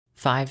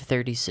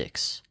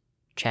536,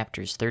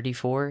 Chapters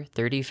 34,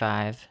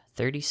 35,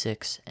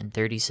 36, and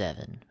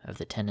 37 of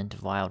the Tenant of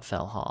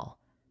Wildfell Hall.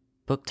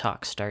 Book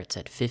talk starts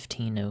at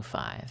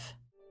 15:05.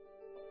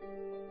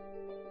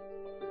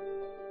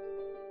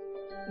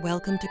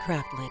 Welcome to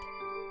Craftlit,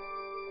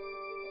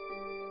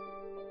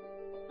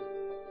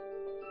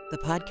 the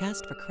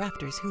podcast for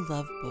crafters who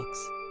love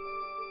books.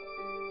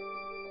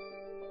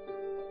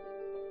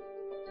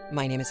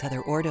 My name is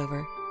Heather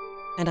Ordover,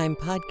 and I'm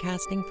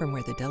podcasting from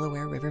where the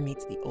Delaware River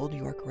meets the Old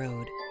York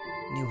Road,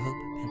 New Hope,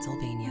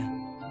 Pennsylvania.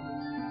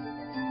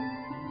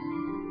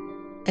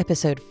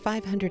 Episode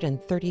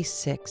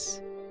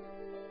 536,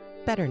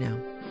 Better Now.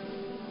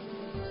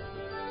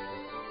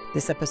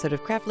 This episode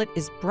of Craftlit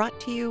is brought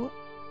to you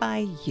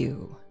by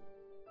you.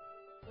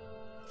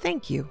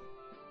 Thank you.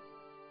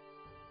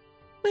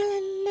 Well,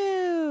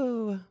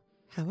 hello.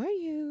 How are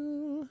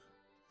you?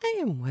 I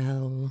am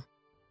well.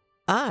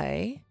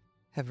 I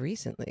have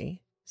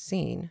recently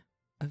seen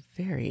a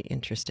very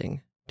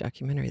interesting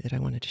documentary that I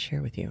wanted to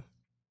share with you.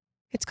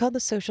 It's called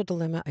The Social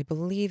Dilemma. I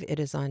believe it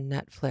is on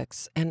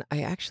Netflix, and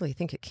I actually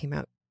think it came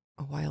out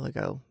a while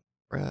ago,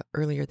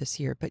 earlier this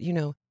year. But you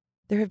know,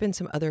 there have been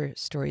some other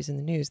stories in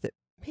the news that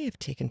may have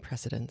taken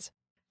precedence.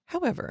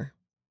 However,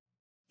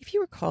 if you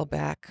recall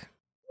back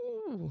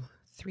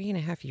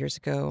 3.5 years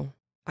ago,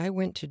 I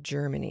went to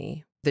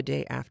Germany the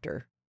day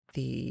after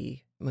the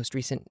most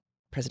recent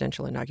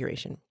presidential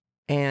inauguration.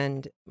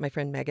 And my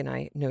friend Meg and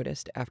I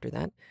noticed after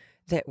that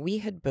we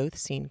had both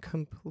seen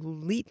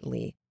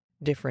completely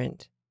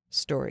different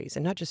stories,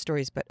 and not just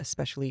stories, but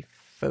especially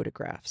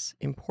photographs,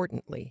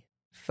 importantly,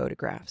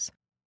 photographs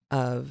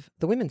of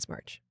the Women's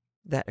March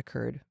that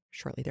occurred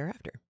shortly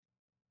thereafter.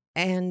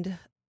 And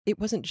it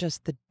wasn't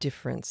just the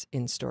difference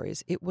in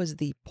stories, it was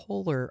the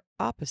polar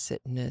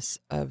oppositeness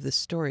of the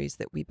stories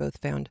that we both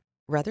found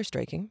rather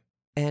striking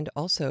and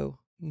also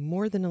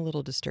more than a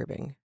little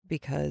disturbing,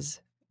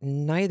 because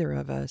neither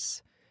of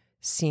us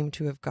seemed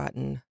to have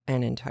gotten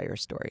an entire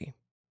story.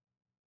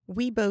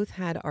 We both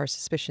had our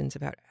suspicions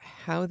about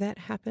how that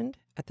happened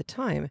at the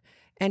time,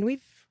 and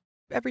we've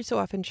every so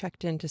often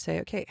checked in to say,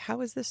 okay, how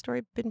has this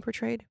story been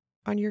portrayed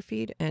on your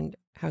feed, and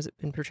how's it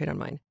been portrayed on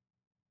mine?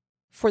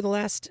 For the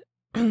last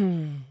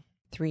 3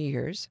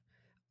 years,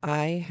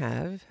 I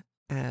have,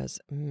 as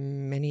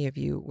many of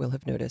you will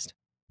have noticed,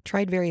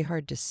 tried very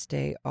hard to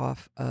stay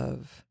off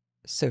of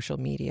social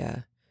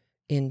media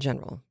in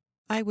general.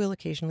 I will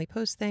occasionally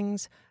post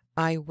things.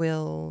 I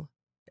will,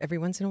 every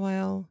once in a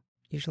while,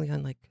 usually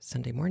on like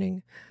Sunday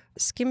morning,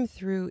 skim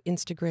through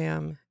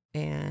Instagram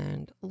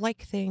and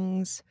like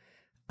things.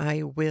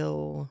 I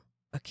will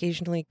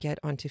occasionally get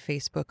onto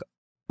Facebook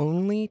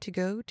only to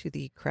go to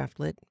the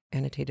Craftlit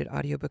Annotated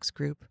Audiobooks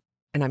group.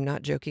 And I'm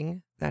not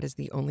joking, that is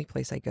the only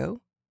place I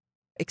go.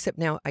 Except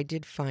now I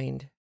did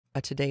find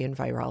a Today in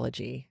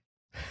Virology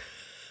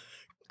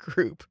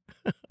group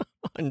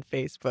on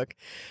Facebook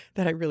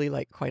that I really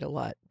like quite a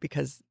lot,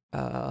 because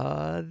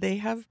they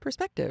have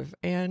perspective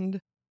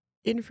and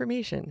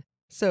information.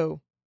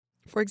 So,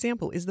 for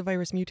example, is the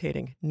virus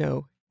mutating?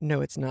 No,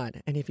 it's not.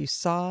 And if you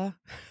saw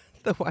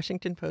the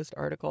Washington Post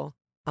article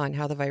on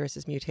how the virus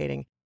is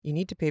mutating, you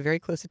need to pay very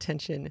close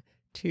attention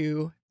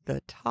to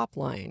the top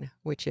line,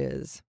 which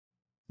is,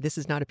 this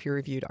is not a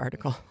peer-reviewed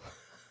article.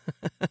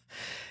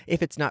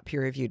 If it's not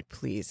peer-reviewed,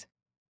 please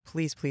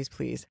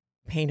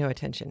pay no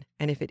attention.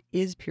 And if it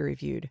is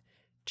peer-reviewed,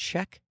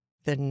 check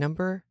the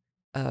number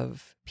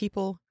of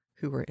people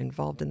who were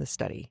involved in the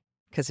study.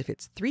 Because if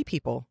it's 3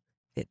 people,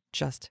 it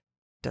just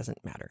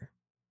doesn't matter.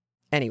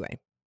 Anyway,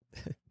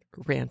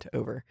 rant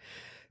over.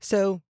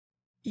 So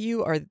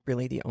you are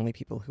really the only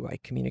people who I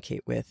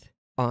communicate with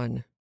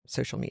on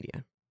social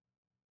media.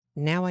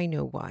 Now I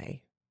know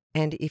why.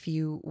 And if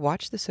you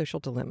watch The Social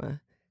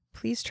Dilemma,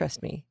 please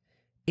trust me,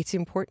 it's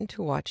important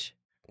to watch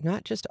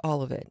not just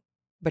all of it,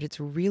 but it's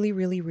really,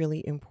 really,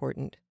 really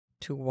important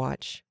to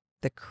watch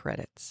the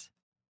credits,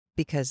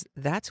 because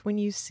that's when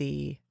you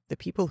see the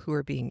people who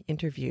are being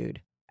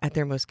interviewed at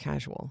their most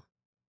casual.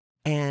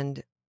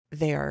 And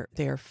they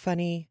are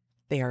funny,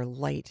 they are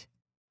light.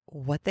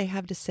 What they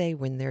have to say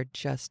when they're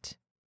just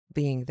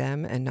being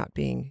them and not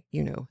being,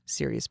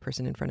 serious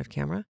person in front of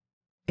camera,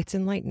 it's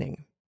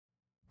enlightening.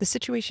 The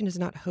situation is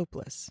not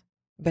hopeless,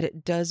 but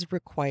it does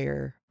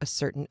require a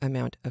certain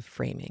amount of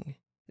framing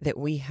that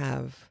we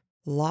have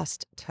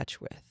lost touch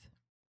with.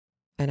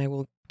 And I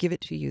will give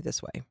it to you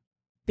this way,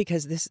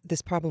 because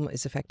this problem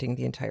is affecting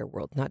the entire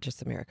world, not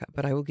just America,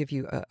 but I will give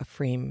you a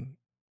frame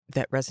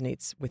that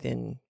resonates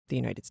within the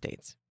United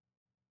States.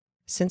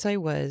 Since I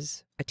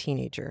was a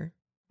teenager,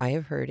 I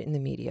have heard in the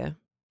media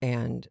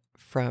and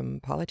from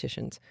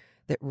politicians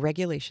that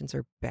regulations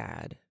are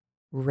bad.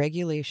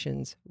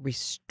 Regulations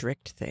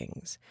restrict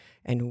things.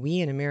 And we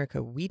in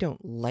America, we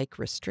don't like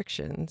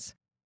restrictions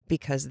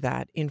because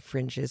that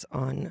infringes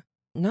on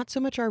not so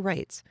much our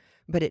rights,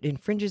 but it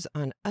infringes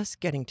on us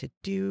getting to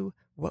do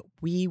what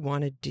we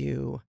want to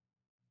do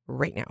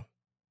right now.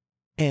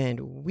 And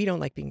we don't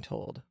like being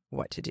told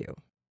what to do.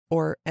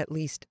 Or at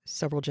least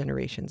several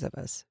generations of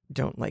us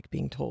don't like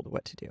being told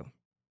what to do.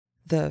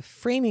 The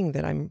framing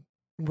that I'm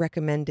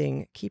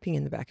recommending keeping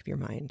in the back of your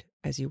mind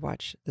as you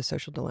watch The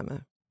Social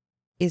Dilemma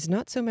is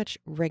not so much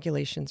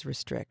regulations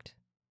restrict,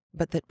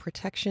 but that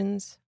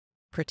protections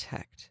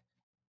protect.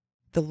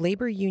 The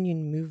labor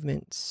union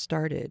movement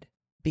started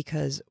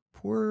because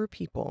poorer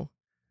people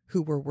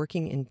who were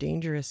working in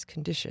dangerous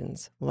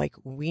conditions, like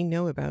we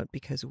know about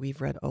because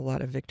we've read a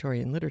lot of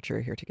Victorian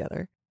literature here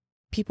together,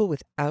 people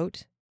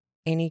without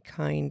any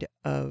kind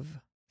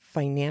of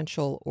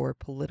financial or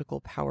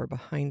political power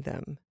behind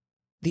them,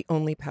 the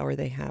only power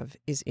they have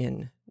is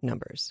in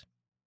numbers.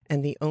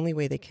 And the only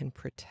way they can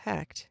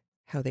protect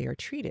how they are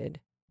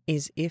treated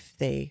is if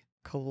they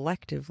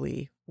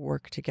collectively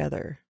work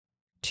together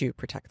to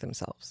protect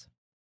themselves.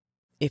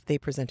 If they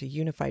present a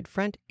unified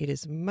front, it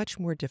is much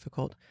more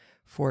difficult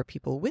for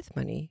people with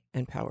money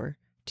and power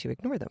to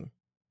ignore them.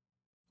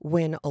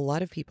 When a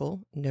lot of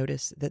people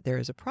notice that there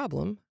is a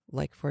problem,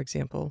 like, for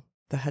example,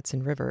 the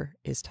Hudson River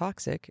is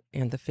toxic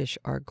and the fish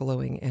are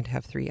glowing and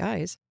have 3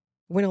 eyes,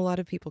 when a lot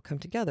of people come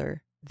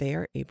together, they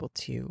are able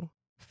to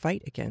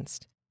fight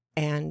against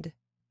and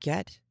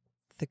get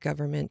the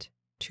government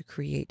to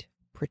create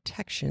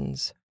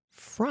protections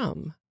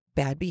from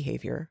bad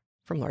behavior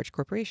from large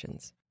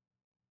corporations.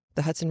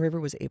 The Hudson River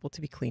was able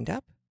to be cleaned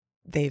up.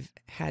 They've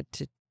had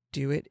to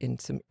do it in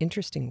some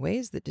interesting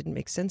ways that didn't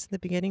make sense in the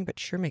beginning, but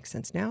sure make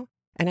sense now.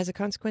 And as a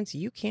consequence,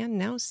 you can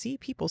now see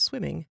people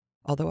swimming,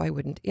 although I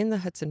wouldn't, in the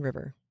Hudson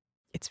River.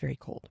 It's very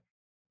cold.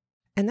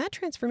 And that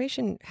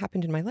transformation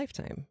happened in my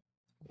lifetime.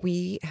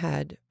 We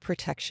had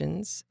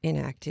protections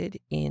enacted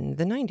in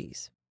the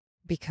 90s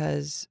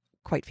because,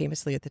 quite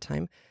famously at the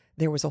time,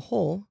 there was a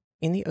hole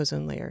in the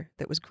ozone layer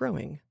that was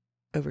growing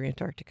over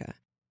Antarctica.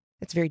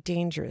 It's very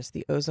dangerous.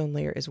 The ozone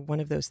layer is one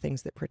of those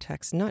things that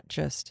protects not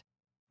just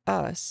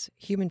us,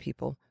 human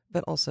people,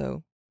 but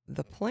also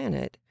the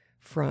planet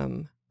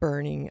from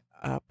burning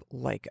up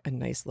like a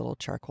nice little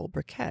charcoal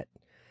briquette.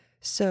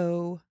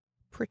 So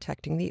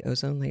protecting the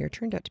ozone layer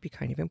turned out to be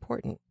kind of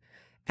important.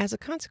 As a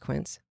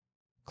consequence,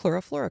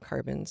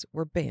 chlorofluorocarbons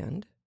were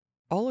banned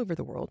all over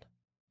the world.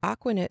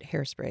 Aquanet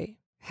hairspray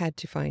had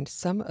to find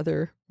some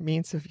other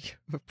means of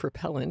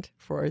propellant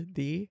for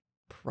the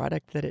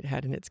product that it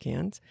had in its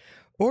cans,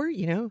 or,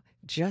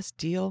 just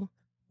deal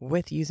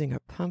with using a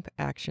pump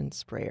action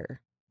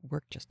sprayer.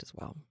 Worked just as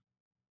well.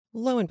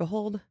 Lo and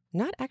behold,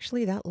 not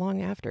actually that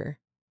long after,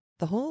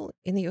 the hole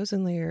in the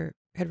ozone layer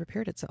had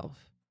repaired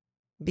itself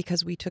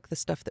because we took the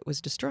stuff that was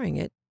destroying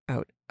it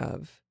out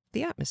of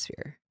the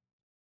atmosphere.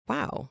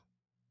 Wow.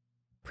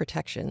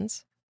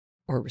 Protections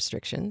or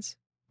restrictions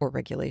or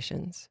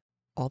regulations,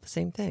 all the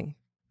same thing,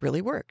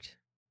 really worked.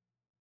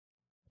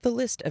 The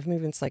list of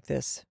movements like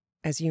this,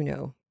 as you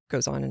know,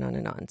 goes on and on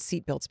and on,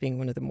 seatbelts being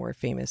one of the more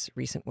famous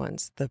recent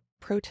ones. The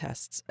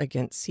protests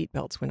against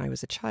seatbelts when I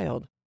was a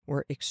child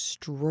were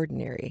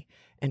extraordinary.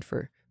 And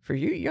for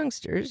you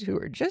youngsters who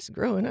are just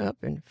growing up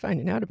and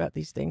finding out about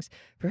these things,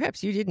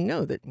 perhaps you didn't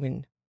know that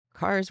when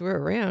cars were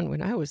around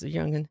when I was a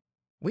youngin',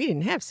 we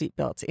didn't have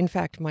seatbelts. In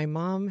fact, my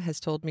mom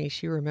has told me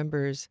she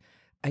remembers,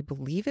 I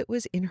believe it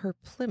was in her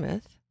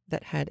Plymouth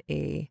that had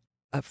a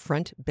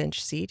front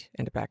bench seat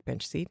and a back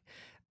bench seat.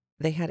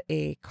 They had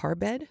a car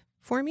bed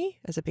for me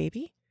as a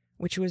baby,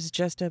 which was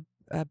just a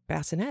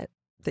bassinet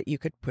that you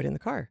could put in the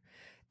car,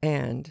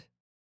 and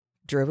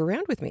drove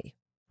around with me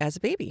as a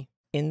baby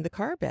in the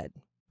car bed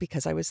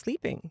because I was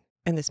sleeping.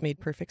 And this made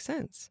perfect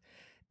sense.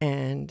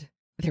 And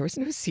there was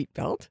no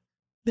seatbelt.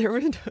 There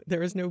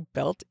was no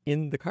belt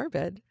in the car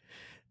bed.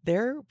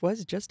 There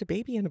was just a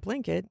baby and a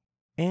blanket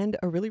and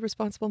a really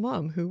responsible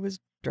mom who was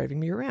driving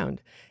me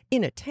around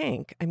in a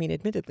tank. I mean,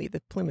 admittedly,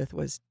 the Plymouth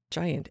was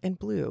giant and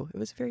blue. It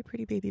was a very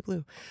pretty baby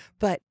blue.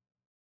 But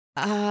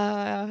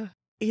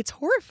it's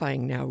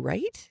horrifying now,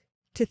 right?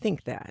 To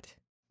think that,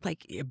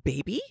 like, a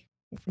baby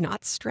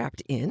not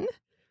strapped in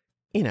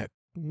a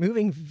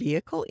moving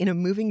vehicle, in a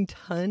moving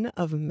ton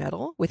of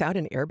metal without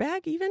an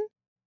airbag even?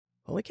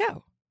 Holy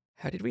cow.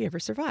 How did we ever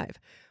survive?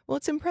 Well,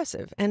 it's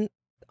impressive. And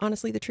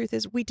honestly, the truth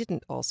is we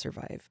didn't all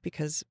survive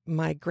because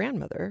my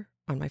grandmother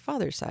on my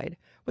father's side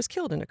was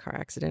killed in a car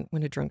accident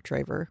when a drunk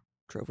driver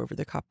drove over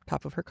the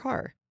top of her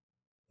car.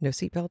 No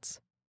seatbelts,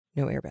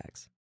 no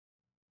airbags.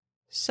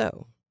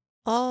 So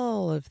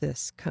all of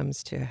this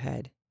comes to a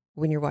head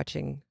when you're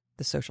watching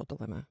The Social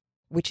Dilemma,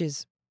 which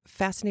is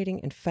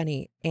fascinating and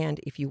funny. And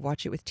if you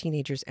watch it with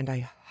teenagers, and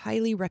I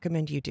highly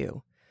recommend you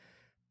do,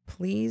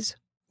 please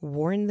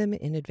warn them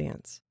in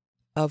advance.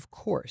 Of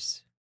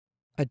course,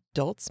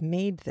 adults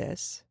made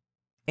this,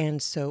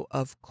 and so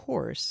of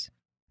course,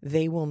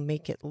 they will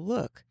make it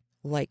look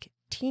like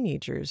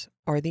teenagers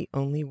are the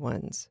only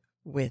ones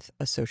with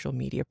a social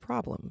media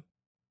problem.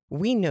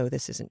 We know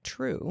this isn't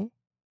true.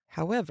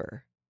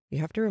 However, you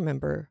have to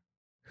remember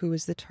who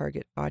is the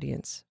target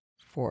audience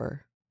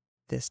for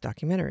this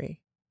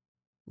documentary.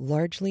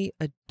 Largely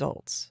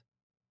adults.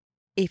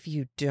 If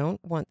you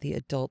don't want the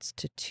adults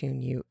to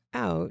tune you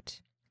out,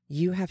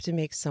 you have to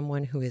make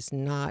someone who is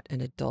not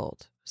an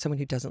adult, someone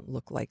who doesn't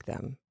look like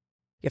them.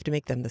 You have to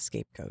make them the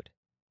scapegoat.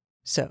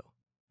 So,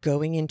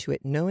 going into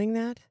it knowing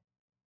that,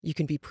 you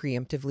can be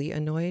preemptively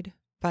annoyed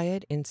by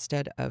it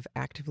instead of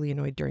actively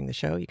annoyed during the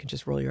show. You can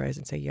just roll your eyes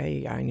and say,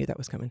 yeah, I knew that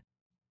was coming.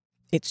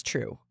 It's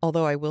true.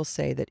 Although I will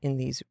say that in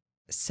these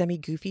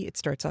semi-goofy, it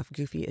starts off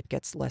goofy, it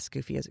gets less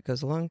goofy as it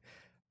goes along,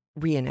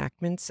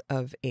 reenactments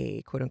of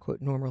a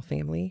quote-unquote normal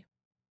family,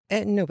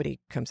 and nobody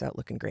comes out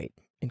looking great,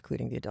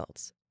 including the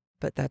adults.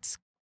 But that's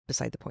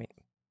beside the point.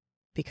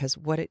 Because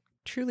what it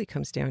truly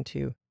comes down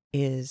to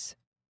is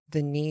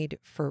the need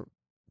for,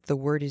 the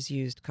word is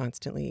used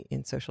constantly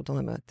in Social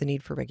Dilemma, the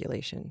need for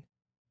regulation.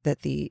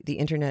 That the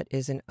internet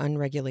is an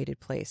unregulated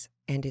place,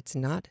 and it's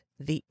not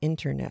the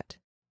internet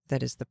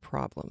that is the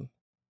problem.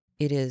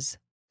 It is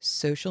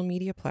social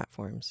media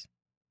platforms,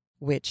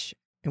 which,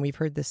 and we've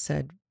heard this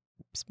said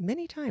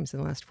many times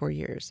in the last 4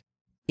 years,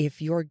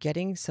 if you're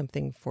getting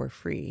something for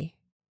free,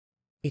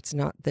 it's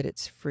not that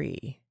it's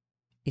free,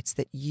 it's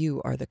that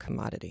you are the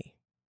commodity.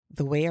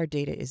 The way our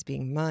data is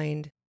being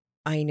mined,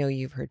 I know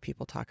you've heard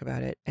people talk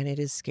about it, and it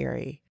is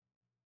scary.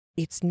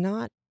 It's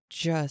not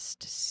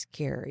just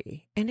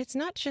scary, and it's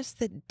not just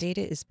that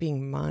data is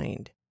being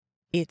mined.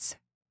 It's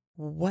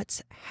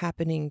what's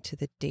happening to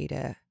the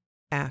data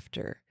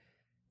after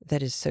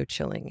that is so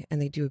chilling.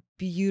 And they do a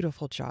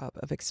beautiful job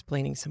of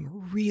explaining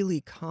some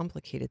really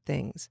complicated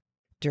things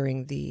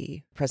during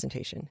the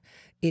presentation.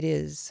 It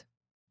is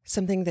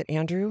something that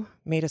Andrew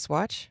made us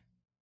watch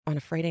on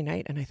a Friday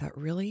night, and I thought,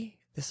 really?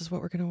 This is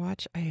what we're going to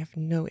watch? I have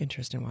no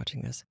interest in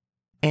watching this.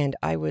 And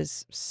I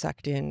was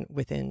sucked in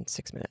within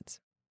 6 minutes.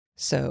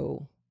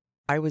 So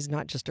I was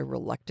not just a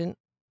reluctant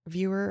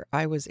viewer,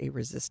 I was a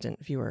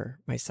resistant viewer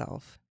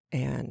myself,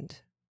 and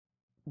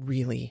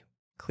really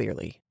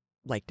clearly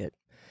liked it.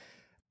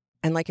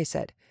 And like I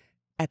said,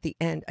 at the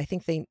end, I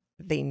think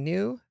they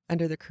knew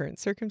under the current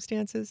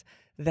circumstances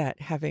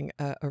that having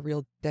a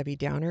real Debbie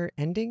Downer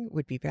ending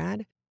would be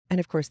bad. And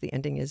of course, the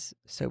ending is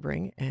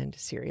sobering and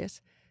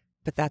serious.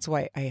 But that's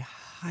why I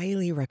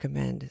highly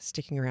recommend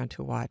sticking around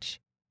to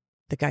watch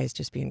the guys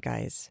just being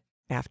guys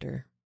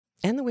after,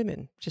 and the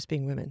women just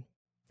being women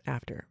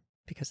after,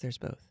 because there's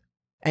both.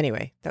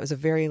 Anyway, that was a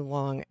very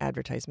long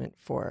advertisement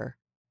for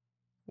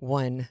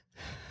one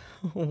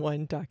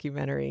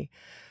documentary,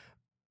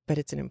 but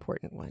it's an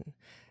important one.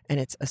 And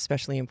it's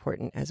especially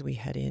important as we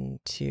head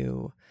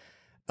into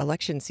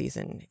election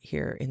season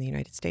here in the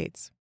United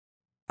States.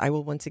 I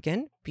will once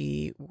again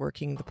be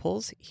working the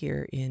polls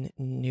here in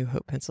New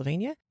Hope,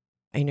 Pennsylvania.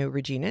 I know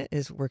Regina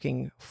is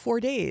working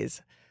 4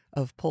 days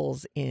of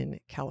polls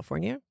in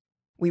California.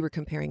 We were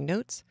comparing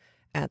notes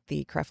at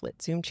the Craftlit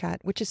Zoom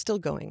chat, which is still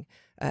going.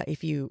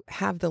 If you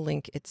have the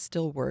link, it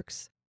still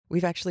works.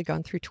 We've actually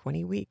gone through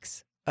 20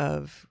 weeks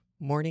of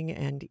morning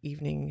and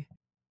evening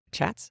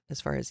chats as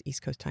far as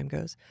East Coast time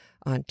goes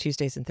on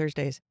Tuesdays and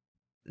Thursdays.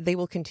 They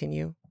will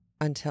continue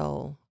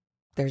until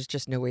there's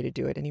just no way to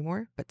do it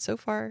anymore. But so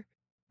far,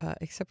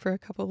 except for a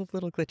couple of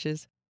little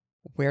glitches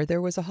where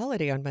there was a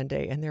holiday on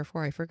Monday and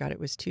therefore I forgot it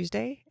was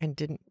Tuesday and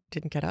didn't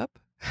get up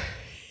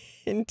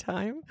in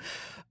time.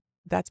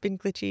 That's been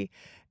glitchy.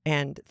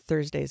 And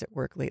Thursdays at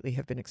work lately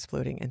have been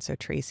exploding. And so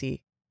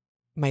Tracy,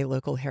 my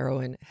local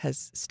heroine,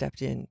 has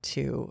stepped in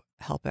to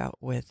help out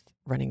with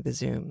running the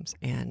Zooms.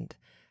 And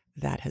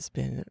that has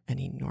been an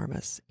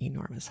enormous,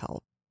 enormous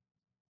help.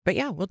 But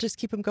yeah, we'll just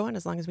keep them going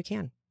as long as we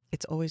can.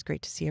 It's always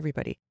great to see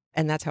everybody.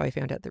 And that's how I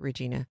found out that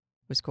Regina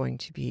was going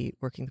to be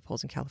working the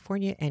polls in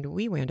California. And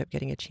we wound up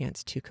getting a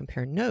chance to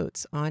compare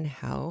notes on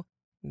how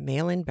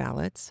mail-in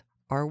ballots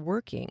are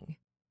working.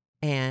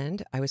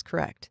 And I was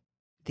correct.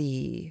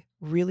 The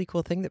really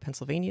cool thing that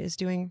Pennsylvania is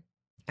doing,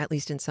 at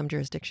least in some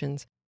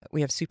jurisdictions,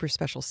 we have super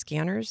special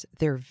scanners.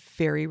 They're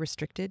very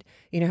restricted.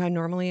 You know how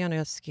normally on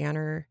a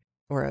scanner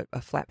or a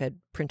flatbed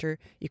printer,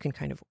 you can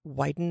kind of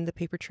widen the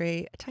paper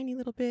tray a tiny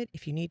little bit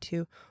if you need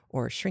to,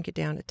 or shrink it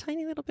down a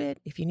tiny little bit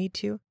if you need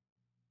to.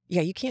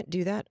 Yeah, you can't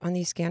do that on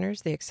these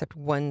scanners. They accept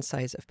one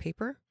size of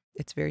paper.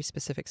 It's very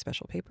specific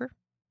special paper.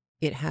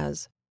 It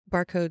has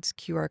barcodes,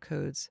 QR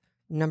codes,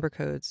 number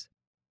codes,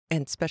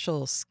 and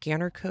special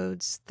scanner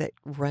codes that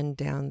run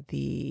down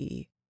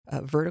the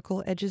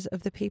vertical edges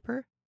of the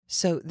paper.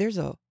 So there's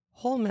a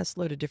whole mess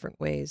load of different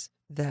ways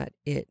that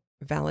it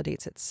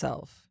validates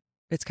itself.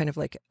 It's kind of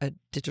like a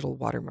digital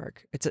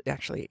watermark. It's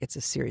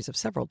a series of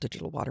several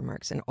digital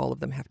watermarks, and all of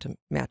them have to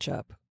match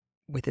up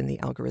within the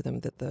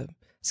algorithm that the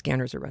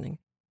scanners are running.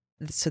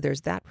 So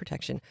there's that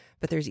protection,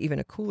 but there's even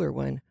a cooler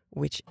one,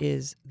 which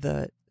is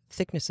the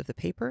thickness of the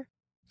paper.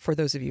 For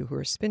those of you who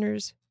are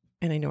spinners,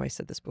 and I know I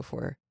said this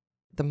before,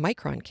 the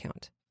micron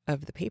count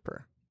of the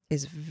paper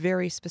is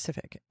very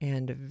specific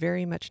and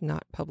very much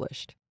not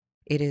published.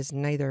 It is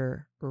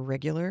neither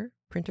regular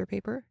printer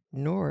paper,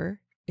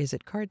 nor is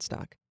it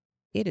cardstock.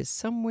 It is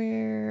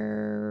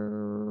somewhere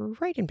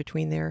right in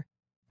between there.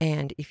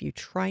 And if you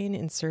try and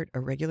insert a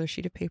regular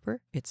sheet of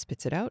paper, it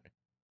spits it out.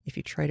 If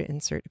you try to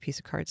insert a piece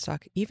of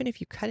cardstock, even if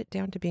you cut it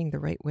down to being the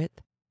right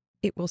width,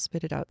 it will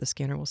spit it out. The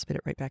scanner will spit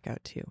it right back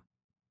out too.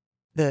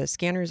 The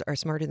scanners are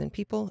smarter than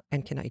people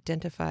and can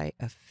identify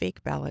a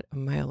fake ballot a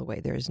mile away.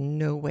 There is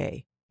no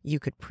way you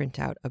could print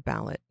out a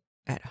ballot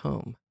at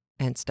home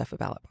and stuff a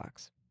ballot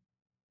box.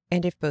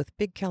 And if both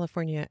Big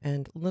California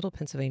and Little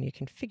Pennsylvania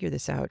can figure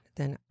this out,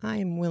 then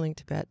I'm willing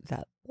to bet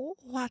that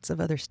lots of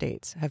other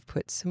states have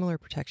put similar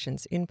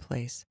protections in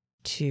place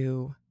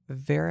to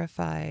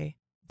verify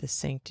the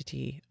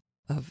sanctity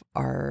of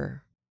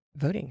our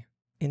voting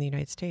in the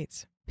United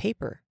States.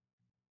 Paper.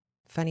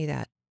 Funny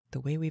that the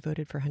way we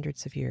voted for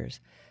hundreds of years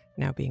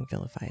now being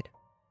vilified.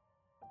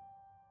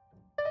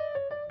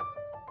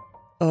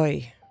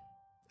 Oi.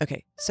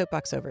 Okay,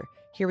 soapbox over.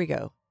 Here we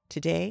go.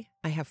 Today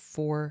I have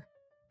 4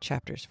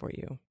 chapters for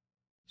you.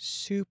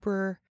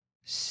 Super,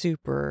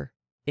 super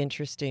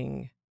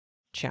interesting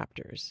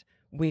chapters.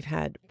 We've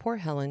had poor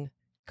Helen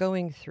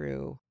going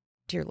through,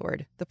 dear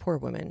Lord, the poor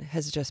woman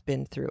has just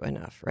been through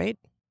enough, right?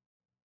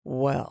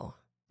 Well,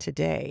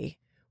 today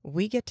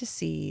we get to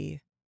see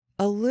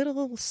a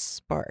little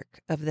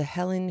spark of the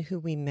Helen who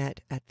we met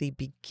at the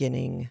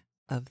beginning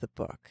of the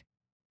book.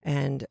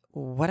 And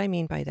what I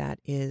mean by that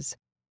is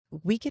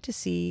we get to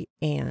see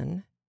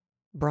Anne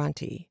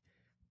Bronte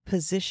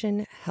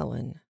position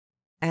Helen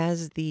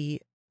as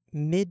the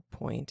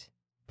midpoint,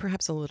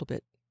 perhaps a little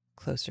bit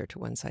closer to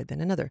one side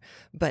than another,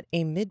 but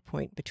a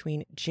midpoint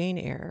between Jane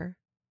Eyre,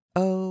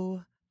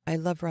 oh, I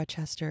love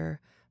Rochester,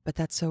 but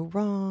that's so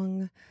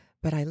wrong,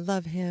 but I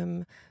love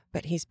him,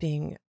 but he's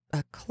being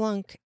a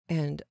clunk,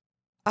 and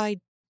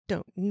I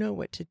don't know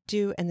what to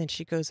do. And then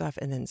she goes off,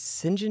 and then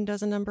St. John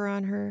does a number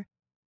on her,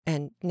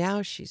 and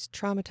now she's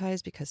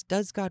traumatized because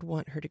does God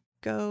want her to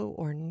go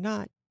or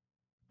not?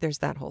 There's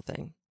that whole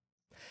thing.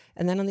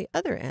 And then on the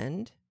other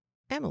end,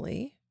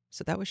 Emily,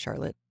 so that was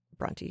Charlotte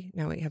Bronte.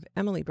 Now we have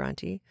Emily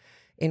Bronte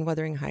in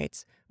Wuthering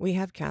Heights. We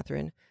have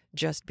Catherine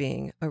just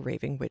being a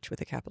raving witch with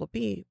a capital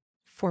B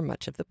for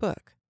much of the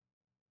book.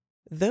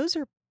 Those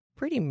are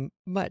pretty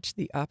much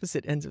the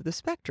opposite ends of the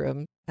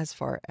spectrum as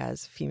far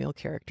as female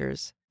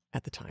characters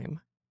at the time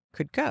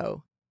could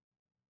go.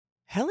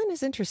 Helen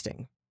is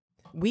interesting.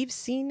 We've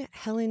seen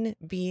Helen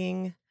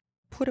being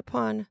put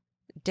upon,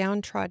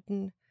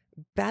 downtrodden,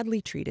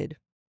 badly treated.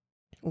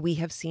 We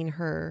have seen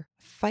her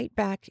fight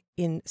back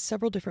in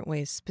several different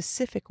ways,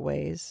 specific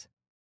ways.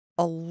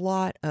 A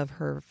lot of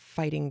her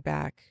fighting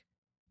back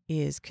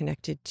is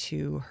connected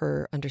to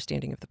her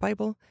understanding of the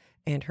Bible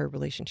and her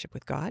relationship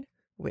with God,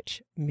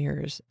 which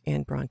mirrors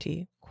Anne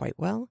Bronte quite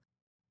well.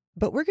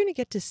 But we're going to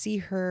get to see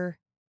her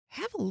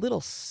have a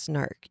little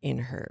snark in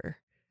her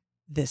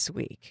this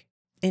week.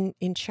 In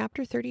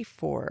chapter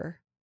 34,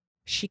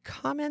 she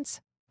comments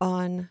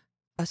on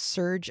a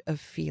surge of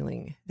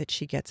feeling that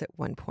she gets at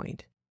one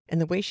point. And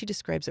the way she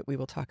describes it, we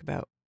will talk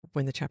about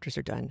when the chapters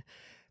are done,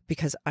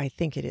 because I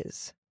think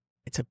it's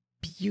a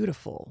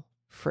beautiful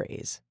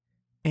phrase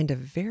and a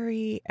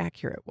very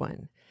accurate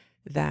one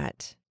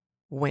that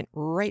went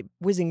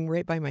whizzing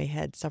right by my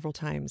head several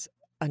times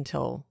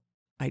until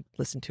I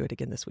listened to it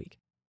again this week.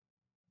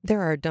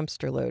 There are a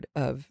dumpster load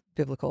of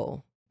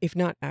biblical, if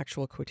not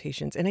actual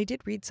quotations. And I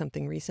did read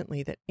something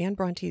recently that Anne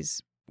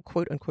Bronte's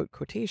quote unquote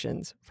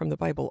quotations from the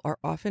Bible are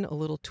often a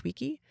little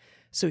tweaky.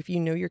 So if you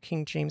know your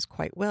King James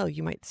quite well,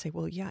 you might say,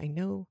 well, yeah, I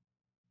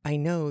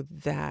know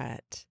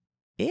that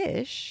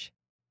ish,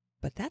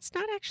 but that's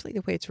not actually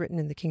the way it's written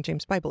in the King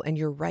James Bible. And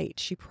you're right.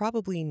 She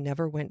probably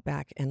never went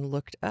back and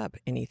looked up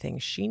anything.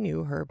 She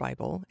knew her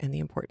Bible and the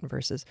important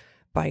verses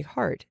by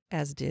heart,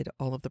 as did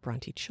all of the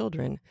Bronte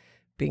children,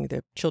 being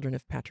the children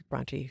of Patrick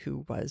Bronte,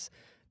 who was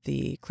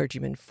the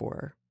clergyman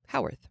for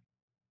Haworth.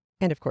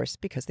 And of course,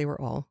 because they were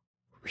all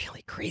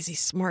really crazy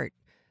smart.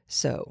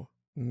 So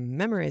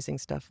memorizing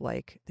stuff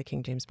like the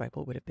King James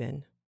Bible would have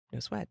been no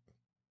sweat.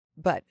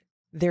 But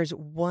there's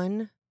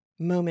one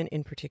moment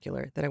in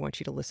particular that I want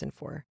you to listen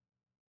for.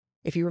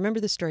 If you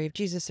remember the story of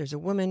Jesus, there's a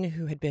woman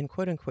who had been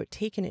quote unquote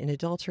taken in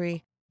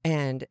adultery,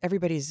 and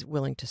everybody's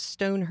willing to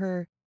stone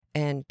her.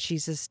 And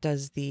Jesus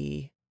does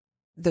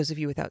those of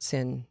you without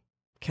sin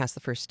cast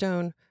the first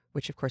stone,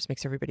 which of course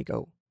makes everybody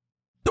go,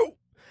 "Oh,"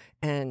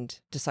 and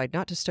decide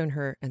not to stone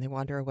her, and they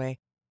wander away.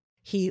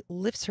 He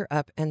lifts her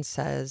up and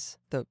says,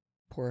 the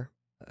poor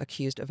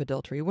accused of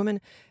adultery woman,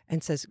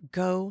 and says,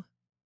 go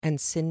and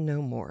sin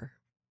no more.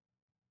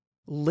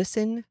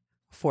 Listen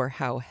for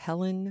how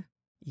Helen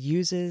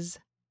uses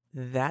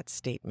that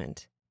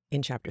statement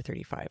in chapter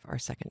 35, our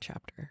second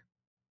chapter.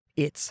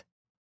 It's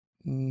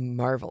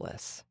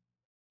marvelous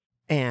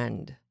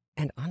and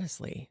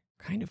honestly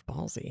kind of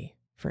ballsy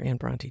for Anne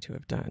Bronte to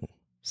have done.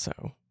 So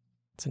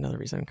it's another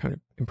reason I'm kind of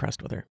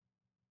impressed with her.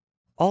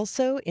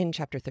 Also, in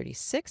chapter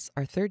 36,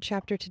 our third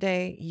chapter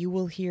today, you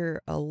will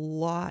hear a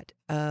lot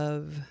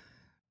of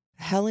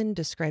Helen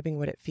describing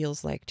what it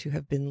feels like to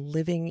have been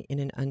living in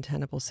an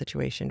untenable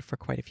situation for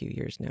quite a few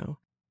years now,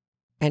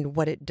 and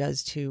what it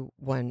does to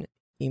one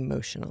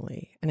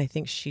emotionally. And I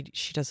think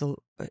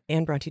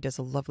Anne Bronte does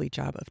a lovely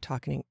job of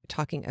talking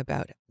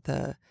about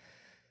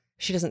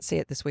she doesn't say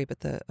it this way,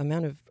 but the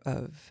amount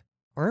of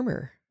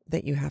armor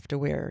that you have to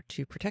wear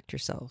to protect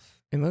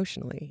yourself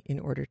emotionally in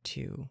order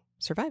to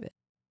survive it.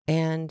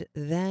 And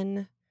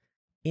then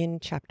in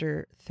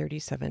chapter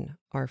 37,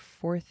 our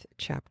fourth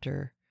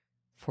chapter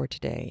for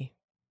today,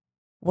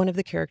 one of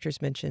the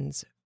characters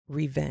mentions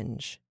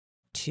revenge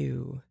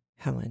to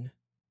Helen.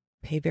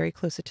 pay very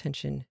close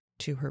attention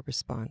to her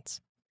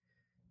response,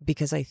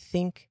 because I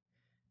think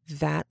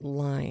that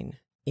line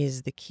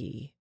is the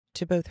key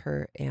to both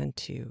her and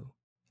to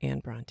Anne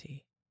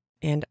Bronte.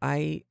 And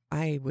I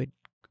would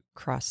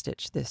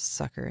cross-stitch this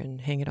sucker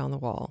and hang it on the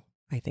wall.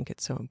 I think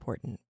it's so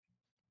important.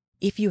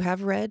 If you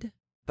have read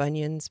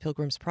Bunyan's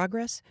Pilgrim's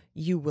Progress,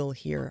 you will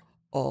hear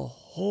a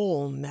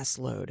whole mess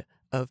load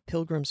of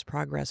Pilgrim's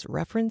Progress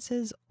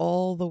references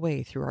all the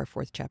way through our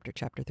fourth chapter,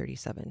 chapter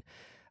 37.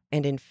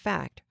 And in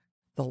fact,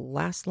 the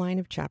last line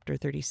of chapter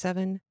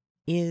 37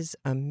 is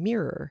a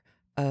mirror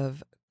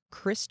of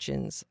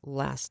Christian's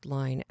last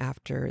line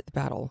after the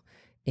battle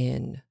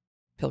in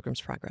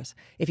Pilgrim's Progress.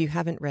 If you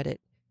haven't read it,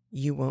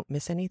 you won't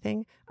miss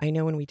anything. I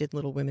know when we did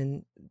Little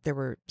Women, there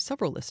were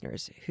several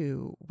listeners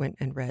who went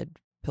and read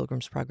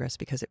Pilgrim's Progress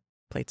because it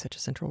played such a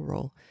central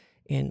role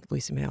in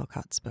Louisa May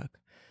Alcott's book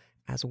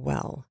as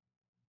well.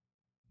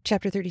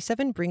 Chapter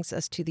 37 brings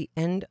us to the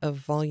end of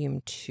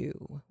Volume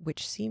 2,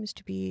 which seems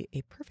to be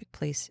a perfect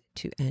place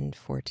to end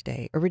for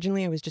today.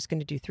 Originally, I was just going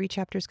to do 3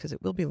 chapters because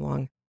it will be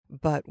long,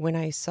 but when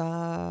I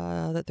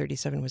saw that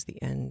 37 was the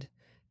end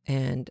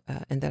and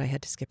that I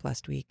had to skip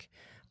last week,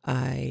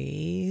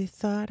 I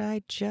thought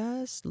I'd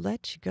just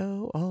let you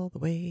go all the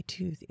way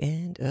to the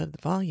end of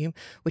the volume,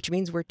 which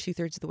means we're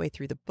 2/3 of the way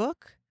through the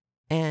book,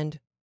 and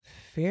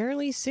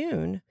fairly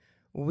soon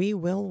we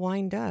will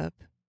wind up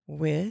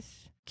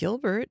with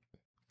Gilbert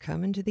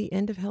coming to the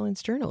end of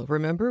Helen's journal.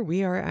 Remember,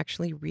 we are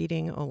actually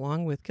reading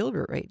along with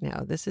Gilbert right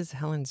now. This is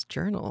Helen's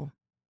journal,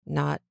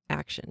 not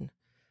action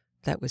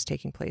that was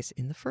taking place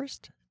in the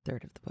first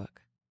third of the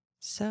book.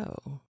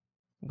 So,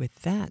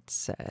 with that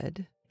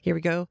said, here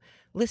we go,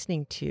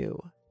 listening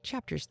to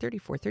chapters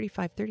 34,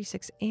 35,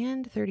 36,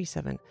 and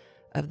 37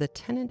 of The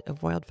Tenant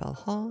of Wildfell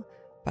Hall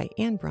by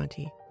Anne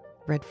Bronte,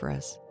 read for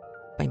us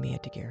by Mia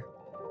DeGeer.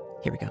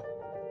 Here we go.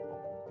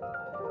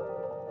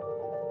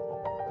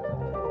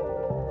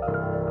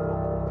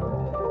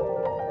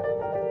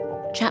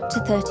 Chapter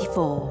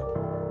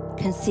 34.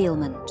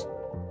 Concealment.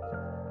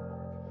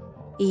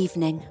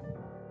 Evening.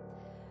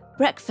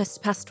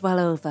 Breakfast passed well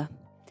over.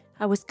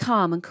 I was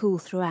calm and cool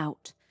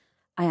throughout.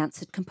 I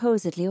answered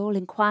composedly all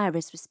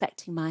inquiries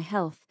respecting my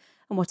health,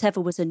 and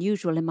whatever was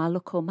unusual in my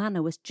look or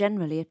manner was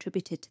generally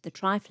attributed to the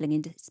trifling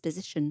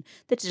indisposition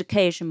that had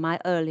occasioned my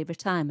early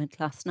retirement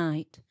last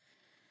night.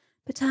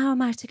 But how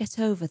am I to get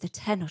over the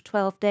 10 or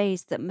 12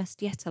 days that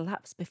must yet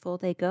elapse before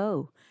they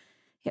go?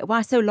 Yet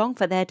why so long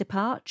for their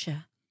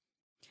departure?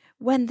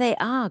 When they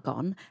are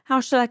gone,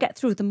 how shall I get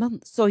through the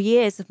months or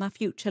years of my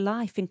future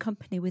life in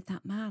company with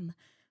that man,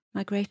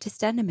 my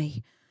greatest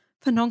enemy?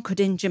 For none could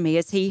injure me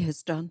as he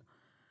has done.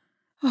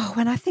 Oh,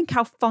 when I think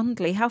how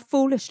fondly, how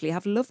foolishly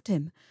I've loved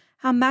him,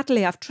 how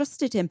madly I've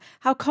trusted him,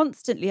 how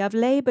constantly I've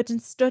laboured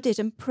and studied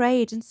and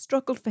prayed and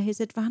struggled for his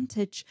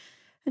advantage,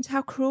 and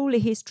how cruelly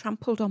he's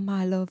trampled on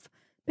my love,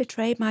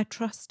 betrayed my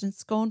trust and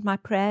scorned my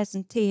prayers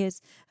and tears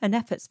and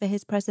efforts for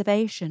his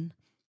preservation,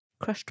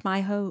 crushed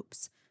my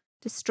hopes,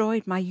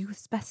 destroyed my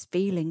youth's best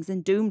feelings,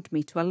 and doomed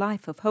me to a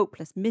life of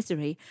hopeless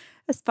misery,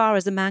 as far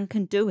as a man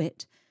can do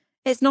it.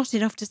 It's not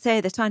enough to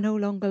say that I no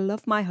longer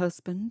love my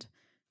husband.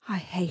 I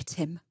hate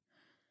him.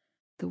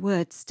 The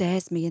word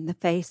stares me in the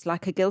face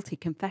like a guilty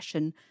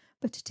confession,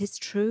 but it is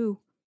true.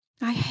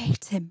 I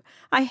hate him.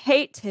 I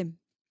hate him.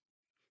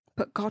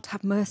 But God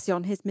have mercy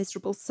on his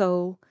miserable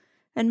soul,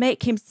 and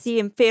make him see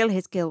and feel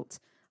his guilt.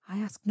 I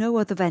ask no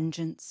other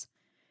vengeance.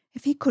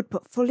 If he could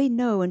but fully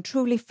know and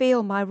truly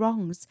feel my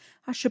wrongs,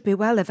 I should be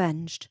well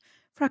avenged,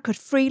 for I could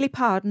freely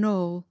pardon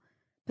all.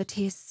 But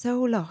he is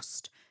so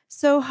lost,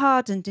 so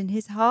hardened in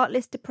his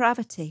heartless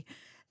depravity,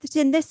 that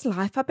in this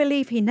life I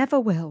believe he never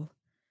will.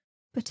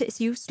 But it's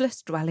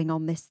useless dwelling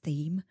on this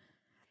theme.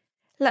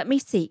 Let me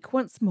seek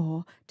once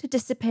more to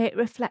dissipate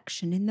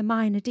reflection in the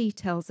minor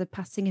details of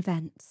passing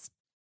events.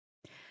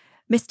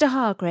 Mr.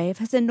 Hargrave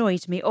has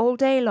annoyed me all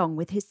day long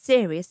with his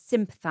serious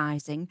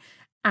sympathising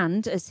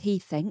and, as he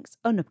thinks,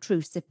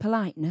 unobtrusive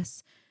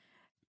politeness.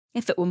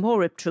 If it were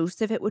more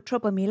obtrusive, it would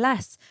trouble me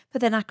less, for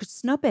then I could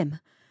snub him.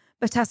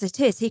 But as it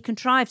is, he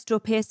contrives to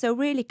appear so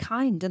really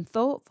kind and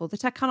thoughtful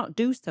that I cannot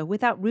do so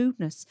without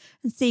rudeness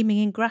and seeming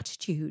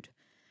ingratitude.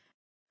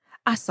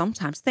 I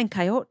sometimes think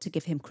I ought to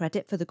give him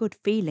credit for the good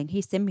feeling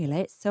he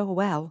simulates so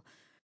well.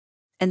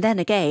 And then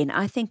again,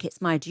 I think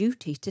it's my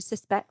duty to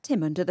suspect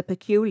him under the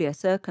peculiar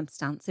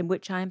circumstance in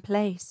which I am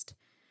placed.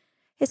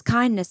 His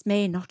kindness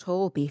may not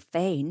all be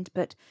feigned,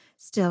 but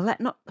still let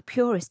not the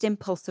purest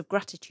impulse of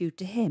gratitude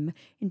to him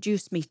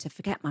induce me to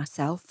forget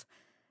myself.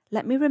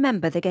 Let me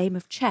remember the game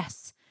of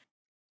chess,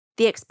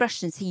 the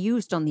expressions he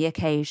used on the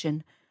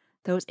occasion,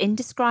 those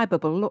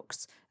indescribable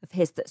looks of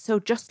his that so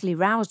justly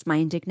roused my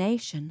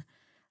indignation,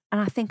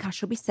 and I think I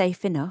shall be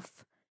safe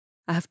enough.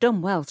 I have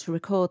done well to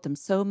record them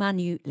so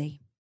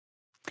minutely.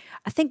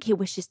 I think he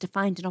wishes to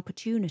find an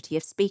opportunity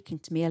of speaking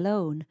to me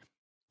alone.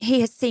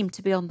 He has seemed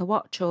to be on the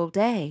watch all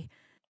day,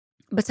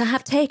 but I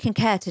have taken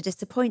care to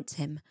disappoint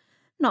him.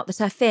 Not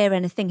that I fear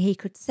anything he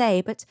could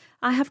say, but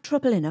I have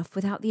trouble enough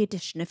without the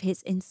addition of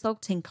his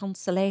insulting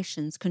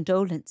consolations,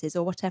 condolences,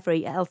 or whatever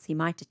else he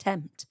might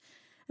attempt.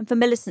 and for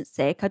Millicent's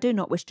sake I do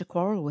not wish to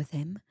quarrel with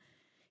him.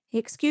 He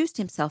excused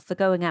himself for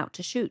going out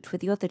to shoot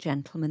with the other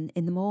gentleman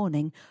in the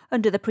morning,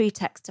 under the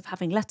pretext of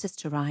having letters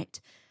to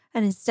write,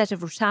 and instead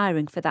of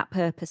retiring for that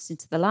purpose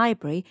into the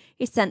library,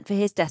 he sent for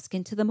his desk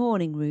into the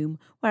morning room,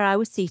 where I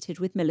was seated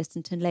with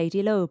Millicent and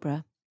Lady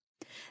Lowborough.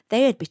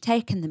 They had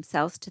betaken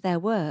themselves to their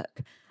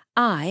work.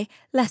 I,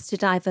 less to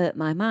divert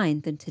my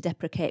mind than to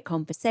deprecate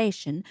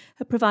conversation,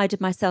 had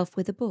provided myself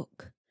with a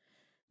book.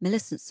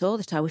 Millicent saw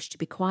that I wished to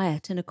be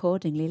quiet and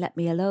accordingly let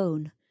me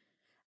alone.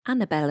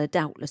 Annabella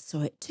doubtless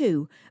saw it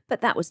too,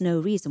 but that was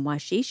no reason why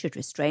she should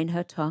restrain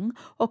her tongue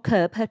or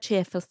curb her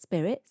cheerful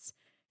spirits.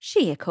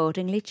 She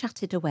accordingly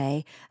chatted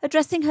away,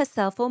 addressing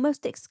herself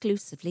almost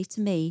exclusively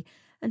to me,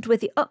 and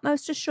with the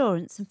utmost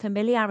assurance and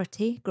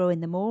familiarity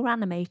growing the more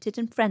animated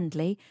and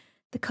friendly,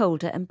 the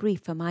colder and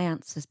briefer my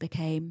answers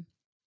became.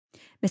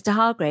 Mr.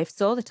 Hargrave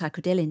saw that I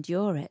could ill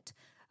endure it,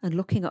 and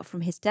looking up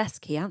from his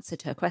desk he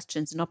answered her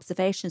questions and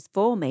observations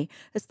for me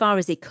as far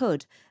as he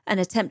could, and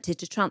attempted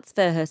to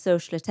transfer her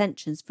social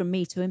attentions from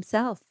me to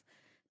himself.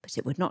 But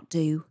it would not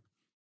do.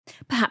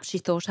 Perhaps she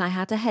thought I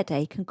had a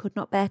headache and could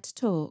not bear to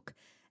talk.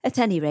 At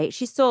any rate,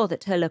 she saw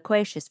that her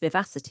loquacious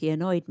vivacity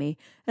annoyed me,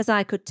 as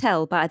I could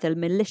tell by the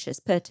malicious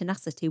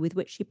pertinacity with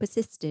which she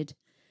persisted.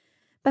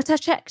 But I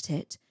checked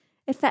it,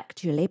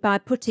 effectually, by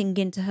putting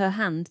into her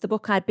hand the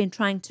book I had been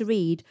trying to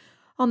read,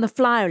 on the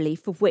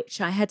fly-leaf of which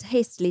I had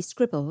hastily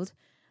scribbled,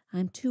 "I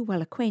am too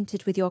well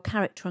acquainted with your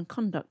character and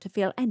conduct to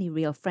feel any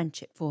real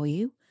friendship for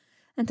you,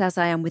 and as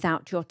I am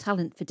without your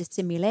talent for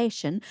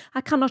dissimulation,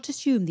 I cannot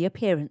assume the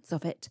appearance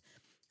of it.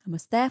 I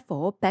must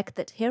therefore beg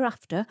that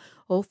hereafter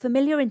all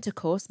familiar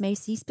intercourse may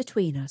cease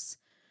between us.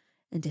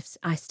 And if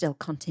I still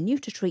continue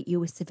to treat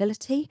you with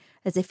civility,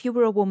 as if you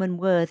were a woman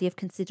worthy of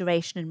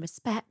consideration and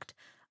respect,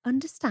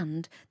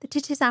 understand that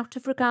it is out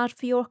of regard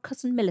for your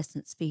cousin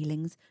Millicent's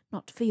feelings,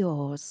 not for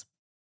yours."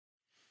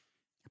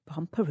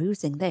 Upon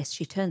perusing this,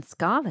 she turned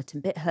scarlet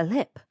and bit her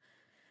lip.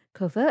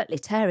 Covertly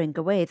tearing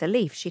away the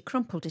leaf, she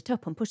crumpled it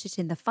up and put it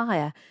in the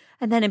fire,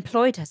 and then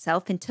employed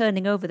herself in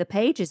turning over the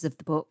pages of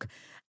the book,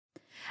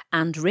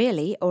 and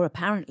really or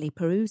apparently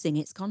perusing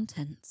its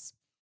contents.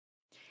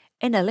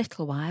 In a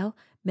little while,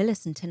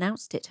 Millicent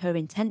announced it her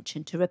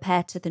intention to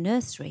repair to the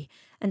nursery,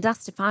 and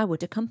asked if I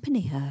would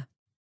accompany her.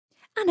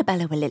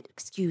 "Annabella will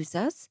excuse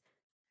us,"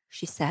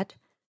 she said.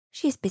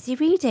 "She is busy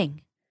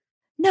reading."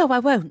 "No, I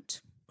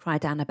won't,"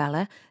 cried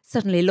Annabella,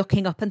 suddenly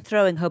looking up and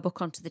throwing her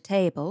book onto the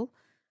table.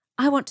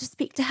 "I want to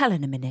speak to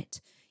Helen a minute.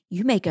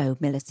 You may go,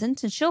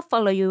 Millicent, and she'll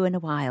follow you in a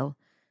while."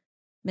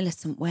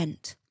 Millicent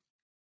went.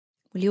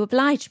 "Will you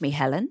oblige me,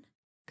 Helen?"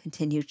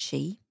 continued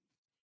she.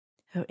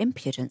 Her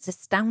impudence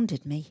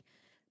astounded me,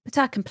 but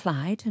I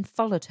complied and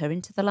followed her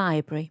into the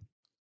library.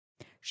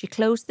 She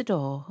closed the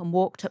door and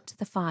walked up to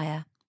the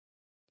fire.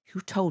 "Who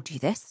told you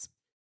this?"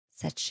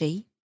 said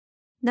she.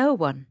 "No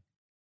one.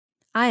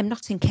 I am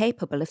not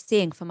incapable of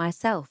seeing for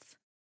myself."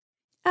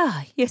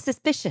 "Ah, you're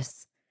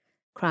suspicious,"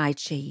 cried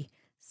she,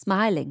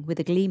 smiling with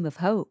a gleam of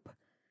hope.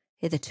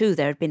 Hitherto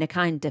there had been a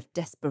kind of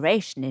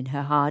desperation in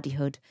her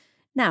hardihood.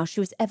 Now she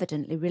was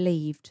evidently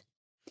relieved.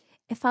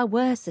 "If I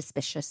were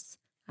suspicious,"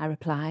 I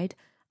replied,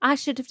 "I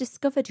should have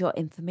discovered your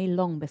infamy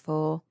long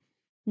before.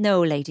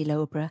 No, Lady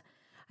Lowborough,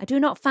 I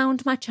do not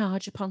found my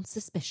charge upon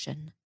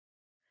suspicion."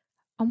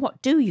 "On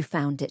what do you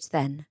found it,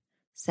 then?"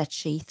 said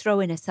she,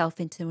 throwing herself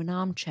into an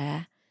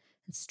armchair,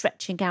 and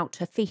stretching out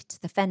her feet to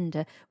the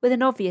fender with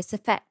an obvious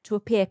effect to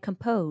appear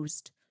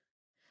composed.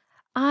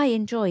 "I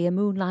enjoy a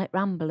moonlight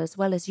ramble as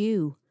well as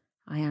you,"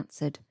 I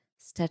answered,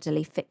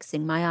 steadily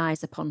fixing my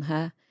eyes upon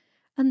her,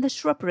 "and the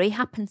shrubbery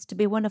happens to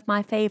be one of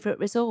my favourite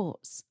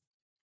resorts."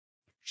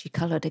 She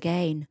coloured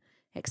again,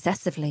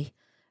 excessively,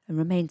 and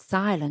remained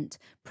silent,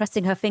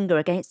 pressing her finger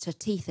against her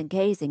teeth and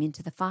gazing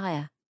into the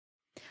fire.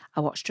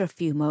 I watched her a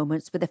few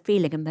moments with a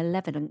feeling of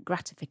malevolent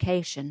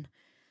gratification.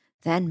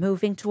 Then,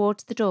 moving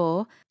towards the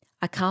door,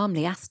 I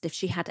calmly asked if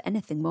she had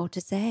anything more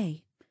to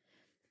say.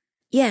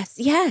 "Yes,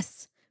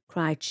 yes,"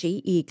 cried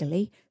she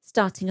eagerly,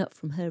 starting up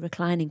from her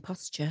reclining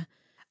posture.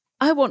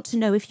 "I want to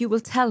know if you will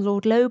tell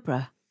Lord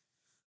Lowborough."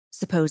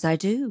 "Suppose I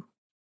do?"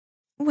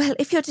 "Well,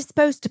 if you're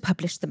disposed to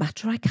publish the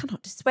matter, I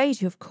cannot dissuade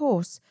you, of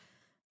course.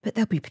 But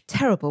there'll be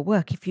terrible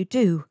work if you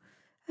do.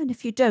 And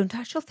if you don't,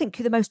 I shall think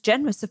you the most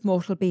generous of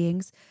mortal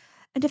beings.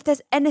 And if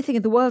there's anything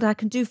in the world I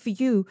can do for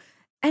you,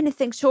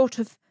 anything short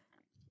of—"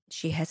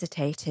 She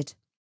hesitated.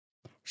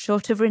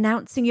 "Short of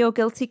renouncing your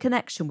guilty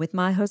connection with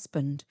my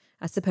husband,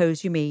 I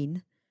suppose you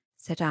mean,"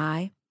 said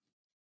I.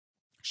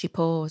 She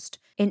paused,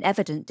 in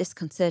evident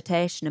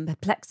disconcertation and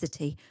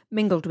perplexity,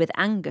 mingled with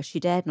anger she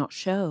dared not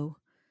show.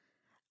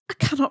 "I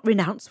cannot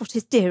renounce what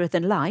is dearer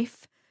than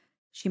life,"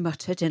 she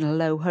muttered in a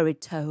low, hurried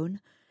tone.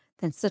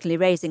 Then suddenly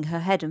raising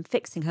her head and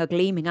fixing her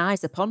gleaming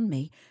eyes upon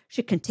me,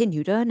 she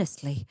continued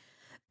earnestly,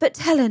 "But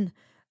Helen,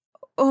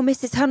 or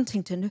Mrs.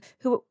 Huntington,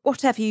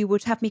 whatever you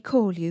would have me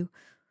call you,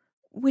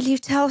 will you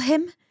tell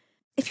him?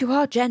 If you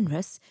are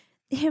generous,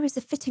 here is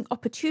a fitting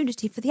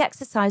opportunity for the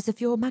exercise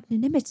of your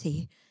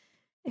magnanimity.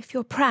 If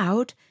you're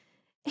proud,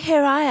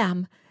 here I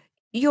am,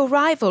 Your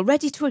rival,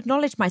 ready to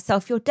acknowledge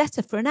myself your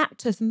debtor for an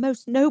act of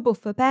most noble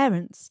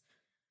forbearance.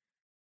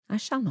 I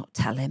shall not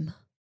tell him.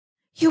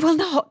 You will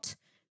not,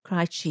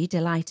 cried she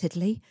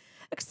delightedly.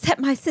 Accept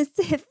my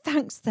sincere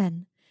thanks,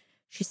 then.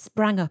 She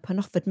sprang up and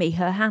offered me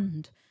her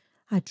hand.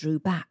 I drew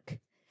back.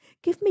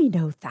 Give me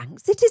no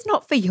thanks. It is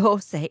not for your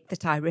sake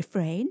that I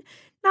refrain.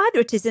 Neither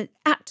it is an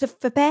act of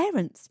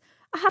forbearance.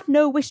 I have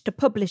no wish to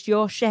publish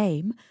your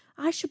shame.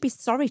 I should be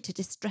sorry to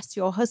distress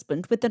your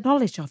husband with the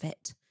knowledge of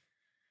it.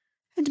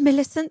 And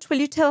Millicent, will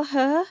you tell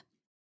her?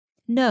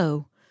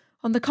 No.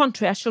 On the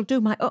contrary, I shall do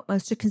my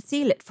utmost to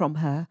conceal it from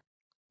her.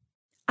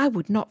 I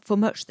would not for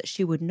much that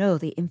she would know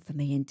the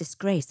infamy and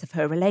disgrace of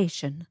her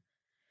relation.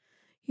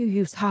 You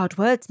use hard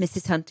words,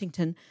 Mrs.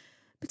 Huntington,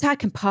 but I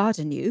can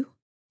pardon you.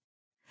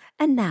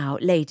 And now,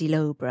 Lady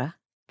Lowborough,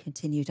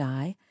 continued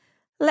I,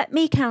 let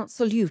me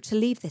counsel you to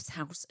leave this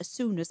house as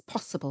soon as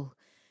possible.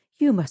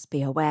 You must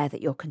be aware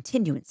that your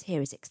continuance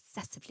here is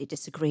excessively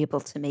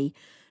disagreeable to me,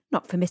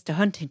 not for Mr.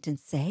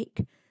 Huntington's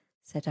sake,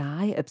 said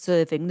I,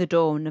 observing the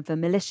dawn of a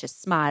malicious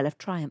smile of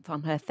triumph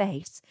on her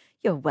face.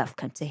 You're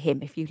welcome to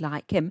him if you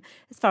like him,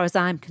 as far as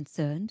I'm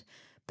concerned,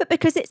 but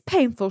because it's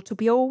painful to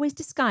be always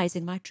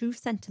disguising my true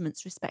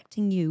sentiments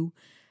respecting you,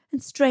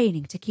 and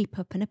straining to keep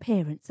up an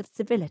appearance of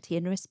civility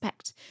and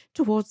respect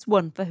towards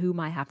one for whom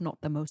I have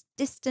not the most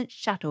distant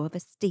shadow of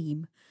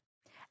esteem,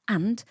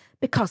 and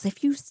because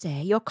if you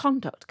stay, your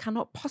conduct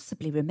cannot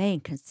possibly remain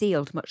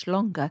concealed much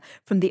longer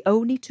from the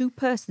only two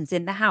persons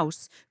in the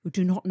house who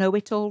do not know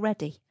it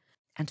already.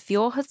 And for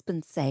your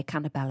husband's sake,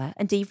 Annabella,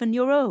 and even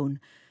your own,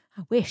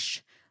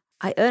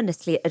 I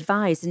earnestly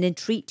advise and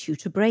entreat you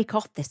to break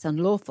off this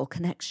unlawful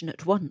connection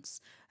at once,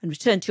 and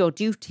return to your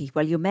duty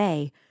while you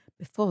may,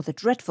 before the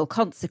dreadful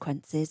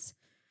consequences.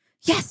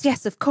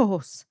 Yes, of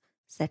course,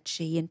 said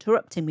she,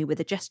 interrupting me with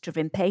a gesture of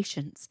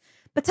impatience.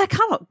 But I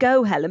cannot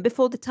go, Helen,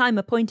 before the time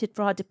appointed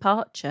for our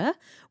departure.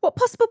 What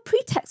possible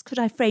pretext could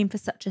I frame for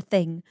such a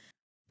thing?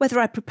 Whether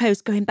I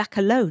propose going back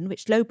alone,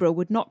 which Lowborough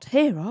would not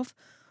hear of,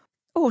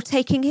 or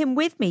taking him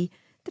with me,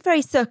 the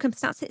very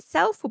circumstance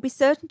itself will be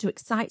certain to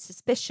excite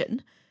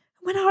suspicion.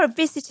 When our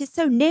visit is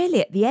so nearly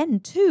at the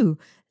end, too,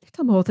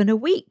 little more than a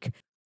week.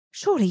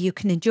 Surely you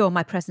can endure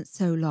my presence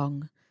so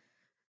long.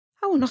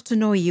 I will not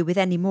annoy you with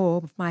any more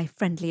of my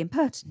friendly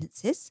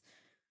impertinences.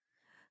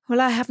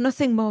 Well, I have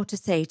nothing more to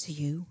say to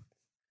you.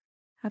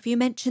 Have you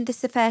mentioned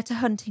this affair to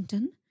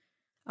Huntington?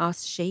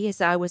 Asked she as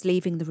I was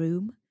leaving the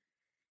room.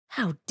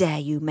 How dare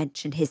you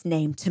mention his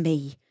name to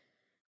me?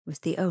 Was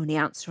the only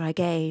answer I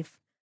gave.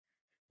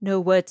 No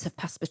words have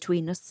passed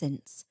between us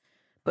since,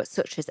 but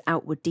such as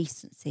outward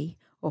decency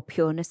or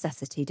pure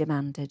necessity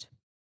demanded.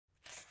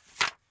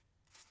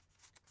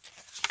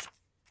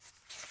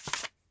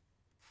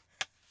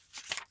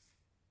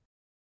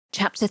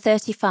 Chapter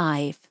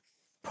 35.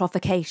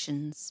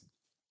 Provocations.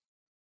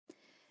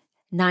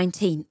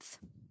 19th.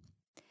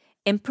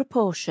 In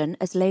proportion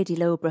as Lady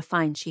Lowborough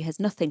finds she has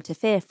nothing to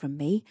fear from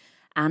me,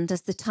 and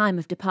as the time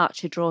of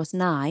departure draws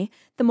nigh,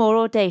 the more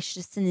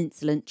audacious and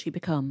insolent she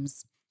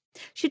becomes.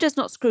 She does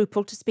not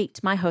scruple to speak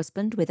to my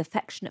husband with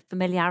affectionate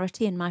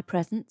familiarity in my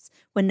presence,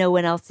 when no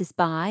one else is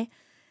by,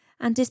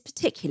 and is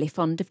particularly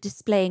fond of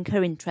displaying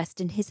her interest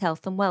in his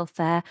health and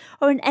welfare,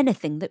 or in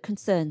anything that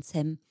concerns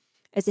him,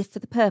 as if for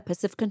the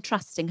purpose of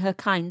contrasting her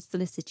kind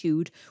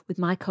solicitude with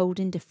my cold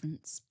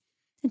indifference.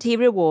 And he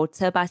rewards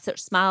her by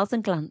such smiles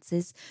and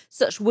glances,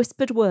 such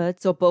whispered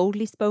words or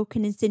boldly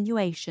spoken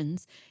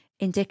insinuations,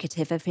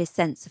 indicative of his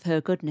sense of her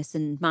goodness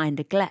and my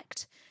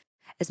neglect,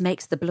 as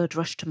makes the blood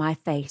rush to my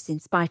face in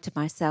spite of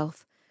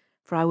myself,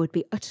 for I would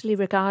be utterly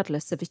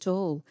regardless of it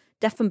all,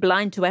 deaf and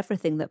blind to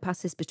everything that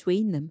passes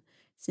between them,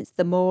 since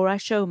the more I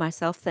show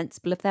myself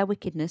sensible of their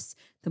wickedness,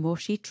 the more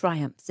she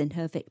triumphs in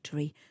her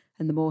victory,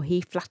 and the more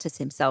he flatters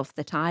himself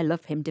that I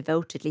love him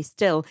devotedly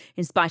still,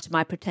 in spite of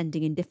my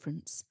pretending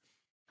indifference.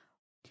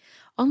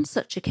 On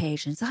such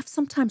occasions I have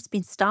sometimes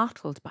been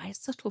startled by a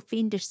subtle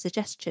fiendish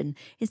suggestion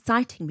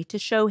inciting me to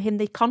show him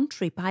the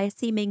contrary by a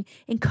seeming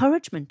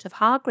encouragement of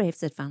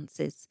Hargrave's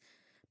advances.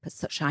 But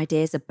such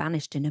ideas are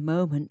banished in a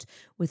moment,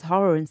 with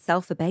horror and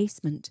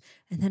self-abasement,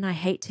 and then I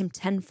hate him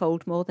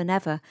tenfold more than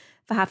ever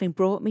for having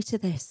brought me to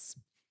this.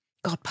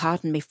 God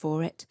pardon me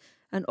for it,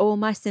 and all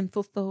my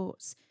sinful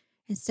thoughts.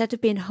 Instead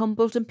of being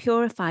humbled and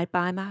purified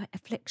by my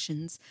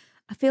afflictions,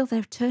 I feel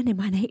they're turning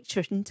my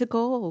nature into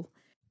gall.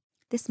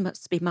 This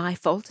must be my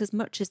fault as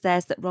much as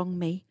theirs that wrong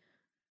me.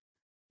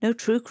 No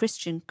true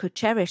Christian could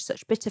cherish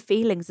such bitter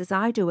feelings as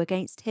I do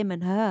against him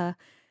and her,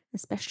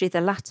 especially the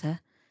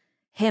latter.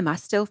 Him I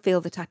still feel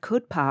that I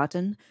could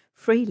pardon,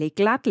 freely,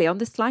 gladly, on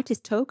the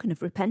slightest token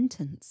of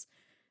repentance.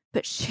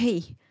 But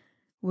she,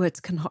 words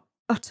cannot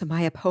utter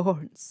my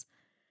abhorrence.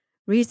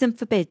 Reason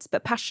forbids,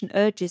 but passion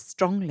urges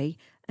strongly,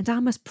 and I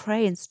must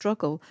pray and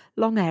struggle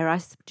long ere I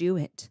subdue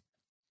it.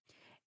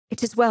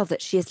 It is well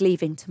that she is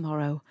leaving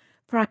tomorrow,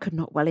 for I could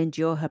not well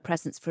endure her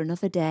presence for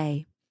another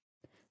day.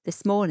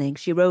 This morning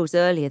she rose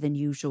earlier than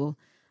usual.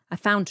 I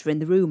found her in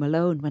the room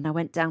alone when I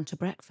went down to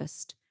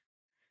breakfast.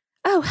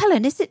 "Oh,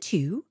 Helen, is it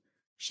you?"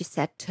 she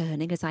said,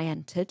 turning as I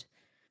entered.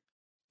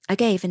 I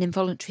gave an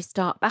involuntary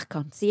start back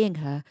on seeing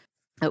her,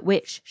 at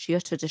which she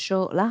uttered a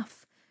short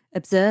laugh,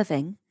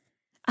 observing,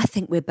 "I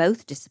think we're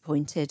both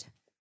disappointed."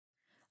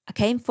 I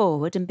came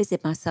forward and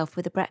busied myself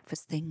with the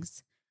breakfast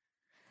things.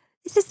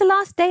 "This is the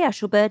last day I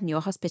shall burden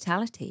your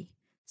hospitality,"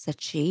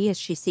 said she as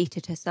she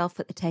seated herself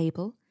at the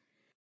table.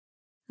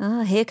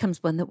 "Ah, here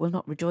comes one that will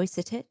not rejoice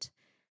at it,"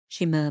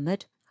 she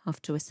murmured,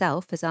 half to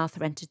herself, as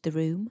Arthur entered the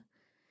room.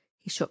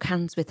 He shook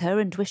hands with her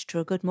and wished her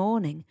a good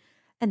morning,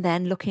 and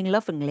then, looking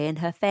lovingly in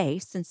her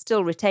face and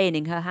still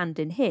retaining her hand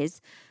in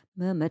his,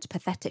 murmured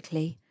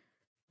pathetically,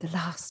 "The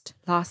last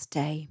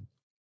day."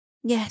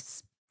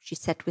 "Yes," she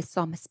said with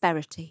some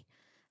asperity,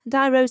 "and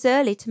I rose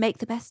early to make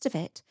the best of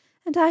it,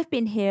 and I've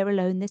been here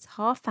alone this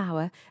half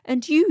hour,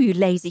 and you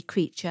lazy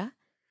creature."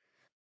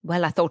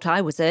 "Well, I thought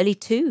I was early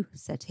too,"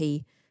 said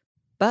he,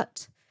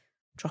 "but,"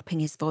 dropping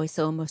his voice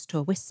almost to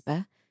a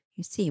whisper,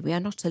 "you see we are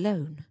not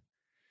alone."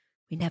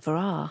 "We never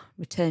are,"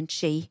 returned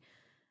she.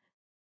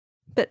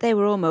 But they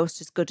were almost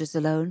as good as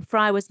alone, for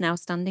I was now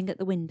standing at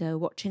the window,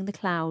 watching the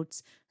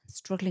clouds, and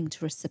struggling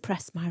to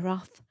suppress my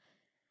wrath.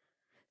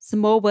 Some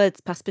more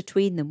words passed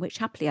between them, which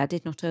happily I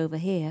did not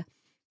overhear,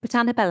 but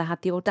Annabella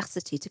had the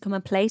audacity to come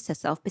and place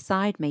herself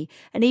beside me,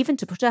 and even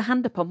to put her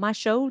hand upon my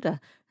shoulder,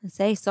 and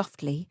say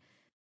softly,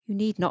 "You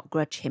need not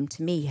grudge him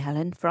to me,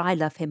 Helen, for I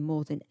love him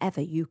more than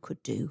ever you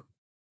could do."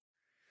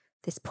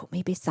 This put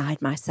me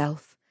beside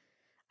myself.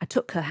 I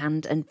took her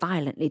hand and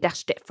violently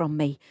dashed it from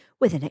me,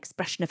 with an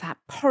expression of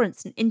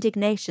abhorrence and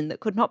indignation that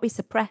could not be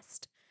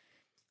suppressed.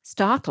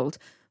 Startled,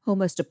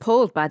 almost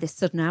appalled by this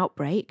sudden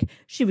outbreak,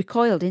 she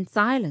recoiled in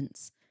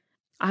silence.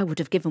 I would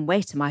have given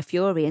way to my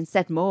fury and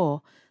said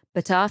more,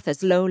 but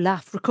Arthur's low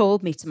laugh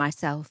recalled me to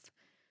myself.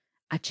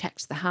 I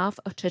checked the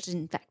half-uttered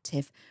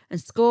invective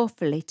and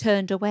scornfully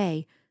turned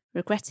away,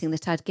 regretting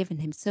that I had given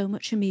him so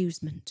much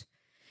amusement.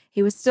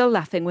 He was still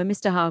laughing when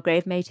Mr.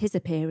 Hargrave made his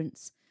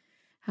appearance.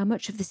 How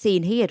much of the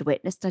scene he had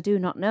witnessed I do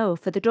not know,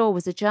 for the door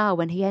was ajar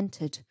when he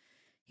entered.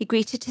 He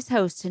greeted his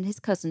host and his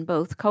cousin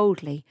both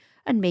coldly,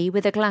 and me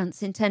with a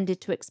glance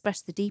intended to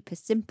express the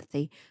deepest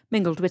sympathy,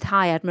 mingled with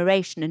high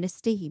admiration and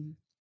esteem.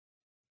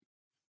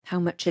 "How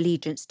much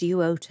allegiance do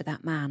you owe to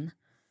that man?"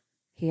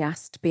 he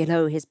asked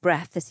below his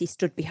breath as he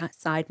stood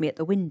beside me at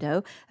the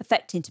window,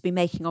 affecting to be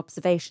making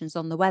observations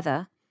on the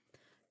weather.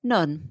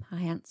 "None,"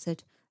 I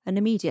answered, and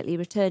immediately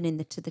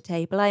returning to the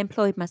table I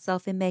employed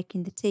myself in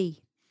making the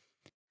tea.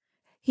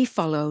 He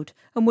followed,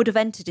 and would have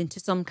entered into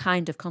some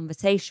kind of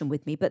conversation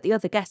with me, but the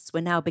other guests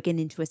were now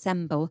beginning to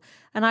assemble,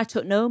 and I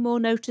took no more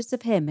notice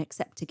of him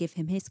except to give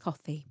him his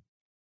coffee.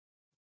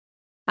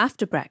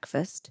 After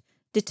breakfast,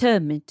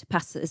 determined to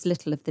pass as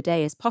little of the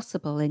day as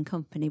possible in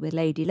company with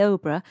Lady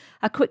Lowborough,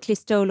 I quickly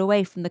stole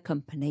away from the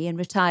company and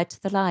retired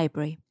to the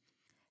library.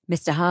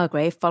 Mr.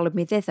 Hargrave followed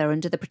me thither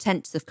under the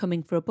pretence of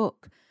coming for a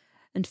book,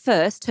 and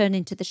first,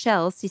 turning to the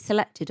shelves, he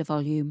selected a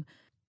volume,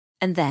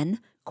 and then,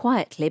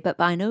 quietly but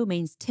by no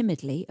means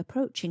timidly,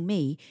 approaching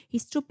me, he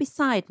stood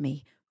beside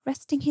me,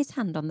 resting his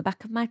hand on the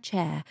back of my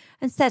chair,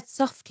 and said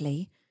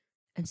softly,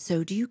 "And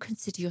so do you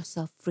consider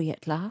yourself free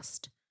at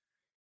last?"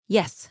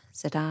 "Yes,"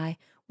 said I,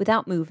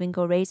 without moving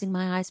or raising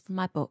my eyes from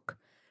my book,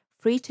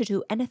 "free to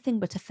do anything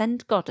but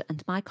offend God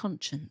and my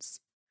conscience."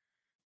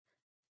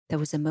 There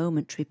was a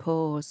momentary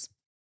pause.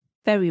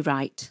 "Very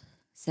right,"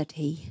 said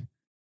he.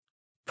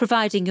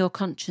 "Providing your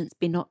conscience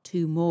be not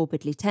too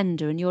morbidly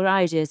tender and your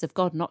ideas of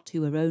God not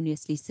too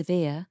erroneously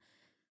severe.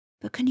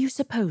 But can you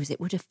suppose it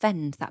would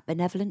offend that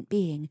benevolent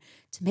being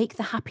to make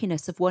the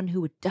happiness of one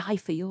who would die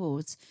for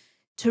yours,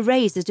 to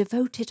raise a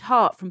devoted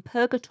heart from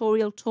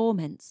purgatorial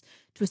torments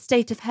to a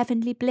state of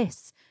heavenly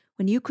bliss,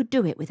 when you could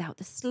do it without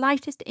the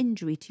slightest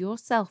injury to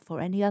yourself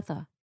or any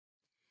other?"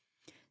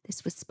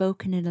 This was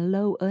spoken in a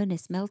low,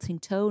 earnest, melting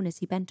tone as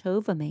he bent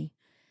over me.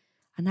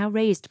 I now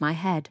raised my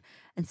head,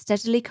 and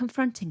steadily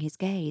confronting his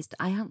gaze,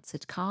 I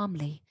answered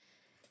calmly,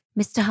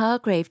 "Mr.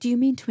 Hargrave, do you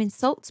mean to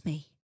insult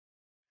me?"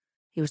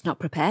 He was not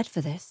prepared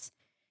for this.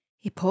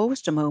 He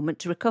paused a moment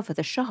to recover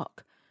the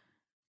shock.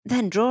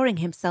 Then, drawing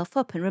himself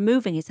up and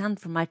removing his hand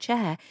from my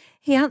chair,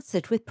 he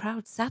answered with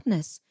proud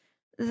sadness,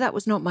 "That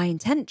was not my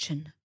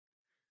intention."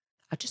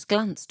 I just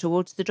glanced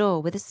towards the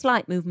door with a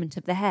slight movement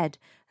of the head,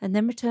 and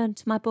then returned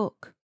to my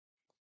book.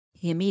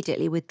 He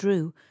immediately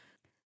withdrew.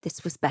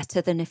 This was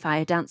better than if I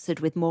had answered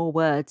with more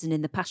words and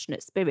in the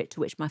passionate spirit to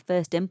which my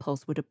first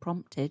impulse would have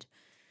prompted.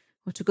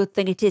 What a good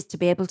thing it is to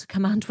be able to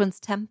command one's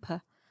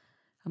temper.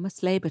 I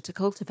must labour to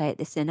cultivate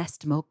this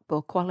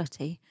inestimable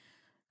quality.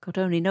 God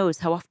only knows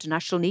how often I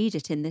shall need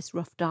it in this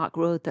rough, dark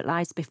road that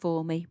lies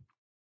before me.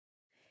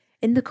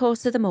 In the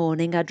course of the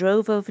morning I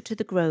drove over to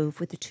the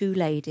Grove with the two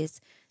ladies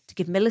to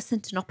give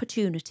Millicent an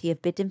opportunity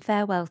of bidding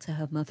farewell to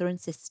her mother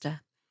and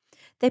sister.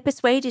 They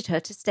persuaded her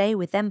to stay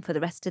with them for the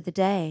rest of the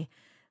day,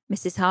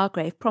 Mrs.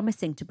 Hargrave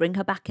promising to bring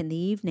her back in the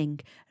evening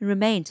and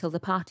remain till the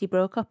party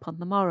broke up on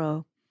the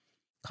morrow.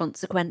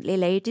 Consequently,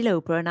 Lady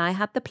Lowborough and I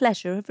had the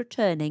pleasure of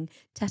returning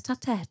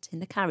tête-à-tête in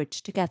the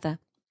carriage together.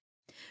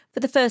 For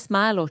the first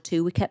mile or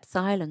two we kept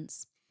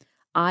silence,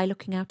 I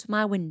looking out of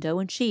my window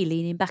and she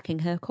leaning back in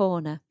her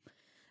corner.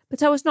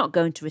 But I was not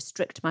going to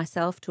restrict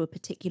myself to a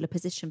particular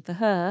position for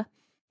her.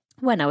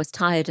 When I was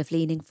tired of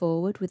leaning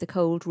forward with the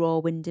cold raw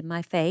wind in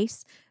my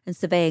face and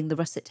surveying the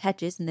russet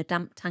hedges and the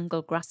damp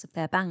tangled grass of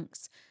their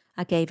banks,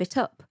 I gave it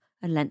up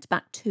and leant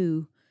back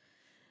too.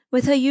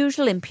 With her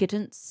usual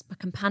impudence, my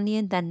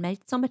companion then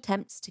made some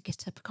attempts to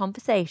get up a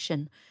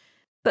conversation,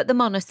 but the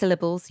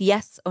monosyllables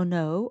yes or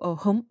no or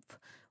humph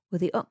were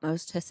the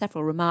utmost her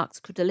several remarks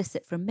could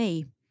elicit from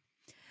me.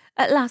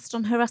 At last,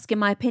 on her asking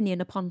my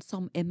opinion upon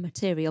some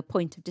immaterial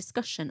point of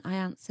discussion, I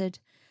answered,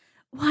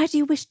 "Why do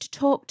you wish to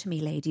talk to me,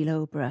 Lady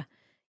Loughborough?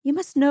 You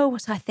must know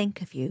what I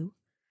think of you."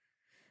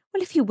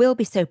 "Well, if you will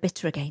be so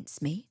bitter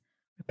against me,"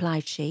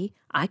 replied she,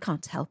 "I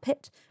can't help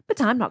it,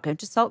 but I'm not going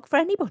to sulk for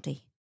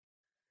anybody."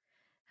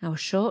 Our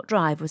short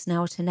drive was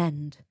now at an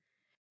end.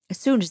 As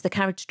soon as the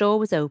carriage door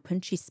was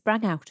opened, she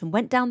sprang out and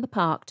went down the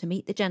park to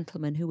meet the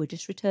gentlemen who were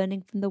just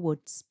returning from the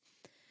woods.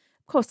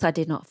 Of course I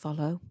did not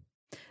follow,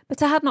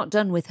 but I had not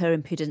done with her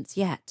impudence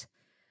yet.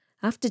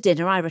 After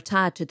dinner I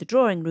retired to the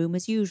drawing-room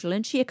as usual,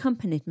 and she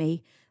accompanied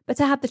me, but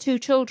I had the 2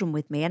 children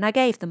with me, and I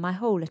gave them my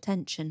whole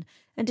attention,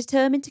 and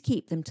determined to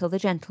keep them till the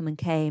gentleman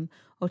came,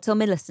 or till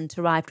Millicent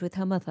arrived with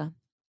her mother.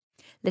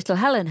 Little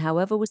Helen,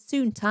 however, was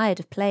soon tired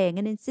of playing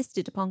and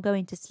insisted upon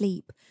going to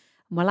sleep,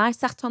 and while I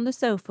sat on the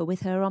sofa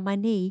with her on my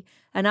knee,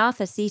 and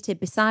Arthur seated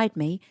beside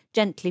me,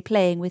 gently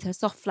playing with her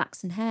soft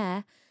flaxen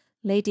hair,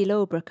 Lady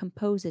Loughborough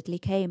composedly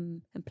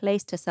came and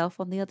placed herself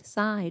on the other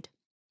side.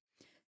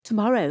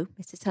 "Tomorrow,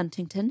 Mrs.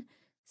 Huntington,"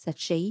 said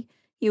she,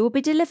 "you will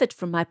be delivered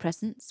from my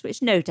presence,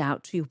 which no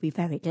doubt you will be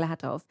very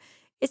glad of.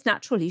 It's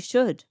natural you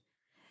should.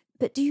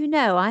 But do you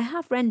know I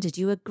have rendered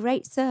you a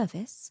great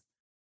service?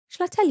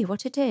 Shall I tell you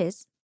what it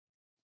is?"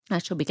 "I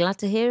shall be glad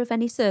to hear of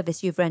any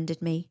service you've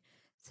rendered me,"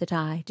 said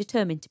I,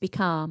 determined to be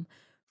calm,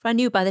 for I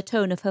knew by the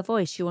tone of her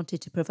voice she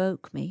wanted to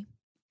provoke me.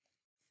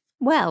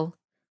 "Well,"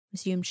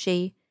 resumed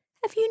she,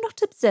 "have you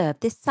not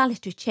observed this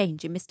salutary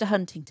change in Mr.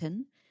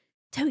 Huntington?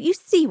 Don't you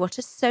see what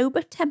a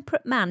sober,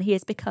 temperate man he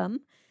has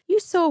become? You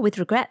saw with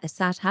regret the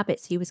sad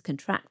habits he was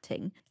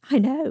contracting, I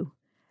know,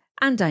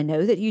 and I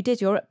know that you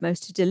did your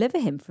utmost to deliver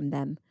him from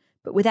them,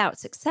 but without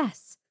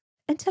success,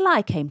 until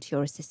I came to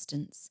your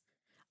assistance.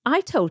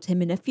 I told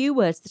him in a few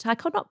words that I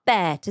could not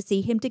bear to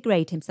see him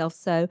degrade himself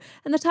so,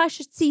 and that I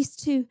should cease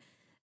to...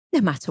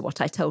 No matter what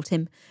I told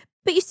him,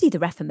 but you see the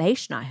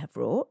reformation I have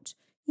wrought.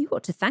 You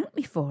ought to thank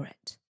me for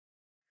it."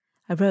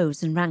 I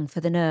rose and rang for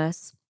the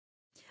nurse.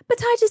 "But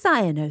I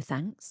desire no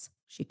thanks,"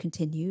 she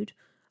continued.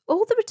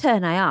 "All the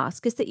return I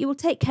ask is that you will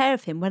take care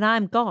of him when I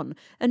am gone,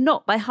 and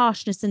not by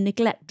harshness and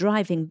neglect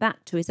driving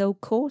back to his old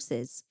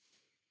courses."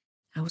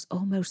 I was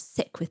almost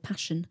sick with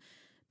passion,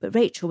 but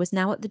Rachel was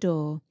now at the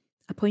door.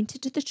 I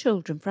pointed to the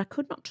children, for I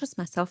could not trust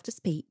myself to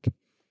speak.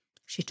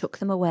 She took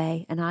them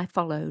away, and I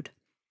followed.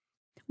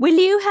 "Will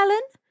you,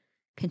 Helen?"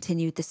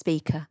 continued the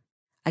speaker.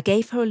 I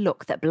gave her a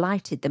look that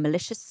blighted the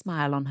malicious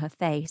smile on her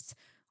face,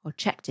 or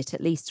checked it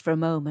at least for a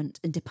moment,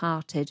 and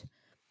departed.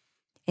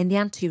 In the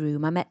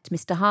anteroom I met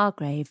Mr.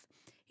 Hargrave.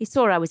 He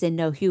saw I was in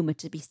no humour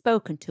to be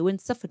spoken to, and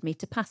suffered me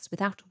to pass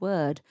without a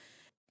word.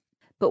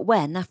 But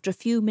when, after a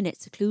few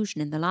minutes'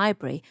 seclusion in the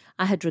library,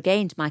 I had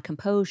regained my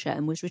composure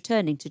and was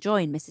returning to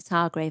join Mrs.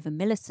 Hargrave and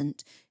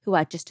Millicent, who I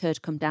had just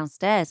heard come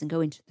downstairs and go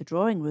into the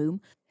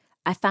drawing-room,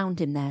 I found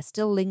him there,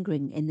 still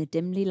lingering in the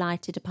dimly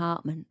lighted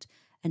apartment,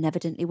 and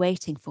evidently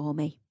waiting for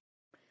me.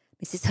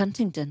 "Mrs.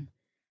 Huntington,"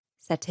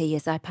 said he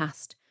as I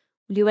passed,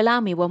 "will you allow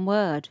me one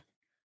word?"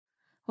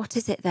 "What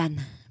is it,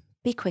 then?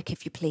 Be quick,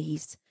 if you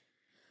please."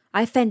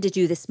 "I offended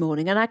you this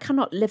morning, and I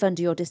cannot live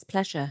under your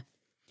displeasure."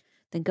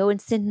 "Then go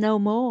and sin no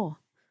more,"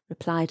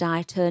 replied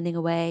I, turning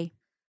away.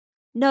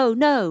 "No,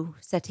 no,"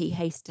 said he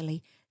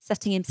hastily,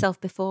 setting himself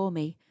before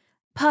me.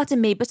 "Pardon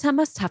me, but I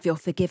must have your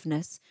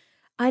forgiveness.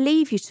 I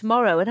leave you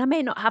tomorrow, and I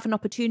may not have an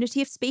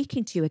opportunity of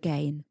speaking to you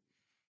again.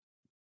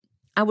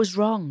 I was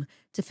wrong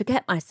to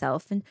forget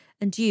myself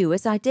and you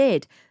as I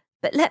did,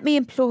 but let me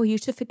implore you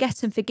to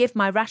forget and forgive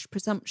my rash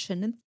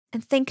presumption,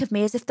 and think of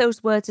me as if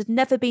those words had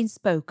never been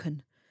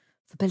spoken,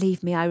 for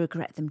believe me, I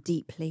regret them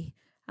deeply,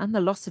 and the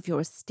loss of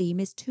your esteem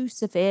is too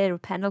severe a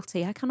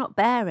penalty. I cannot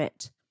bear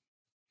it.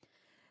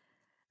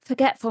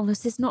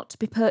 Forgetfulness is not to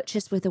be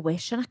purchased with a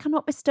wish, and I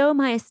cannot bestow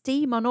my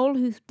esteem on all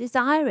who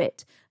desire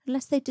it,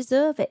 unless they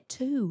deserve it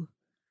too.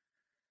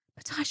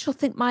 But I shall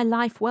think my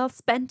life well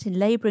spent in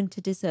labouring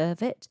to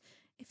deserve it,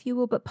 if you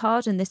will but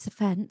pardon this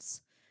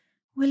offence.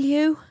 Will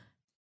you?"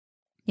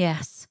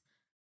 "Yes.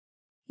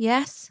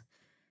 Yes?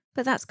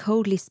 But that's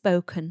coldly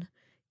spoken.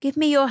 Give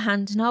me your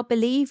hand and I'll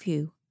believe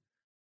you."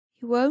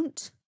 "You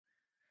won't?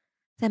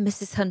 Then,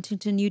 Mrs.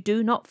 Huntington, you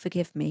do not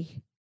forgive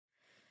me."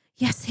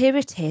 "Yes, here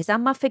it is,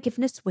 and my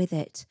forgiveness with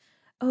it.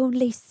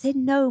 Only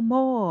sin no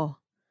more."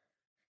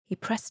 He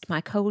pressed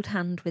my cold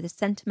hand with a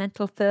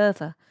sentimental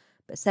fervour,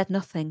 but said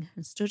nothing,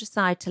 and stood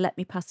aside to let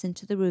me pass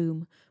into the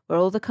room, where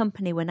all the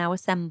company were now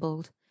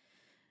assembled.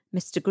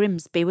 Mr.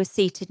 Grimsby was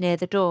seated near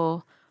the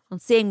door. On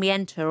seeing me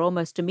enter,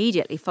 almost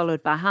immediately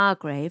followed by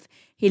Hargrave,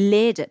 he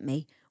leered at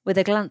me with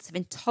a glance of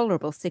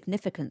intolerable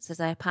significance as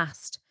I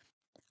passed.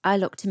 I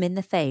looked him in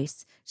the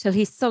face till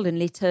he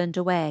sullenly turned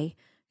away,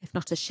 if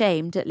not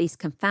ashamed, at least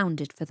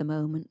confounded for the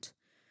moment.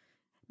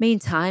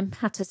 Meantime,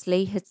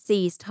 Hattersley had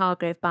seized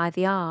Hargrave by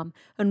the arm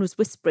and was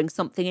whispering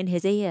something in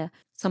his ear,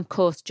 some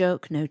coarse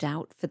joke, no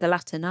doubt, for the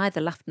latter neither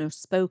laughed nor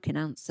spoke in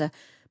answer,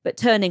 but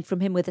turning from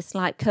him with a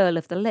slight curl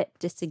of the lip,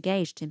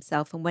 disengaged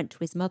himself and went to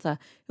his mother,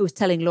 who was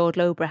telling Lord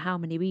Loughborough how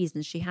many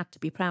reasons she had to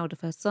be proud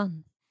of her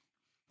son.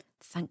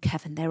 Thank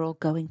heaven they're all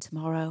going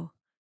tomorrow.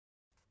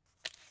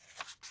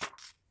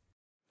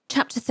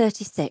 Chapter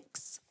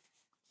 36.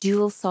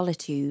 Dual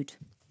Solitude.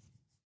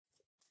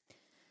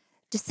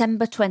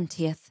 December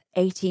 20th,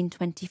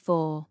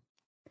 1824.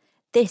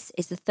 This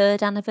is the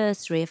 3rd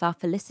anniversary of our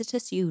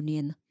felicitous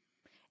union.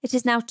 It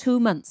is now 2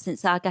 months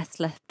since our guests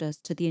left us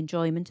to the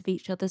enjoyment of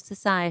each other's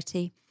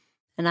society,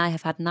 and I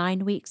have had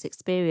 9 weeks'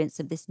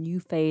 experience of this new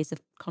phase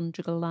of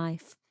conjugal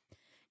life.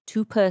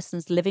 2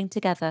 persons living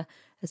together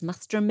as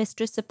master and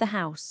mistress of the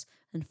house,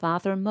 and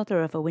father and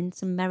mother of a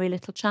winsome merry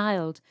little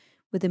child,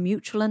 with a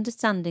mutual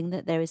understanding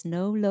that there is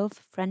no love,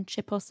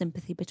 friendship, or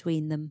sympathy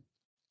between them.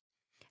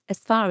 As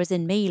far as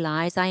in me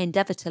lies, I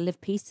endeavour to live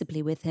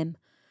peaceably with him.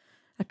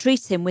 I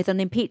treat him with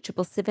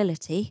unimpeachable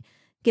civility,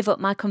 give up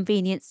my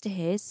convenience to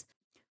his,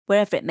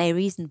 wherever it may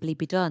reasonably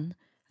be done,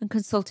 and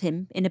consult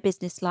him in a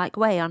business-like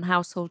way on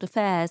household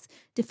affairs,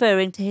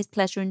 deferring to his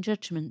pleasure and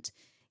judgment,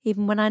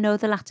 even when I know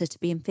the latter to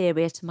be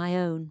inferior to my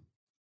own.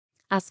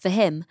 As for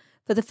him,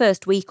 for the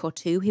first week or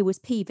 2 he was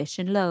peevish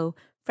and low,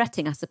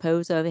 fretting, I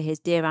suppose, over his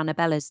dear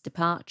Annabella's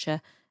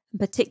departure, and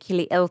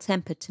particularly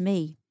ill-tempered to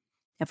me.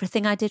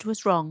 Everything I did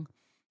was wrong.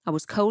 I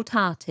was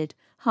cold-hearted,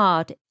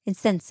 hard,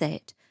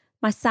 insensate.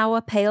 My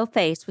sour, pale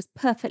face was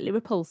perfectly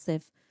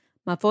repulsive.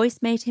 My voice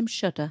made him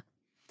shudder.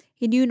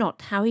 He knew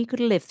not how he could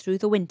live through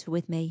the winter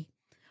with me.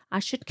 I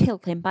should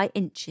kill him by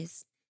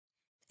inches.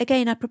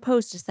 Again I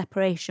proposed a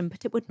separation,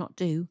 but it would not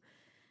do.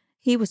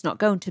 He was not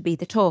going to be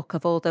the talk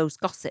of all those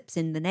gossips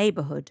in the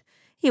neighbourhood.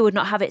 He would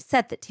not have it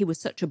said that he was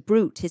such a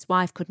brute his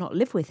wife could not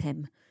live with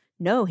him.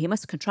 No, he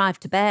must contrive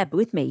to bear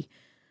with me.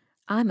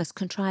 I must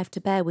contrive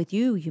to bear with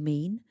you, you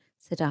mean,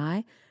 said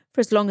I,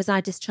 for as long as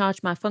I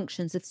discharge my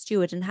functions of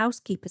steward and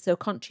housekeeper so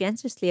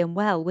conscientiously and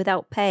well,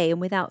 without pay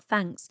and without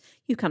thanks,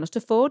 you cannot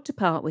afford to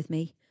part with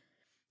me.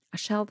 I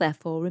shall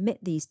therefore remit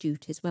these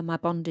duties when my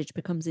bondage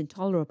becomes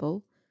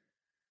intolerable.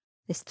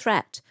 This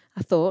threat,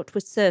 I thought,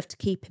 would serve to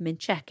keep him in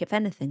check, if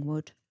anything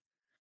would.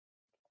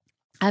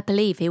 I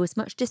believe he was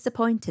much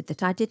disappointed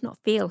that I did not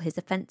feel his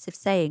offensive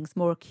sayings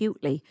more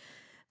acutely,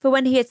 for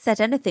when he had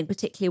said anything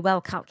particularly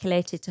well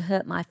calculated to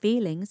hurt my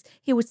feelings,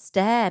 he would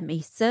stare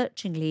me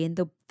searchingly in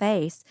the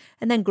face,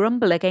 and then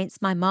grumble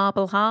against my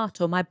marble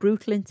heart or my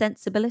brutal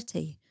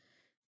insensibility.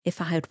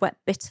 If I had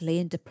wept bitterly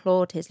and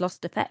deplored his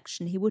lost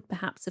affection, he would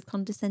perhaps have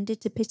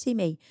condescended to pity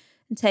me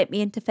and take me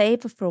into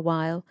favour for a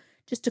while,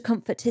 just to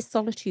comfort his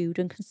solitude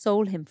and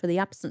console him for the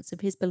absence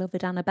of his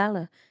beloved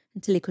Annabella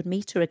until he could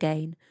meet her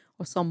again,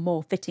 or some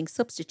more fitting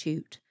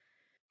substitute.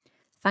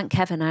 Thank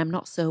heaven I am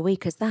not so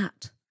weak as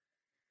that.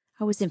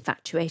 I was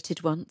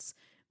infatuated once,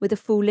 with a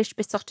foolish,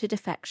 besotted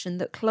affection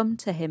that clung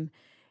to him,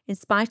 in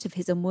spite of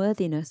his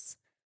unworthiness,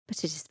 but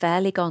it is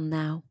fairly gone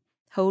now,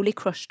 wholly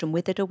crushed and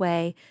withered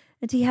away,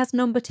 and he has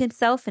none but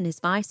himself and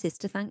his vices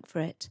to thank for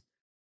it.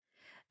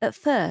 At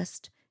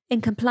first, in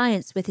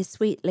compliance with his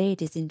sweet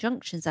lady's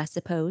injunctions, I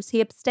suppose,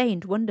 he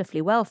abstained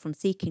wonderfully well from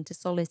seeking to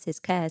solace his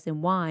cares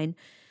in wine,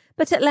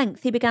 but at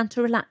length he began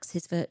to relax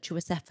his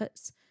virtuous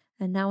efforts,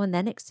 and now and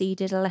then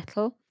exceeded a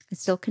little, and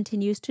still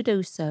continues to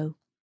do so.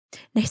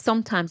 Nay,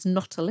 sometimes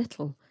not a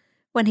little.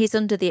 When he is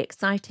under the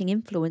exciting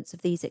influence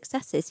of these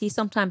excesses, he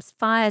sometimes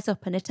fires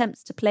up and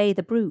attempts to play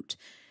the brute,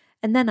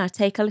 and then I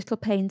take a little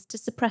pains to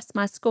suppress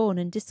my scorn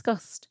and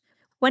disgust.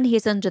 When he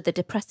is under the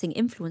depressing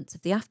influence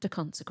of the after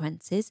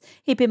consequences,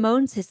 he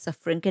bemoans his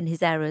suffering and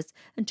his errors,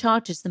 and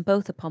charges them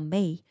both upon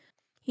me.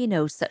 He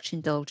knows such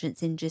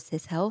indulgence injures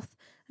his health,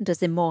 and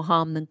does him more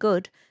harm than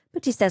good,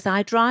 but he says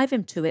I drive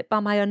him to it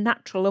by my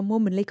unnatural and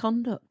womanly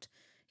conduct.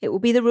 It will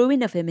be the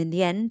ruin of him in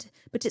the end,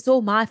 but it's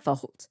all my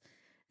fault.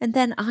 And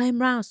then I am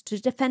roused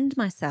to defend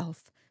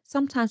myself,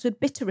 sometimes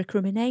with bitter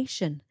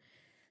recrimination.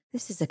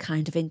 This is a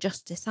kind of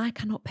injustice I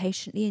cannot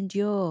patiently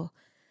endure.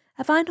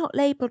 Have I not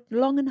laboured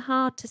long and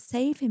hard to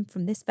save him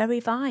from this very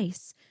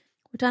vice?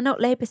 Would I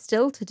not labour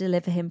still to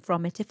deliver him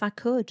from it if I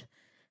could?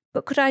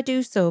 But could I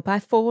do so by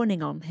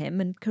fawning on him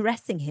and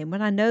caressing him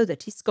when I know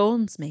that he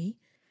scorns me?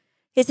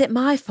 Is it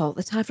my fault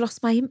that I've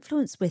lost my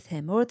influence with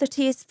him, or that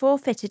he has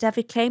forfeited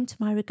every claim to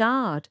my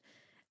regard?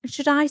 And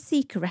should I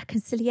seek a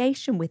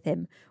reconciliation with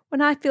him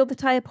when I feel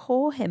that I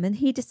abhor him and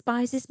he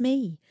despises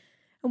me,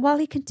 and while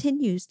he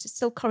continues to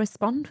still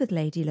correspond with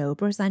Lady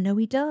Loughborough, as I know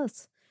he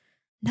does?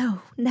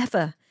 No,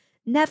 never,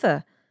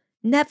 never,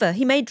 never.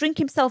 He may drink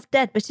himself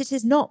dead, but it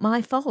is not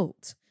my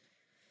fault.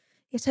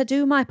 Yet I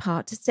do my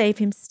part to save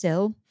him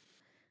still.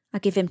 I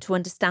give him to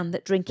understand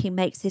that drinking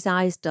makes his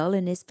eyes dull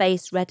and his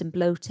face red and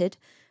bloated,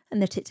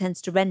 and that it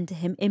tends to render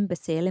him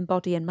imbecile in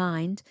body and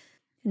mind,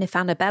 And if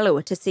Annabella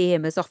were to see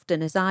him as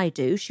often as I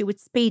do, she would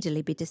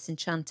speedily be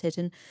disenchanted,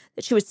 and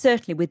that she would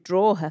certainly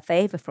withdraw her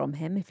favour from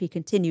him if he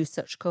continues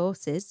such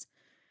courses.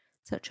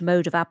 Such a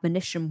mode of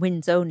admonition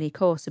wins only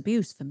coarse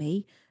abuse for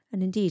me,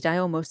 and indeed I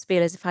almost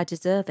feel as if I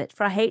deserve it,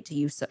 for I hate to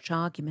use such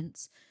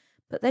arguments.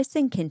 But they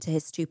sink into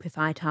his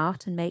stupefied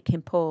heart and make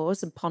him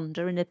pause and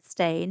ponder and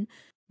abstain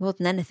more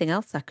than anything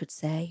else I could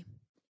say.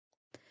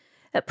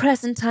 At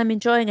present I'm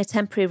enjoying a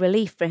temporary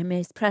relief from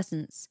his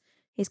presence.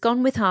 He's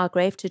gone with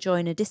Hargrave to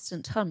join a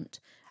distant hunt,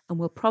 and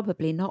will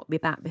probably not be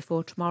back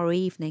before tomorrow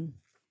evening.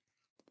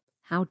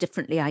 How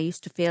differently I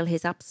used to feel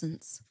his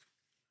absence.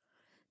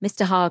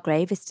 Mr.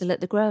 Hargrave is still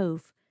at the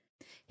Grove.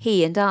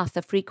 He and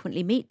Arthur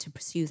frequently meet to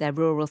pursue their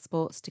rural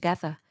sports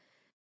together.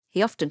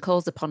 He often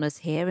calls upon us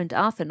here, and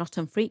Arthur not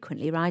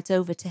unfrequently rides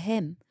over to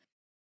him.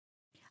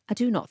 I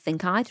do not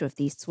think either of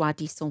these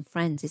soi-disant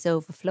friends is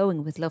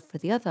overflowing with love for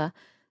the other,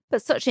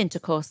 but such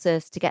intercourse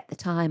serves to get the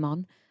time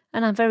on,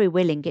 and I'm very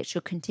willing it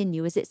should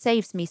continue, as it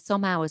saves me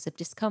some hours of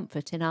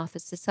discomfort in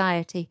Arthur's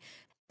society,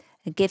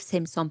 and gives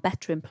him some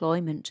better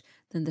employment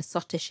than the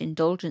sottish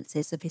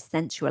indulgences of his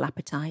sensual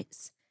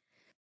appetites.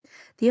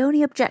 The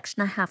only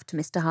objection I have to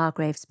Mr.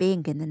 Hargrave's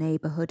being in the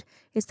neighbourhood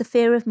is the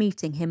fear of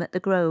meeting him at the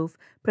Grove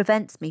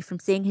prevents me from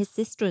seeing his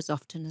sister as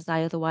often as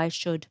I otherwise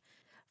should,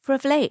 for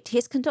of late he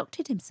has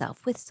conducted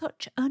himself with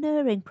such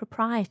unerring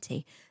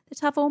propriety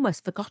that I've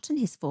almost forgotten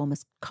his former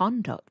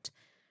conduct.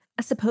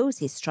 I suppose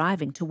he is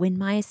striving to win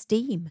my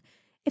esteem.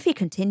 If he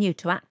continue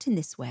to act in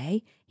this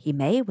way, he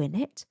may win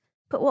it,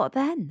 but what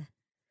then?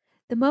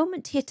 The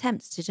moment he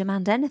attempts to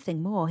demand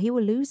anything more, he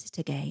will lose it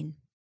again.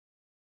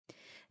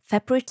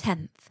 February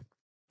 10th.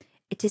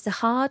 It is a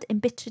hard,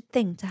 embittered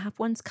thing to have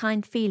one's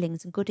kind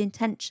feelings and good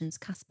intentions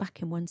cast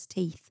back in one's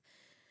teeth.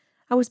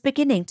 I was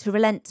beginning to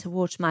relent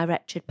towards my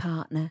wretched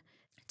partner,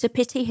 to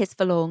pity his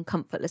forlorn,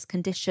 comfortless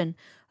condition,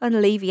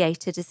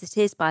 unalleviated as it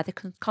is by the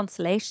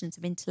consolations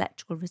of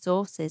intellectual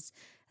resources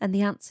and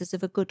the answers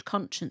of a good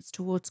conscience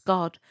towards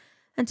God,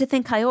 and to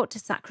think I ought to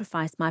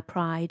sacrifice my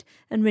pride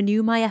and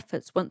renew my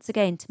efforts once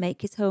again to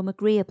make his home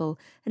agreeable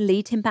and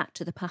lead him back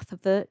to the path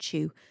of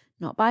virtue,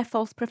 not by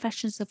false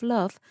professions of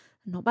love,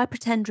 and not by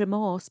pretend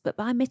remorse, but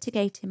by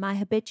mitigating my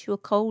habitual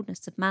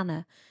coldness of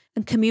manner,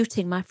 and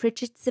commuting my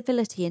frigid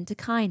civility into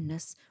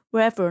kindness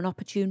wherever an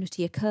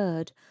opportunity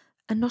occurred.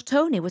 And not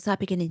only was I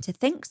beginning to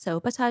think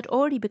so, but I had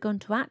already begun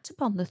to act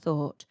upon the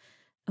thought.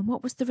 And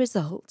what was the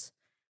result?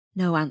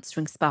 No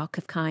answering spark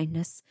of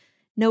kindness,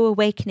 no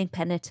awakening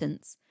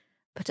penitence,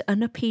 but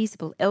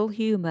unappeasable ill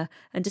humour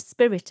and a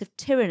spirit of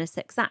tyrannous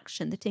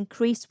exaction that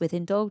increased with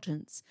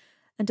indulgence,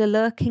 and a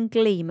lurking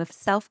gleam of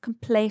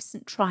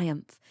self-complacent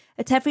triumph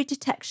at every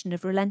detection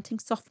of relenting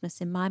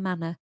softness in my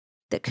manner,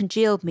 that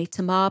congealed me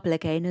to marble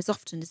again as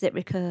often as it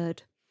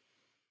recurred.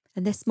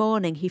 And this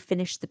morning he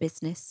finished the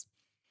business.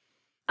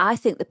 I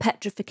think the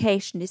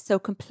petrification is so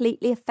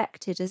completely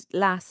effected at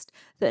last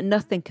that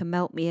nothing can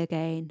melt me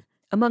again.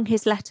 Among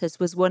his letters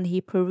was one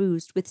he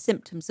perused with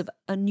symptoms of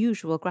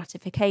unusual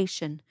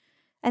gratification,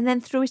 and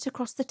then threw it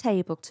across the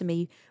table to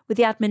me with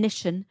the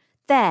admonition,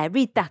 "There,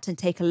 read that and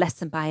take a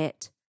lesson by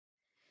it."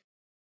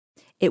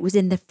 It was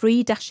in the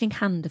free dashing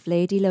hand of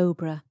Lady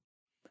Lowborough.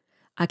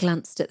 I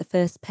glanced at the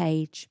first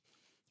page.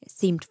 It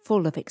seemed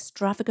full of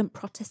extravagant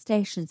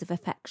protestations of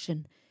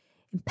affection,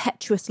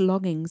 impetuous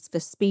longings for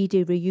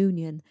speedy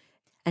reunion,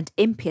 and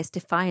impious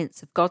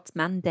defiance of God's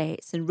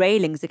mandates, and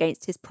railings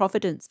against his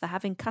providence for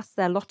having cast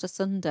their lot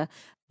asunder,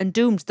 and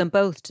doomed them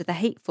both to the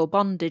hateful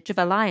bondage of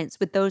alliance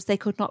with those they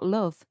could not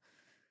love.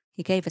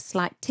 He gave a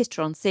slight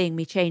titter on seeing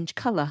me change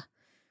colour.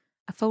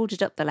 I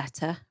folded up the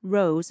letter,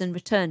 rose, and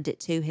returned it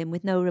to him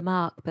with no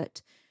remark,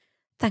 but,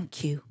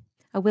 "Thank you,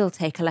 I will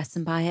take a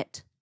lesson by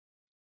it."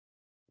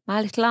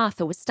 My little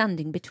Arthur was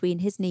standing between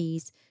his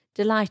knees,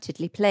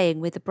 delightedly playing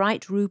with a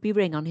bright ruby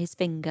ring on his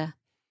finger.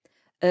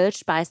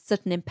 Urged by a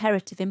sudden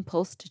imperative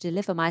impulse to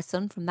deliver my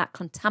son from that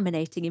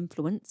contaminating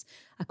influence,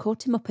 I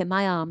caught him up in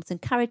my arms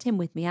and carried him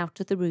with me out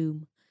of the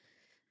room.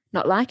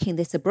 Not liking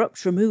this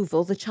abrupt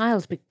removal, the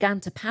child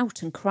began to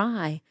pout and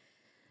cry.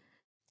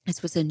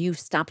 It was a new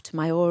stab to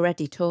my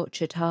already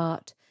tortured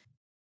heart.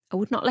 I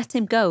would not let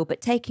him go,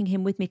 but taking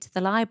him with me to the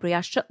library,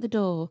 I shut the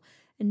door,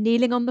 and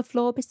kneeling on the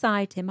floor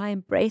beside him, I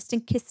embraced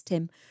and kissed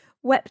him,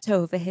 wept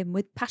over him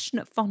with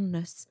passionate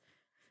fondness.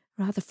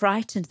 Rather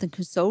frightened than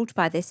consoled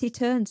by this, he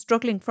turned,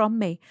 struggling from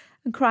me,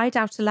 and cried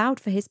out aloud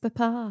for his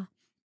papa.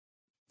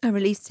 I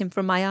released him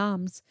from my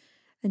arms,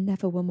 and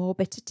never were more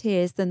bitter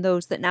tears than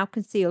those that now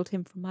concealed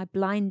him from my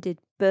blinded,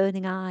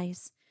 burning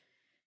eyes.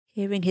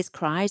 Hearing his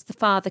cries, the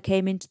father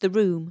came into the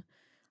room.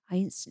 I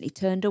instantly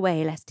turned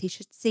away, lest he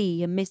should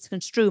see and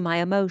misconstrue my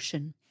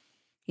emotion.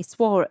 He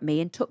swore at me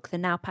and took the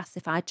now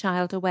pacified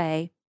child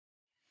away.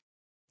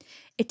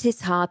 It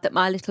is hard that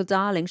my little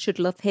darling should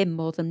love him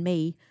more than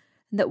me,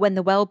 and that when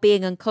the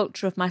well-being and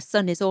culture of my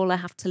son is all I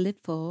have to live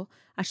for,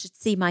 I should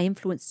see my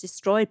influence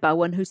destroyed by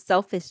one whose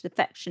selfish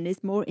affection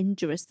is more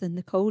injurious than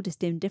the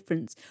coldest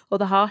indifference or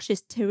the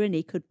harshest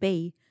tyranny could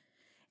be.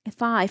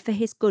 If I, for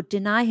his good,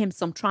 deny him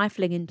some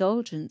trifling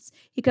indulgence,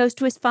 he goes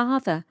to his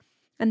father,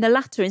 and the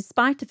latter, in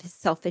spite of his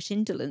selfish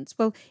indolence,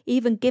 will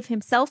even give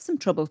himself some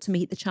trouble to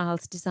meet the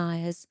child's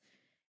desires.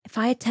 If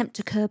I attempt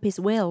to curb his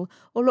will,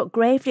 or look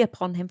gravely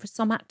upon him for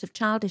some act of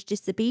childish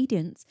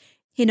disobedience,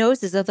 he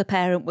knows his other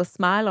parent will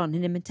smile on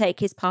him and take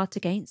his part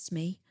against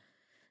me.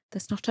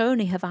 Thus not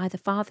only have I the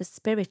father's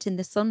spirit in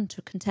the son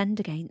to contend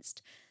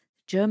against,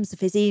 the germs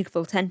of his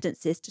evil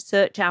tendencies to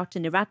search out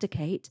and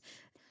eradicate,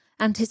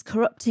 and his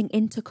corrupting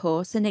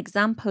intercourse and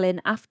example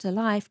in after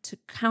life to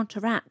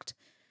counteract,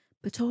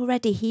 but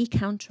already he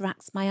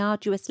counteracts my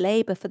arduous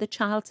labour for the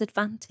child's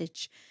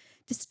advantage,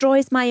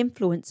 destroys my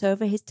influence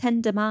over his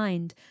tender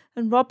mind,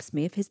 and robs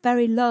me of his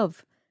very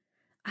love.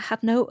 I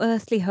had no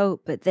earthly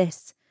hope but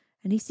this,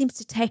 and he seems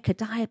to take a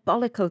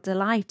diabolical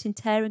delight in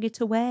tearing it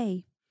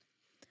away.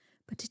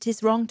 But it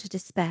is wrong to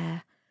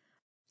despair.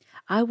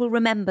 I will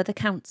remember the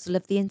counsel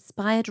of the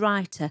inspired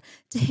writer,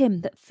 to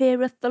him that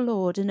feareth the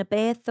Lord and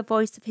obeyeth the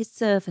voice of his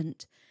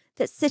servant,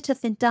 that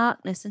sitteth in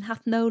darkness and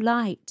hath no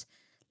light.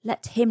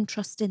 Let him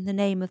trust in the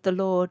name of the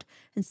Lord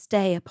and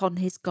stay upon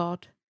his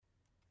God.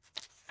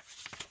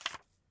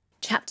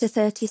 Chapter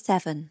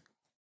 37.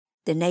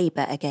 The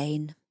Neighbour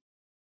Again.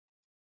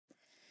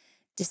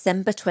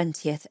 December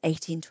 20th,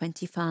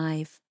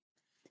 1825.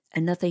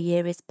 Another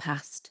year is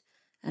past,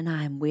 and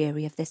I am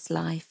weary of this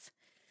life.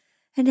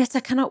 And yet I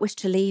cannot wish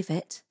to leave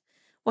it.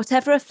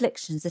 Whatever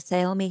afflictions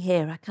assail me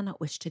here, I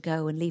cannot wish to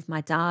go and leave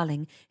my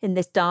darling in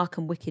this dark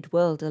and wicked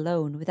world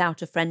alone,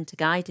 without a friend to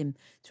guide him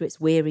through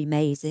its weary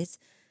mazes,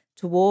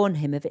 to warn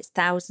him of its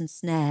thousand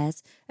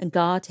snares, and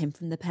guard him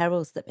from the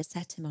perils that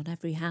beset him on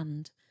every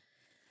hand.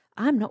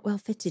 I am not well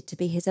fitted to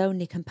be his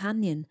only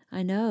companion,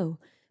 I know,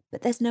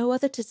 but there's no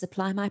other to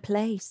supply my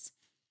place.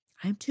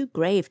 I am too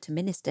grave to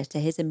minister to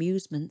his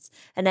amusements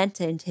and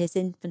enter into his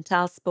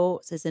infantile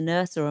sports as a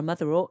nurse or a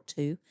mother ought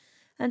to,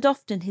 and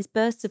often his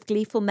bursts of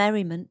gleeful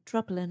merriment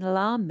trouble and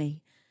alarm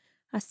me.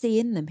 I see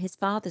in them his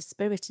father's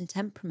spirit and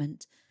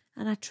temperament,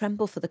 and I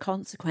tremble for the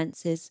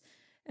consequences,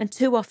 and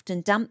too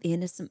often damp the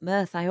innocent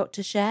mirth I ought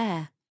to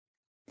share.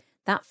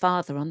 That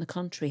father, on the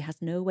contrary,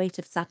 has no weight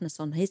of sadness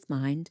on his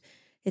mind,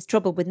 is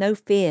troubled with no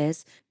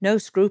fears, no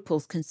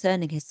scruples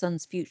concerning his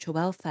son's future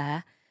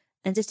welfare,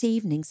 and at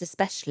evenings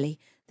especially,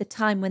 the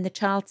time when the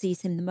child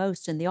sees him the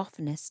most and the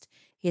oftenest,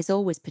 he is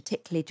always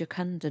particularly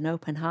jocund and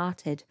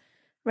open-hearted,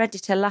 ready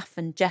to laugh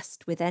and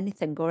jest with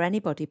anything or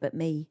anybody but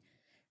me,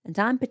 and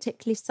I am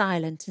particularly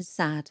silent and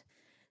sad.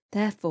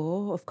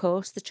 Therefore, of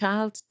course, the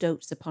child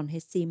dotes upon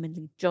his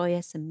seemingly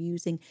joyous and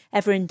musing,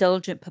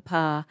 ever-indulgent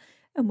papa,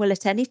 and will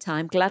at any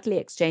time gladly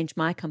exchange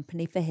my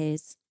company for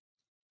his.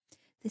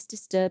 This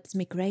disturbs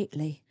me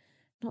greatly,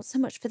 not so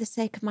much for the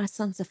sake of my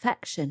son's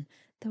affection,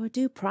 though I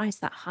do prize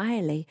that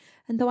highly,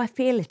 and though I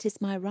feel it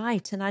is my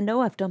right, and I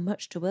know I've done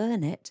much to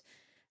earn it,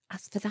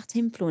 as for that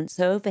influence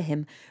over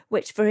him,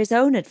 which for his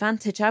own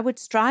advantage I would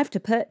strive to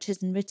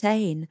purchase and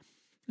retain,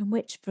 and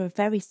which for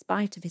very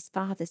spite of his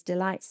father's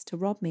delights to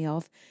rob me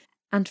of,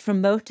 and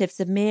from motives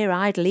of mere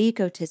idle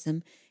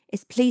egotism,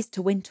 is pleased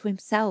to win to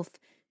himself,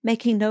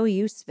 making no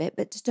use of it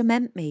but to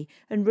torment me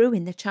and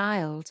ruin the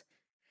child.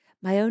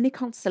 My only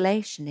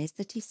consolation is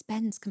that he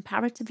spends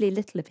comparatively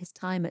little of his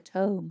time at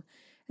home,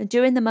 and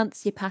during the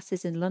months he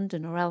passes in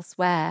London or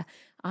elsewhere,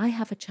 I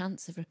have a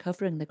chance of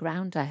recovering the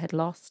ground I had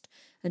lost,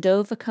 and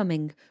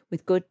overcoming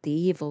with good the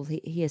evil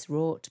he has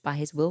wrought by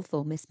his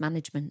wilful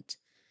mismanagement.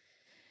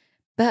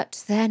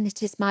 But then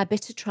it is my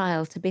bitter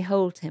trial to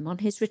behold him on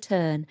his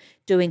return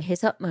doing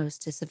his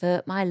utmost to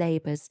subvert my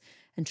labours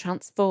and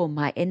transform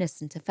my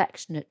innocent,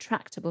 affectionate,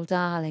 tractable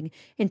darling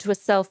into a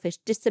selfish,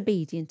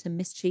 disobedient and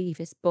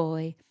mischievous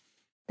boy,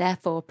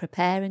 therefore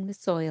preparing the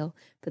soil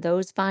for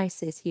those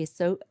vices he has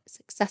so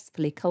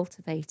successfully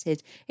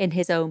cultivated in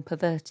his own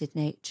perverted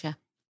nature.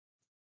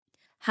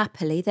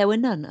 Happily, there were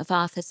none of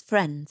Arthur's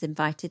friends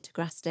invited to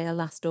Grassdale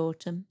last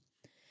autumn.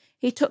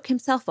 He took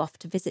himself off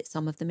to visit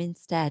some of them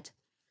instead.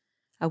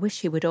 I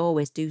wish he would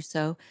always do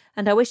so,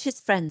 and I wish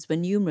his friends were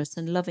numerous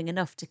and loving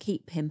enough to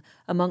keep him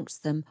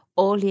amongst them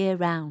all year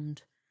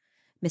round.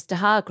 Mr.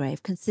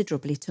 Hargrave,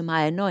 considerably to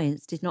my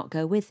annoyance, did not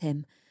go with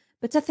him,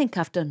 but I think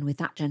I've done with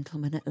that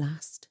gentleman at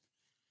last.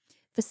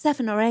 For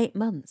 7 or 8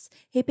 months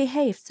he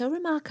behaved so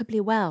remarkably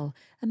well,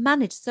 and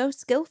managed so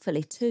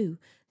skilfully too,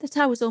 that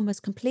I was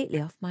almost completely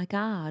off my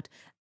guard,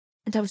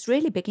 and I was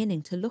really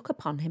beginning to look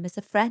upon him as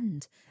a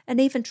friend, and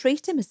even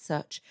treat him as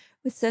such,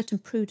 with certain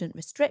prudent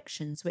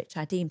restrictions which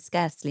I deemed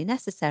scarcely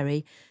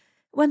necessary,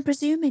 when,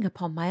 presuming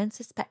upon my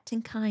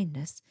unsuspecting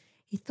kindness,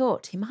 he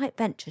thought he might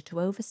venture to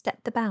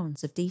overstep the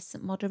bounds of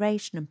decent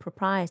moderation and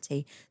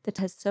propriety that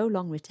had so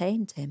long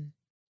retained him.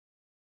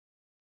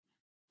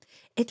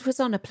 It was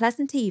on a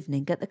pleasant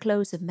evening at the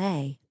close of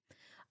May.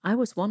 I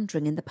was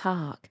wandering in the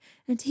park,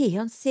 and he,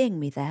 on seeing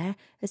me there,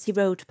 as he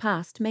rode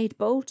past, made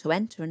bold to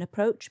enter and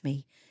approach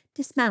me,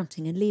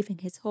 dismounting and leaving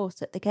his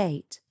horse at the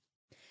gate.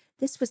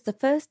 This was the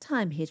first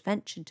time he had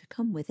ventured to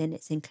come within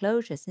its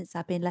enclosure since I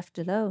had been left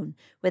alone,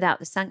 without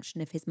the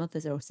sanction of his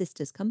mother's or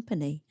sister's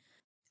company,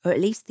 or at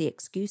least the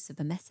excuse of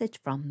a message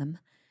from them.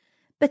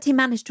 But he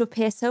managed to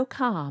appear so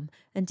calm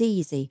and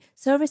easy,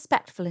 so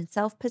respectful and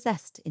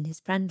self-possessed in his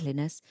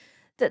friendliness,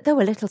 that though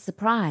a little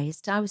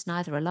surprised, I was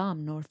neither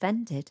alarmed nor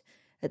offended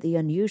at the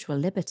unusual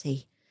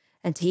liberty,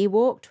 and he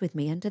walked with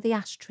me under the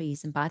ash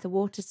trees and by the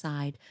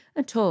waterside,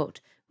 and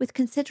talked with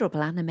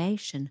considerable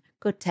animation,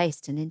 good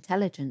taste and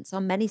intelligence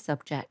on many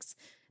subjects,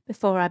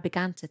 before I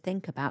began to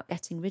think about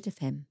getting rid of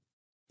him.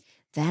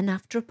 Then,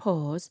 after a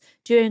pause,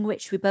 during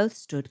which we both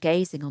stood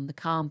gazing on the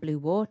calm blue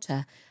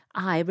water,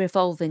 I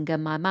revolving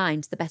in my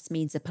mind the best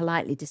means of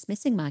politely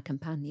dismissing my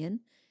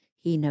companion,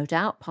 he no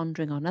doubt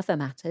pondering on other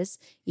matters,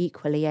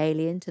 equally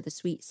alien to the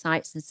sweet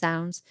sights and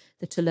sounds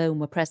that alone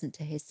were present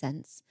to his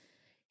sense,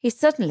 he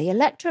suddenly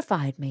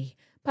electrified me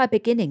by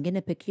beginning in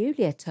a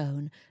peculiar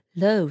tone,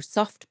 low,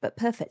 soft, but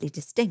perfectly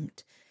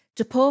distinct,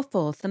 to pour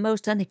forth the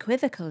most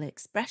unequivocal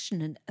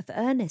expression of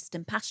earnest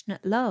and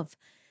passionate love,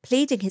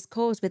 pleading his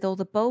cause with all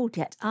the bold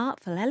yet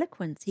artful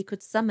eloquence he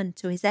could summon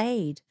to his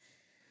aid.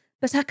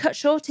 But I cut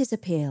short his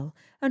appeal,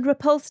 and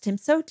repulsed him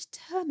so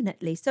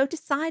determinately, so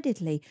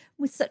decidedly,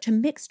 with such a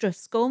mixture of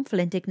scornful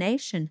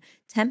indignation,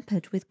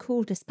 tempered with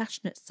cool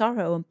dispassionate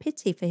sorrow and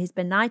pity for his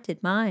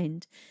benighted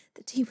mind,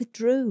 that he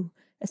withdrew,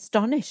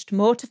 astonished,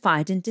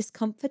 mortified, and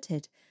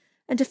discomfited,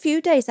 and a few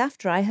days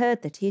after I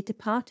heard that he had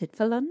departed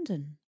for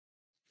London.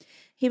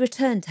 He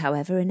returned,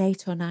 however, in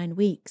 8 or 9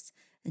 weeks,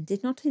 and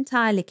did not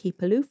entirely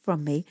keep aloof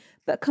from me,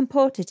 but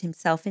comported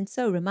himself in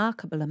so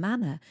remarkable a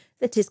manner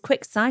that his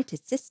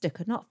quick-sighted sister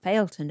could not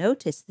fail to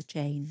notice the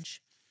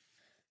change.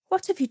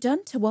 "What have you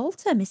done to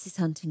Walter, Mrs.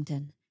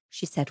 Huntingdon?"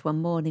 she said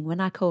one morning when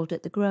I called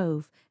at the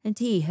Grove, and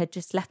he had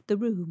just left the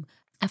room,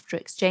 after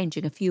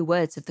exchanging a few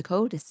words of the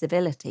coldest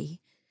civility.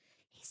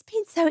 "He's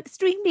been so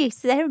extremely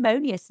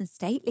ceremonious and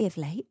stately of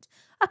late.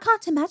 I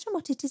can't imagine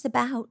what it is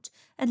about,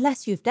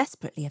 unless you've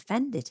desperately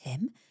offended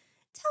him.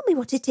 Tell me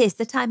what it is,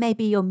 that I may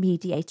be your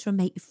mediator and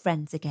make you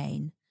friends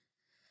again."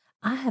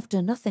 "I have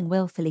done nothing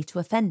wilfully to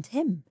offend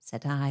him,"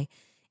 said I.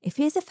 "If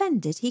he is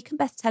offended, he can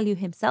best tell you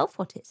himself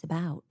what it's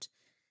about."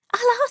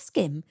 "I'll ask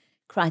him,"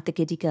 cried the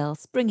giddy girl,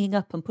 springing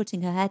up and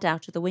putting her head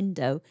out of the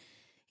window.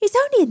 "He's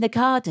only in the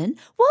garden.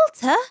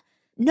 Walter!"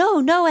 "No,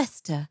 no,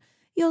 Esther.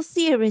 You'll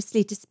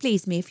seriously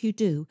displease me if you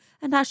do,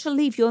 and I shall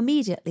leave you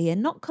immediately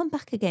and not come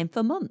back again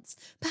for months,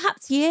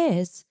 perhaps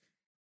years."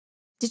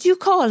 "Did you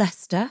call,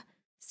 Esther?"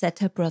 said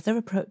her brother,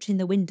 approaching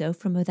the window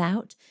from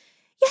without.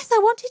 "Yes, I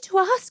wanted to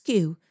ask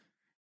you."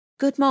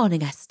 "Good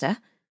morning, Esther,"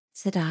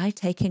 said I,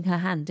 taking her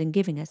hand and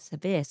giving a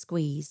severe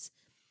squeeze.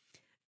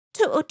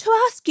 To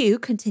ask you,"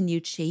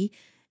 continued she,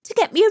 "to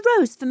get me a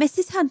rose for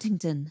Mrs.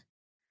 Huntingdon."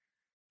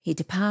 He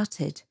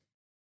departed.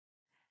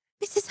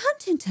 "Mrs.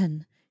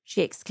 Huntingdon,"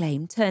 she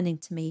exclaimed, turning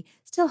to me,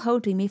 still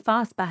holding me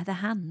fast by the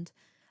hand,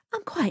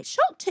 "I'm quite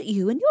shocked at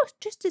you, and you're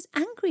just as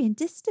angry and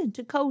distant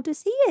and cold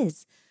as he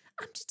is.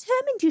 I'm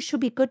determined you shall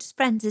be good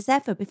friends as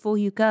ever before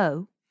you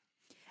go."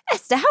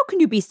 "Esther, how can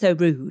you be so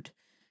rude?"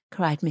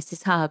 cried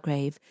Mrs.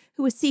 Hargrave,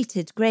 who was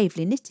seated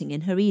gravely knitting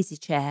in her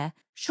easy-chair.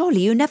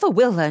 "Surely you never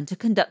will learn to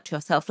conduct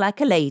yourself like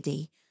a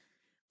lady."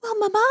 "Well,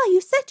 mamma, you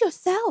said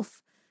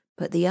yourself—"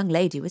 But the young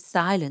lady was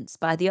silenced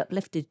by the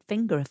uplifted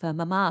finger of her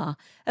mamma,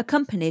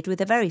 accompanied with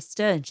a very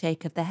stern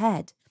shake of the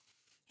head.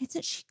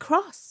 "Isn't she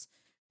cross?"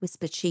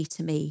 whispered she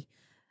to me.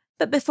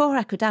 But before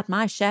I could add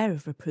my share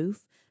of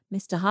reproof,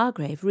 Mr.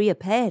 Hargrave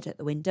reappeared at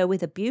the window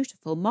with a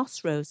beautiful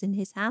moss rose in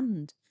his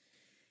hand.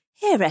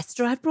 "Here,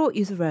 Esther, I've brought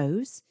you the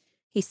rose,"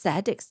 he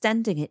said,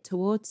 extending it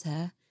towards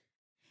her.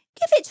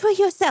 "Give it to her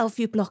yourself,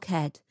 you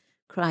blockhead,"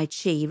 cried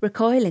she,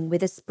 recoiling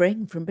with a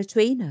spring from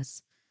between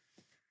us.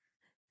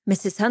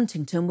 "Mrs.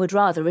 Huntingdon would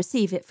rather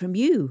receive it from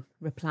you,"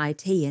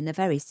 replied he in a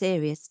very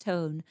serious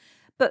tone,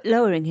 but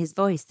lowering his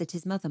voice that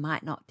his mother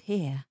might not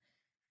hear.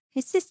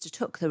 His sister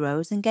took the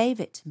rose and gave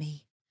it to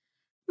me.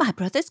 "My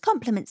brother's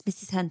compliments,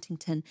 Mrs.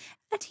 Huntingdon,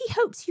 and he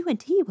hopes you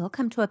and he will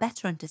come to a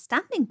better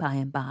understanding by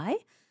and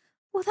by.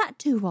 Will that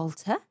do,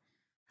 Walter?"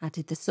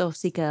 added the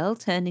saucy girl,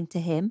 turning to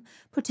him,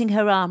 putting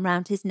her arm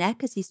round his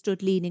neck as he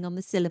stood leaning on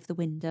the sill of the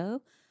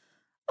window.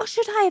 "Or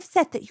should I have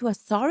said that you are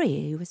sorry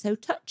you were so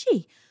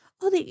touchy,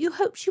 or that you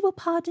hope she will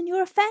pardon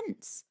your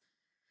offence?"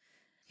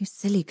 "You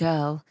silly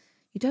girl,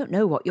 you don't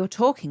know what you're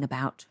talking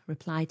about,"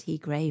 replied he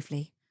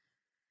gravely.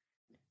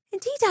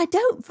 "Indeed I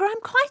don't, for I'm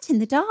quite in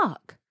the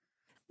dark."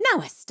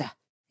 "Now, Esther,"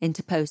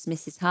 interposed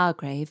Mrs.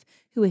 Hargrave,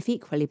 who, if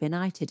equally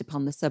benighted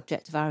upon the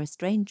subject of our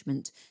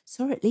estrangement,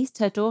 saw at least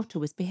her daughter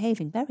was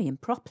behaving very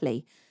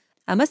improperly,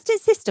 "I must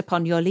insist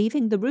upon your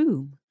leaving the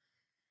room."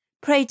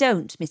 "Pray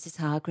don't, Mrs.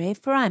 Hargrave,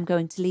 for I am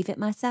going to leave it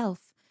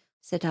myself,"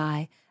 said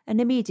I,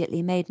 and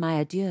immediately made my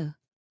adieu.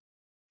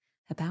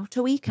 About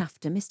a week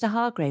after, Mr.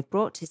 Hargrave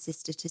brought his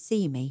sister to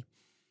see me.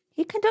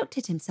 He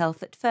conducted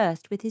himself at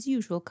first with his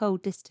usual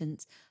cold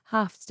distance,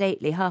 half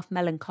stately, half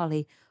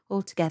melancholy,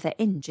 altogether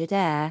injured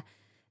air.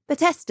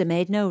 But Esther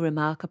made no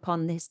remark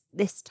upon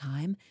this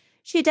time.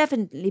 She had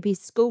evidently been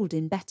schooled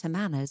in better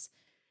manners.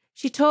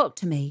 She talked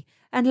to me,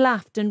 and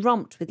laughed and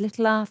romped with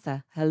little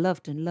Arthur, her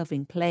loved and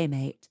loving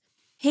playmate.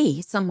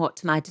 He, somewhat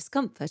to my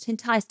discomfort,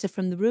 enticed her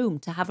from the room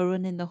to have a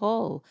run in the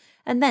hall,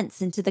 and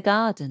thence into the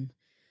garden.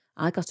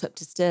 I got up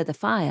to stir the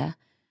fire.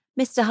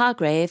 Mr.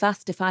 Hargrave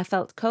asked if I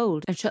felt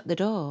cold, and shut the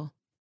door.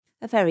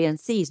 a very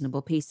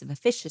unseasonable piece of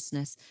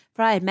officiousness,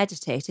 for I had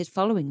meditated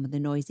following the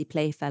noisy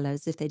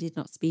playfellows if they did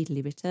not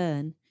speedily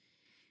return.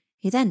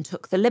 He then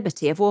took the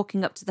liberty of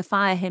walking up to the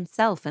fire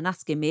himself and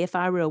asking me if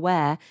I were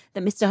aware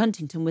that Mr.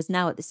 Huntington was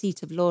now at the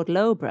seat of Lord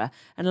Loughborough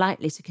and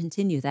likely to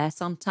continue there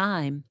some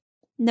time.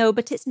 No,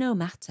 but it's no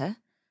matter,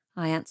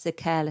 I answered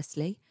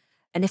carelessly,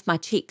 and if my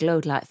cheek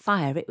glowed like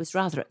fire, it was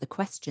rather at the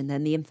question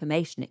than the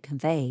information it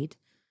conveyed.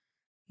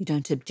 You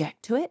don't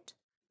object to it?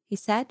 He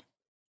said.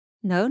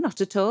 No,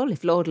 not at all,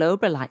 if Lord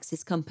Loughborough likes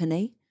his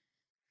company.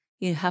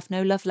 You have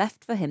no love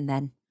left for him,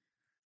 then?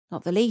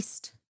 Not the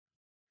least.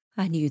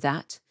 I knew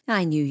that.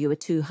 I knew you were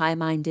too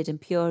high-minded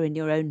and pure in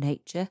your own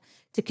nature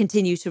to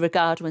continue to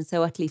regard one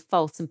so utterly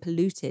false and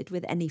polluted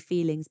with any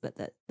feelings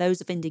but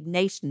those of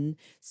indignation,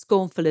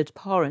 scornful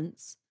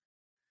abhorrence.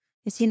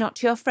 Is he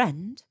not your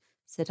friend?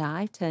 Said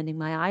I, turning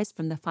my eyes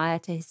from the fire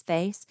to his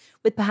face,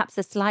 with perhaps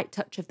a slight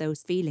touch of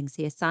those feelings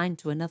he assigned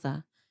to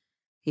another.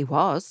 He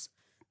was,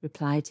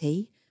 replied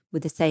he,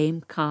 with the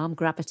same calm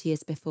gravity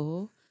as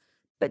before.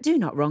 But do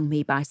not wrong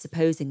me by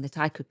supposing that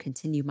I could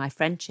continue my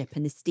friendship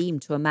and esteem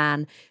to a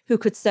man who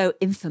could so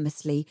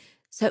infamously,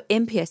 so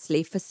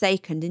impiously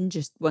forsake and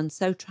injure one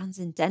so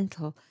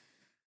transcendental.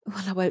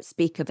 Well, I won't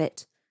speak of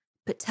it.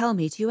 But tell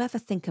me, do you ever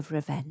think of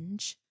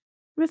revenge?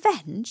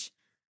 Revenge?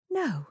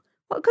 No.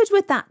 What good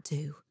would that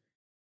do?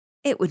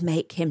 It would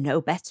make him no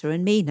better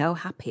and me no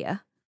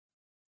happier.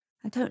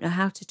 I don't know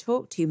how to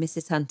talk to you,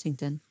 Mrs.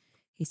 Huntington,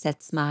 he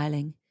said,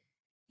 smiling.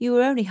 You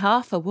are only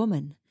half a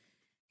woman.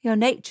 Your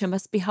nature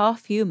must be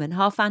half human,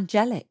 half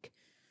angelic.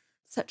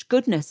 Such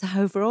goodness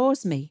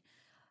overawes me.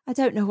 I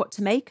don't know what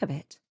to make of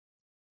it.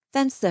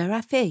 Then, sir,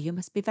 I fear you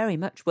must be very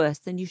much worse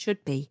than you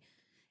should be.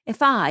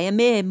 If I, a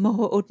mere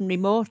more ordinary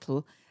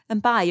mortal, am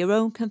by your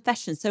own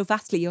confession so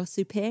vastly your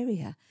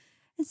superior,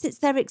 and since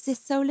there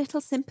exists so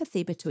little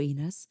sympathy between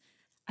us,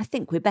 I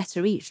think we'd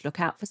better each look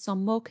out for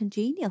some more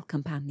congenial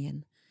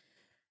companion.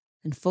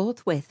 And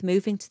forthwith,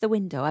 moving to the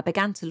window, I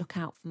began to look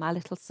out for my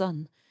little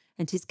son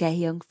and his gay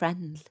young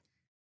friend.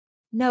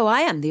 No,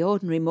 I am the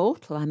ordinary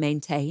mortal, I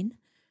maintain,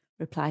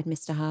 replied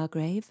Mr.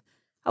 Hargrave.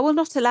 I will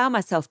not allow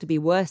myself to be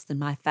worse than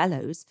my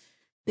fellows.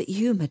 But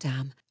you,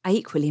 madame, I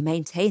equally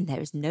maintain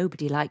there is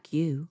nobody like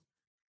you.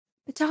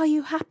 But are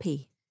you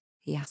happy?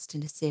 He asked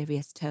in a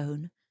serious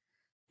tone.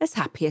 As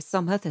happy as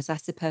some others, I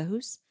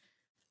suppose.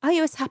 Are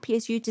you as happy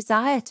as you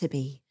desire to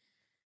be?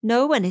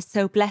 No one is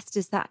so blessed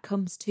as that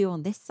comes to you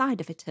on this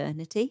side of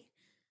eternity.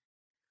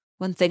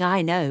 One thing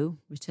I know,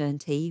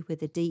 returned he,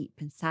 with a deep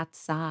and sad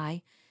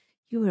sigh.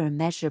 You are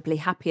immeasurably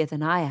happier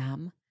than I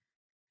am.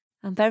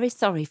 I'm very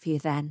sorry for you,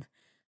 then,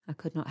 I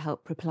could not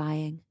help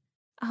replying.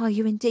 Are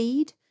you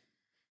indeed?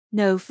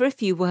 No, for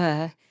if you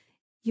were,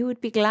 you would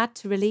be glad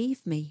to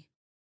relieve me.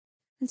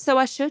 And so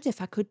I should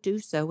if I could do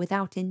so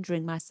without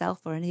injuring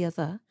myself or any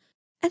other.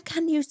 And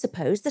can you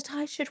suppose that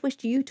I should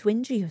wish you to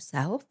injure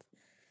yourself?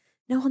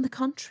 No, on the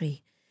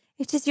contrary,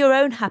 it is your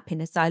own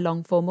happiness I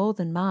long for more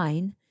than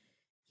mine.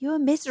 You are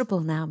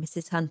miserable now,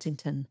 Mrs.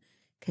 Huntington,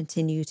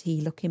 continued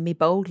he, looking me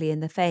boldly in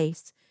the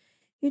face.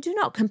 You do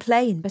not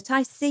complain, but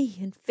I see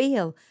and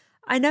feel.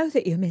 I know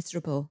that you're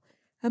miserable,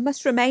 and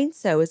must remain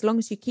so as long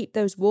as you keep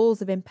those walls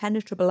of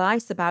impenetrable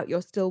ice about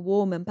your still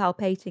warm and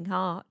palpitating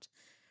heart.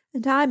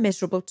 And I'm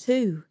miserable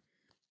too.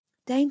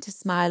 Deign to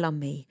smile on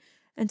me,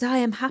 and I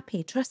am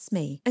happy, trust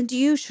me. And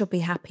you shall be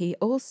happy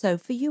also,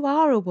 for you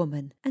are a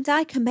woman, and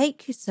I can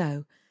make you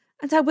so,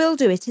 and I will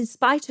do it in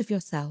spite of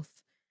yourself,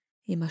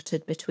 he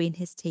muttered between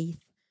his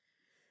teeth.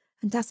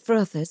 And as for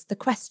others, the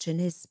question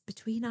is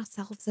between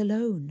ourselves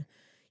alone.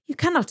 You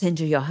cannot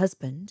injure your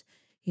husband,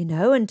 you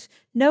know, and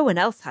no one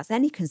else has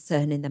any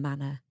concern in the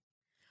matter.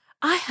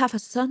 I have a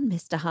son,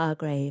 Mr.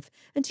 Hargrave,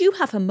 and you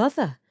have a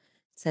mother,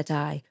 said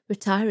I,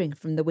 retiring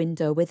from the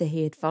window whither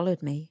he had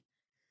followed me.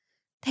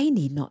 They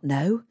need not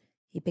know,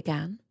 he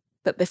began,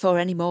 but before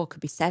any more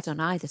could be said on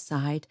either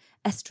side,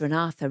 Esther and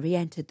Arthur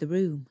re-entered the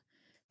room.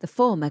 The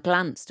former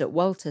glanced at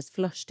Walter's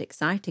flushed,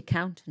 excited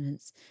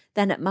countenance,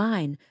 then at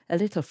mine, a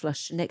little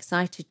flushed and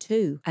excited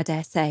too, I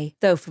dare say,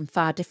 though from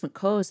far different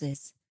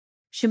causes.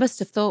 She must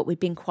have thought we'd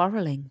been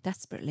quarrelling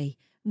desperately,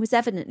 and was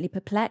evidently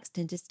perplexed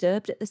and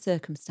disturbed at the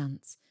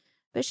circumstance,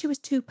 but she was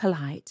too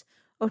polite,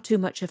 or too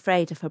much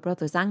afraid of her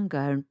brother's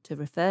anger to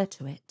refer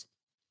to it.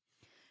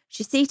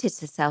 She seated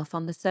herself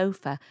on the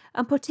sofa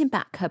and putting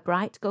back her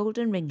bright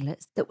golden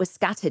ringlets that were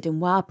scattered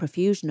in wild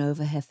profusion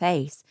over her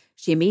face,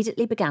 she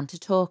immediately began to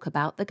talk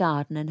about the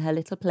garden and her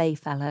little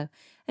playfellow,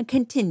 and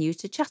continued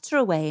to chatter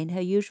away in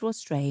her usual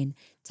strain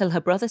till her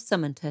brother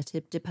summoned her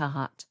to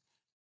depart.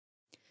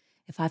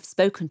 If I've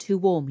spoken too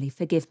warmly,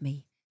 forgive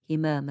me, he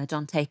murmured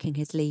on taking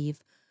his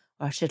leave,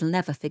 or I shall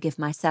never forgive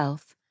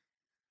myself.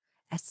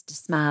 Esther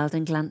smiled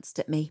and glanced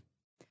at me.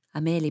 I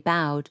merely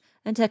bowed,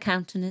 and her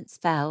countenance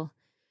fell.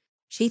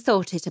 She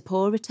thought it a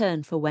poor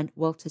return for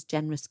Walter's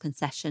generous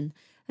concession,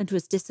 and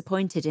was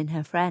disappointed in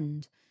her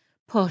friend.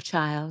 Poor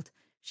child,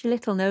 she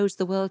little knows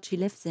the world she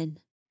lives in.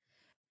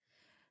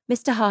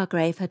 Mr.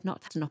 Hargrave had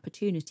not had an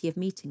opportunity of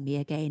meeting me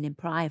again in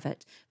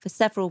private for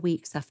several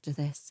weeks after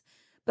this,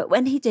 But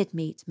when he did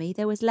meet me,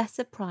 there was less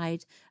of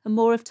pride and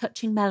more of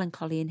touching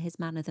melancholy in his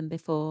manner than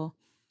before.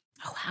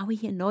 Oh, how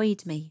he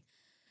annoyed me!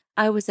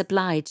 I was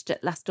obliged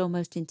at last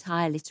almost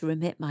entirely to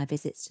remit my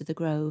visits to the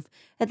Grove,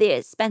 at the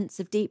expense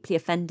of deeply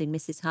offending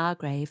Mrs.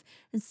 Hargrave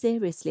and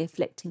seriously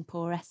afflicting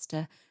poor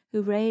Esther,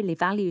 who really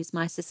values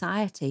my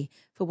society,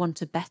 for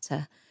want of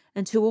better,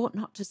 and who ought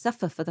not to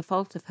suffer for the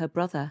fault of her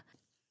brother.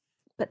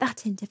 But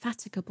that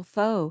indefatigable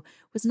foe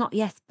was not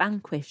yet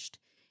vanquished.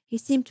 He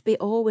seemed to be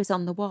always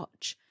on the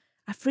watch.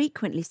 I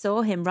frequently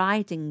saw him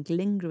riding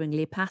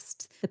lingeringly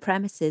past the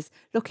premises,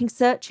 looking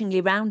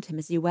searchingly round him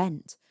as he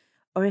went.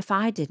 Or if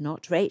I did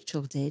not,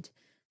 Rachel did.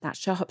 That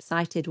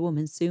sharp-sighted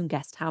woman soon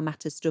guessed how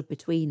matters stood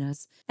between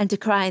us, and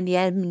decrying the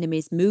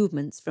enemy's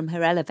movements from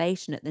her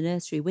elevation at the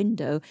nursery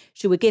window,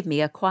 she would give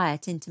me a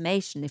quiet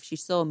intimation if she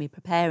saw me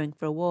preparing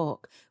for a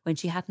walk when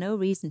she had no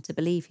reason to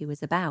believe he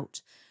was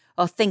about,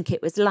 or think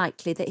it was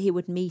likely that he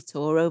would meet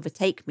or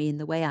overtake me in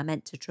the way I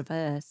meant to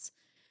traverse.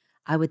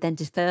 I would then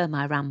defer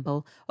my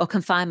ramble, or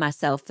confine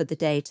myself for the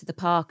day to the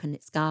park and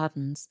its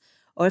gardens,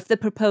 or if the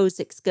proposed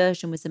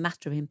excursion was a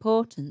matter of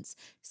importance,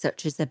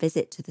 such as a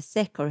visit to the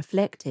sick or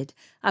afflicted,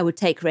 I would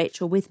take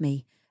Rachel with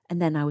me, and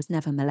then I was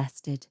never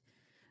molested.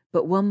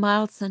 But one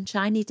mild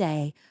sunshiny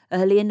day,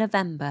 early in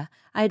November,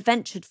 I had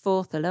ventured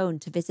forth alone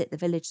to visit the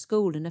village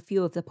school and a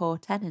few of the poor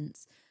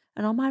tenants,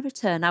 and on my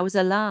return I was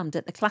alarmed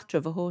at the clatter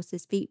of a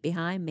horse's feet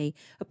behind me,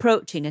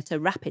 approaching at a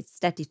rapid,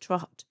 steady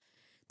trot.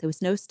 There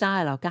was no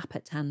stile or gap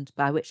at hand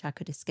by which I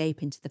could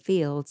escape into the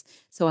fields,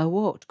 so I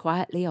walked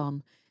quietly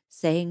on,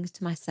 saying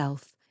to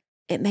myself,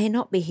 it may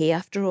not be he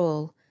after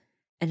all,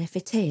 and if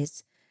it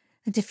is,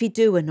 and if he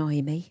do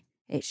annoy me,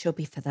 it shall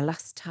be for the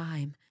last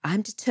time. I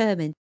am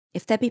determined,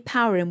 if there be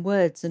power in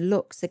words and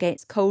looks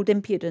against cold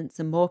impudence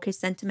and mawkish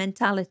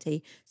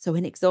sentimentality so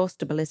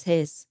inexhaustible as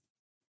his.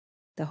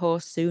 The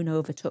horse soon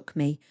overtook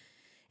me.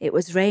 It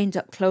was reined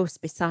up close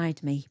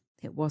beside me.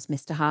 It was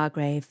Mr.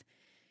 Hargrave.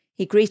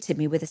 He greeted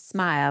me with a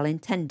smile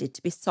intended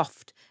to be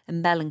soft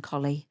and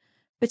melancholy,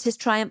 but his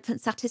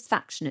triumphant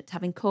satisfaction at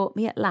having caught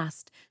me at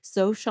last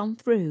so shone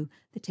through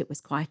that it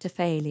was quite a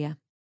failure.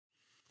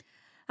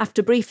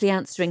 After briefly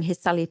answering his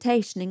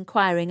salutation,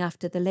 inquiring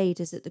after the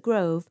ladies at the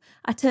Grove,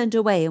 I turned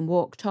away and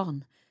walked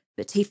on,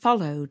 but he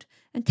followed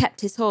and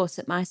kept his horse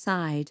at my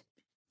side.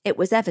 It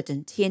was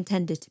evident he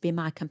intended to be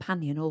my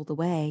companion all the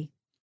way.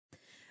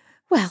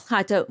 Well,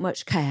 I don't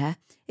much care.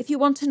 If you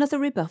want another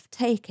rebuff,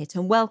 take it,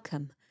 and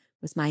welcome,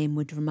 was my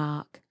inward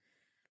remark.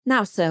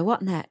 Now, sir,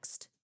 what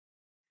next?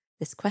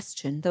 This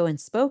question, though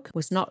unspoken,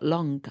 was not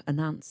long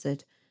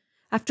unanswered.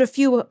 After a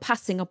few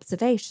passing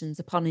observations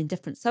upon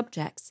indifferent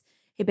subjects,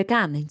 he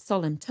began in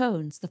solemn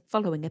tones the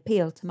following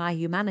appeal to my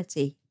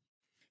humanity.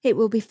 It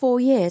will be 4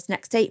 years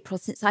next April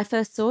since I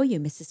first saw you,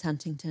 Mrs.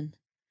 Huntington.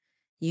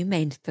 You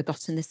may have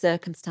forgotten the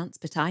circumstance,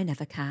 but I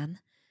never can.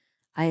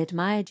 I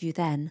admired you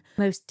then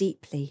most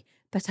deeply,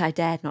 but I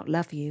dared not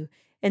love you.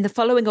 In the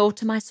following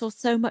autumn I saw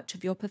so much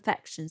of your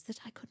perfections that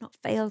I could not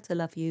fail to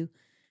love you,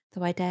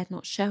 though I dared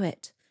not show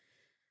it.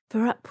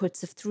 For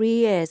upwards of 3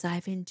 years I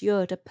have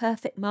endured a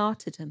perfect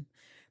martyrdom,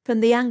 from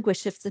the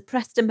anguish of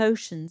suppressed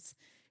emotions,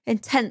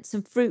 intense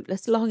and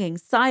fruitless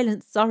longings,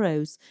 silent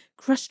sorrows,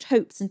 crushed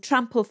hopes and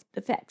trampled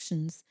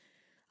affections.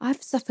 I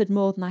have suffered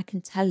more than I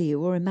can tell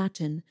you or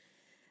imagine,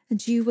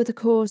 and you were the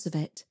cause of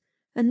it,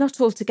 and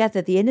not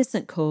altogether the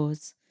innocent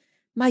cause.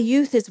 My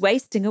youth is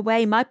wasting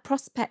away, my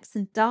prospects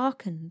are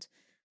darkened.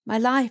 My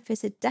life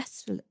is a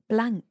desolate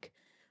blank.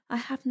 I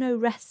have no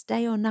rest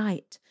day or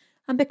night.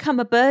 I'm become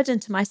a burden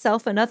to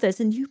myself and others,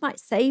 and you might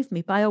save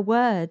me by a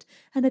word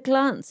and a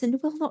glance,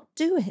 and will not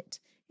do it.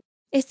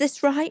 Is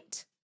this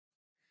right?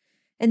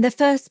 In the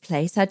first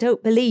place, I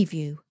don't believe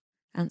you,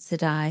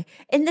 answered I.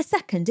 In the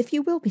second, if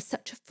you will be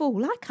such a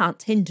fool, I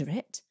can't hinder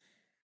it.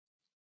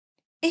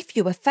 If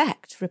you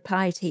affect,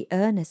 replied he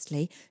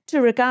earnestly,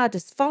 to regard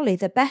as folly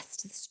the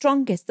best, the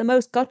strongest, the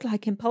most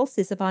godlike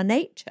impulses of our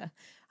nature,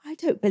 I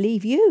don't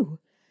believe you.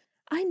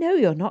 I know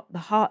you're not the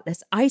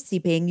heartless, icy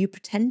being you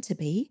pretend to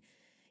be.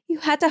 You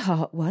had a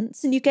heart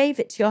once, and you gave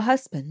it to your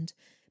husband,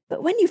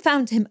 but when you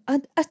found him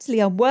utterly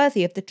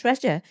unworthy of the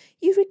treasure,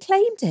 you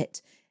reclaimed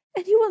it,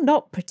 and you will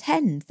not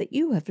pretend that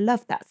you have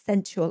loved that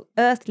sensual,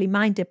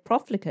 earthly-minded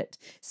profligate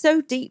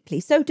so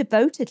deeply, so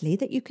devotedly,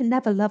 that you can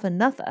never love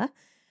another.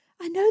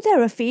 I know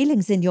there are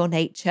feelings in your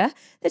nature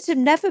that have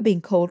never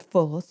been called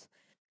forth.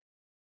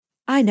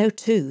 I know,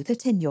 too,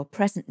 that in your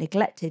present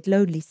neglected,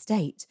 lonely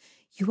state,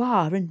 you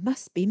are and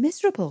must be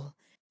miserable.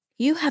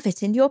 You have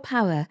it in your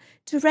power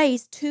to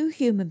raise 2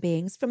 human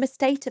beings from a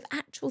state of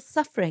actual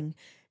suffering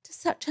to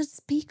such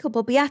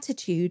unspeakable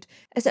beatitude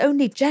as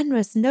only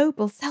generous,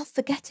 noble,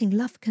 self-forgetting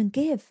love can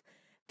give.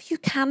 For you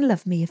can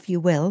love me if you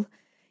will.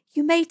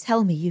 You may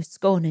tell me you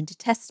scorn and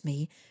detest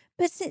me,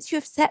 but since you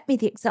have set me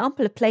the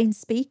example of plain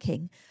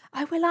speaking,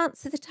 I will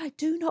answer that I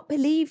do not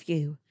believe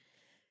you.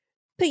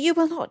 But you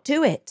will not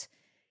do it.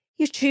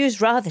 You choose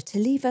rather to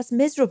leave us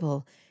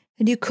miserable,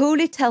 and you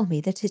coolly tell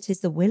me that it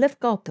is the will of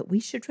God that we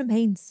should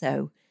remain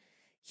so.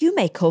 You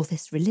may call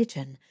this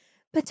religion,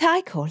 but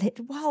I call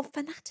it wild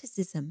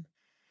fanaticism.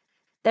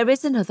 There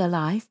is another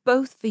life,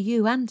 both for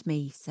you and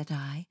me, said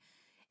I.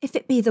 If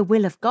it be the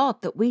will of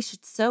God that we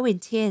should sow in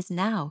tears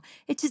now,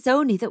 it is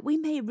only that we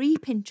may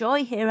reap in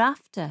joy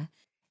hereafter.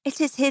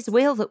 It is his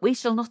will that we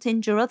shall not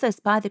injure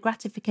others by the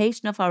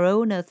gratification of our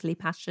own earthly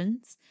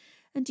passions.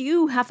 And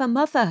you have a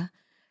mother,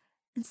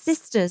 and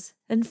sisters,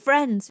 and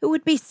friends who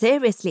would be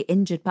seriously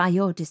injured by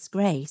your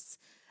disgrace.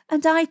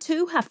 And I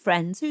too have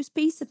friends whose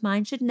peace of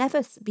mind should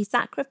never be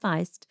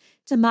sacrificed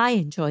to my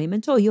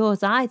enjoyment, or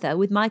yours either,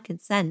 with my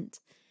consent.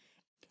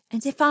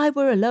 And if I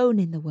were alone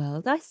in the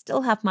world, I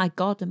still have my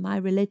God and my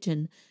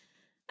religion,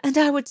 and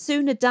I would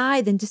sooner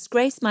die than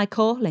disgrace my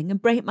calling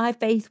and break my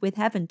faith with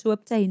heaven to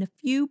obtain a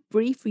few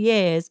brief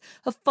years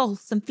of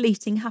false and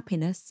fleeting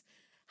happiness,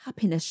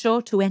 happiness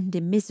sure to end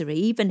in misery,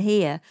 even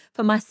here,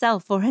 for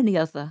myself or any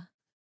other.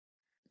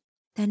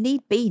 There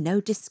need be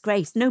no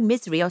disgrace, no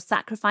misery or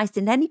sacrifice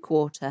in any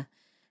quarter,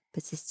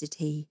 persisted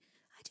he.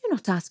 I do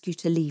not ask you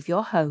to leave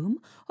your home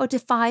or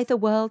defy the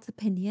world's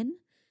opinion.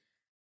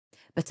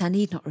 But I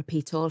need not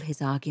repeat all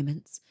his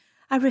arguments.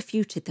 I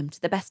refuted them to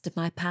the best of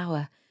my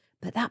power,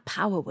 but that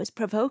power was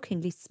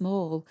provokingly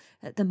small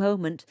at the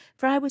moment,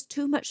 for I was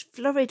too much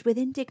flurried with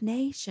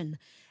indignation,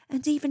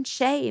 and even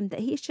shame that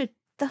he should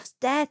thus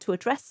dare to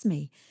address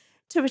me,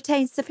 to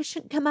retain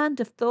sufficient command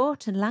of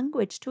thought and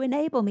language to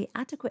enable me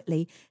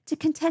adequately to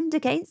contend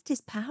against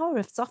his power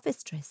of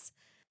sophistries.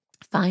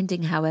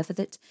 Finding, however,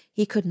 that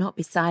he could not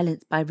be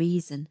silenced by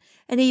reason,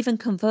 and even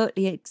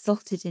covertly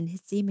exulted in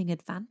his seeming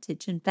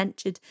advantage, and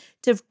ventured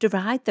to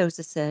deride those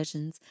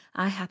assertions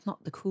I had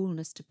not the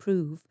coolness to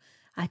prove,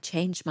 I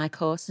changed my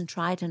course and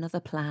tried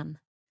another plan.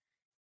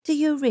 Do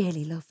you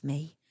really love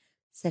me?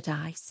 Said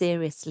I,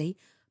 seriously,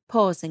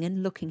 pausing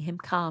and looking him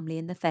calmly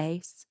in the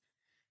face.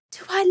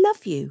 Do I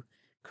love you?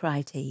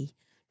 Cried he.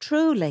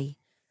 Truly,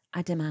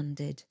 I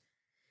demanded.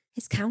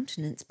 His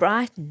countenance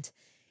brightened.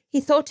 He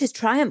thought his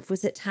triumph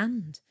was at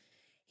hand.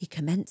 He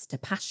commenced a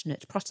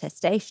passionate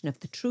protestation of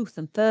the truth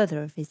and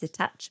further of his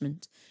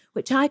attachment,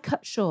 which I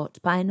cut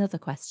short by another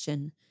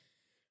question.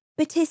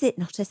 But is it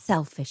not a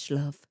selfish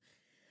love?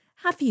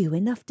 Have you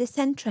enough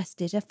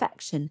disinterested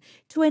affection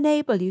to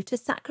enable you to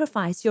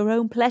sacrifice your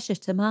own pleasure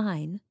to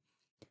mine?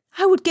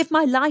 I would give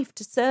my life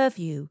to serve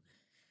you.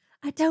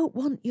 I don't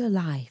want your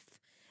life.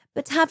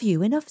 But have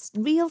you enough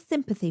real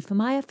sympathy for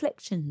my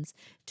afflictions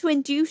to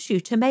induce you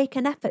to make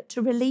an effort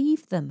to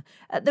relieve them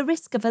at the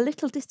risk of a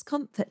little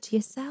discomfort to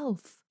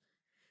yourself?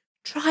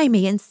 Try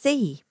me and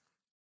see.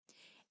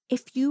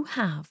 If you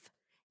have,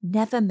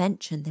 never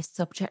mention this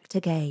subject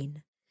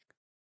again.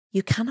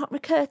 You cannot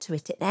recur to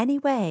it in any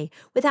way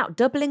without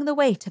doubling the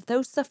weight of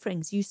those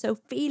sufferings you so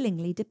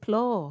feelingly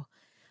deplore.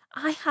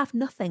 I have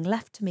nothing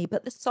left to me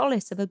but the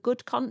solace of a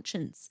good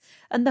conscience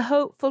and the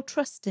hopeful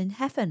trust in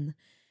heaven,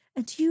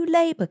 and you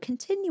labour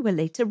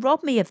continually to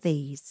rob me of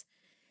these.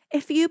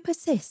 If you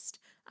persist,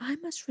 I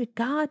must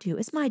regard you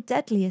as my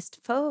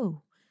deadliest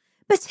foe.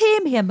 But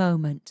hear me a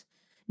moment.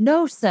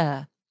 No,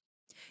 sir.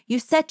 You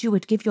said you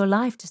would give your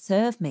life to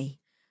serve me.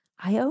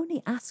 I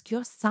only ask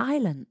your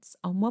silence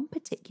on one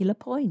particular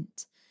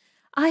point.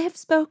 I have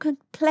spoken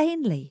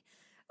plainly,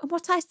 and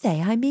what I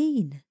say I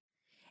mean.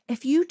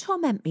 If you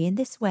torment me in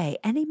this way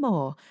any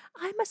more,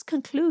 I must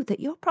conclude that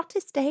your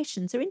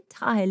protestations are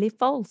entirely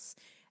false,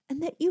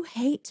 and that you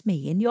hate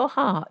me in your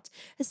heart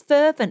as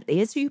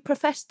fervently as you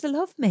profess to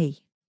love me.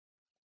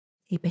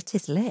 He bit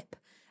his lip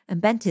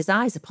and bent his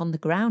eyes upon the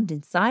ground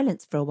in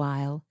silence for a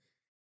while.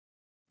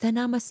 Then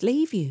I must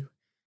leave you,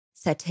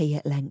 said he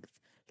at length,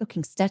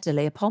 looking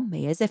steadily upon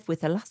me as if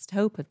with the last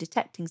hope of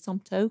detecting some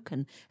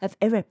token of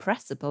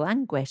irrepressible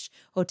anguish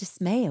or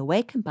dismay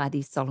awakened by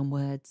these solemn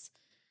words.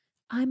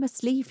 I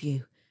must leave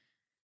you.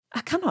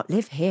 I cannot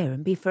live here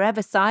and be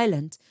forever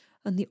silent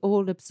on the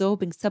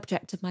all-absorbing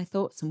subject of my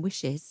thoughts and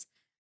wishes.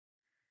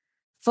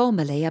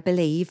 Formerly, I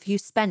believe, you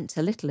spent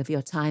a little of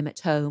your time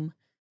at home,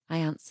 I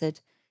answered.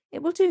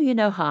 It will do you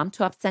no harm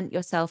to absent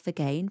yourself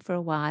again for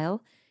a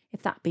while,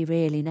 if that be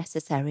really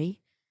necessary.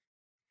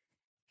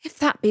 If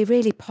that be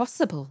really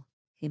possible,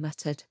 he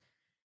muttered.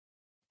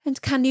 And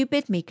can you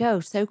bid me go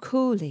so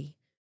coolly?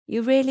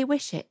 You really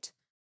wish it?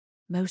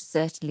 Most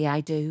certainly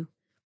I do.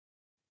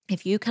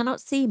 If you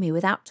cannot see me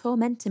without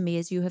tormenting me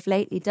as you have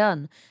lately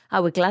done, I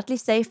would gladly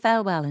say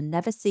farewell and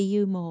never see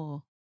you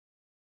more.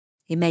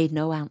 He made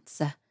no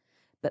answer,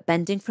 but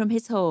bending from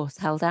his horse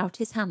held out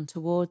his hand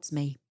towards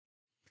me.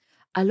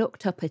 I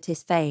looked up at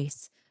his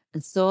face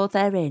and saw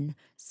therein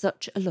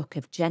such a look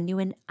of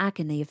genuine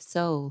agony of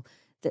soul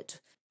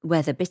that,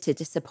 whether bitter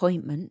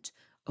disappointment,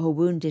 or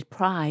wounded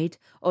pride,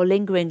 or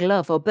lingering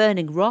love, or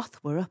burning wrath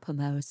were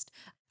uppermost,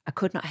 I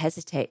could not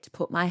hesitate to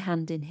put my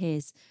hand in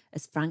his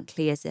as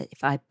frankly as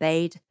if I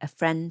bade a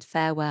friend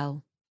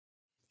farewell.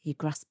 He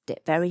grasped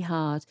it very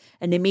hard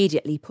and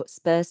immediately put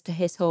spurs to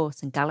his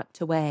horse and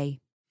galloped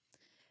away.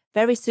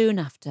 Very soon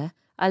after,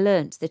 I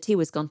learnt that he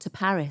was gone to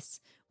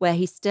Paris, where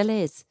he still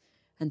is,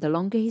 and the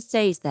longer he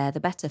stays there, the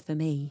better for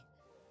me.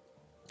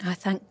 I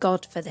thank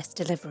God for this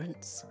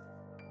deliverance.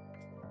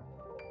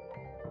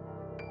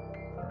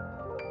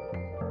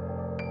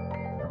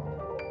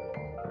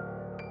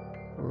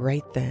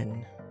 Right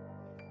then,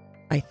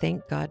 I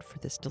thank God for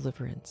this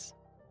deliverance.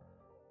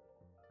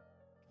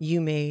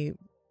 You may,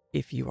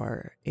 if you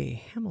are a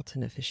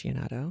Hamilton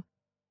aficionado,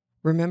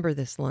 remember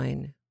this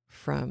line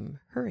from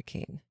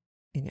Hurricane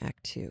in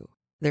Act 2.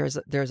 There's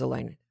a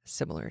line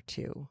similar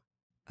to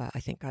I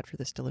thank God for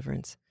this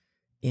deliverance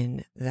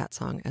in that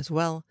song as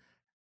well,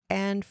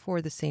 and for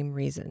the same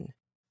reason.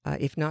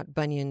 If not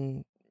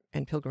Bunyan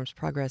and Pilgrim's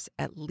Progress,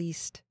 at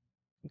least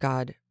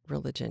God,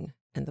 religion,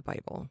 and the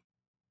Bible.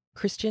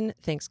 Christian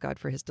thanks God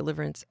for his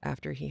deliverance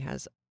after he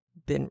has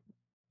been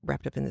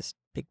wrapped up in this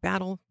big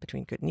battle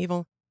between good and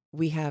evil.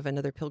 We have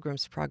another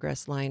Pilgrim's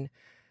Progress line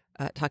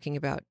talking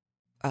about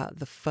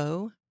the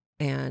foe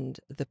and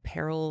the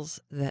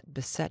perils that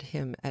beset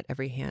him at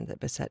every hand,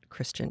 that beset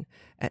Christian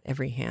at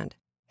every hand.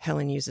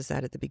 Helen uses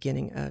that at the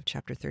beginning of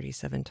chapter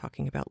 37,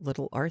 talking about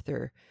little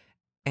Arthur,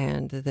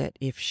 and that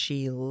if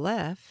she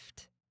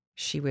left,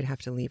 she would have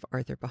to leave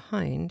Arthur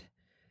behind.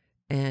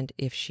 And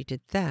if she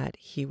did that,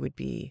 he would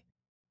be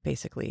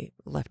basically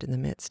left in the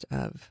midst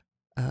of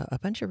a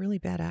bunch of really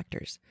bad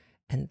actors.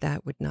 And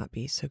that would not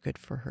be so good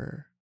for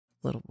her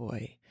little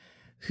boy,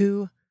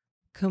 who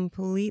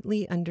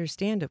completely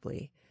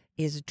understandably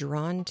is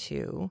drawn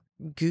to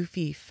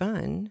goofy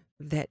fun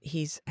that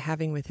he's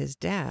having with his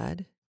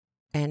dad.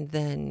 And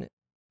then,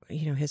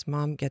 his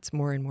mom gets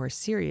more and more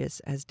serious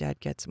as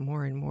dad gets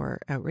more and more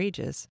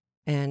outrageous.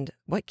 And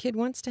what kid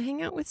wants to hang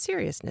out with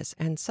seriousness?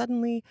 And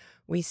suddenly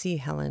we see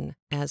Helen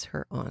as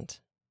her aunt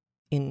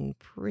in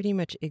pretty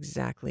much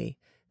exactly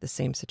the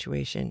same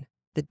situation.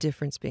 The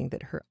difference being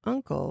that her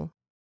uncle,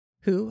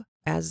 who,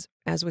 as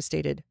was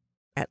stated,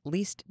 at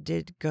least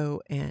did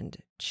go and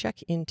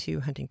check into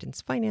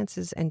Huntington's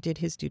finances and did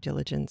his due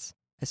diligence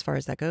as far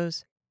as that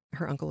goes.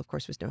 Her uncle, of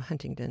course, was no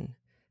Huntington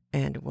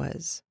and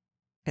was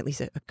at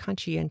least a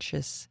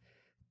conscientious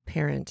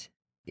parent,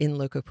 in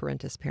loco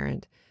parentis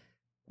parent,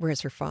 whereas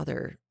her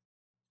father,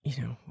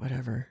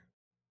 whatever.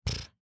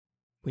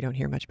 We don't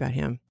hear much about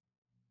him.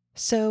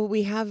 So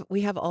we have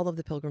all of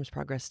the Pilgrim's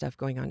Progress stuff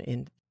going on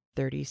in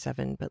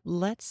 37, but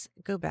let's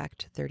go back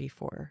to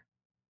 34.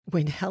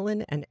 When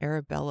Helen and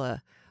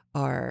Arabella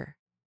are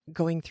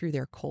going through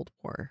their Cold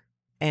War,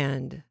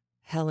 and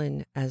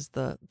Helen, as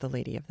the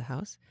lady of the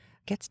house,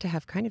 gets to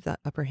have kind of the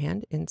upper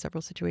hand in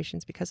several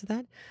situations because of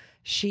that.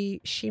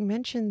 She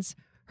mentions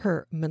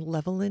her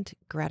malevolent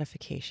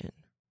gratification.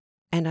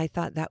 And I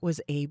thought that was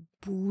a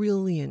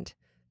brilliant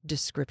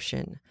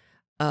description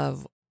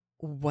of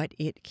what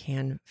it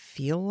can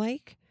feel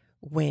like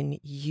when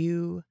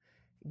you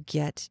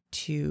get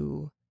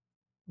to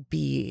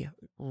be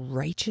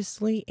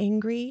righteously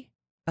angry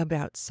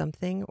about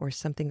something or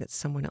something that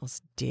someone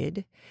else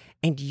did,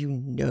 and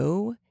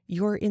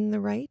you're in the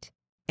right,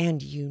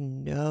 and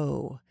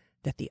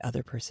that the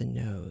other person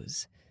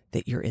knows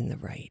that you're in the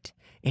right,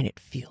 and it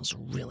feels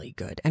really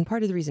good. And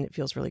part of the reason it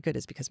feels really good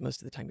is because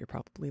most of the time you're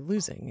probably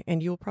losing,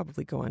 and you'll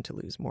probably go on to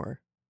lose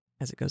more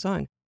as it goes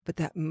on. But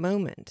that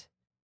moment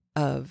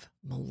of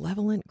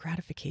malevolent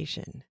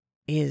gratification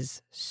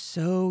is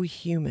so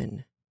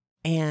human.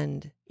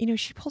 And,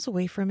 she pulls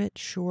away from it,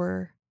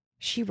 sure.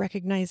 She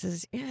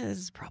recognizes, this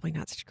is probably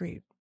not such a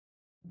great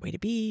way to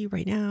be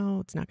right now.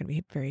 It's not going to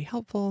be very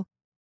helpful.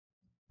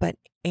 But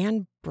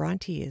Anne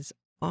Bronte is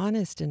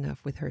honest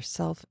enough with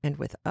herself and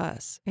with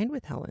us and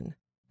with Helen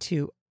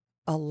to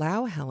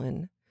allow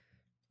Helen,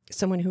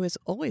 someone who is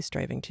always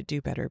striving to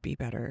do better, be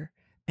better,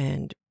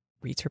 and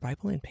reads her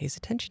Bible and pays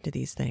attention to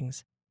these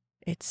things.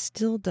 It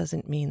still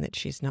doesn't mean that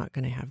she's not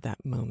going to have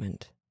that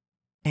moment.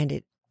 And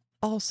it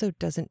also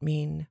doesn't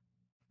mean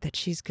that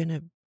she's going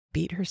to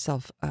beat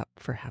herself up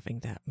for having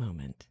that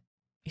moment.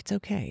 It's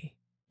okay.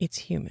 It's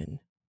human.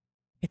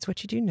 It's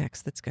what you do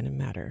next that's going to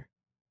matter.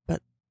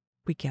 But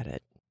we get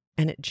it.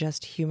 And it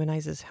just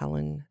humanizes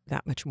Helen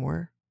that much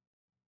more.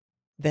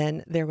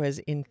 Then there was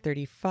in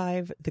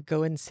 35, the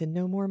go and sin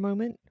no more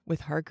moment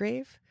with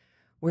Hargrave,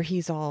 where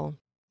he's all,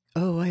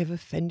 oh, I have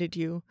offended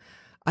you.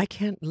 I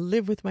can't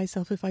live with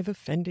myself if I've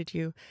offended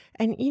you.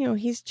 And,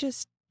 he's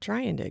just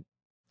trying to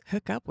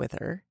hook up with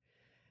her.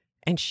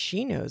 And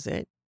she knows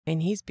it.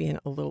 And he's being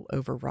a little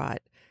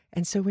overwrought.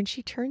 And so when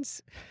she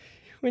turns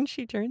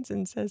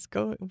and says,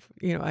 go,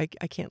 I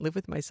can't live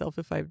with myself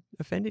if I've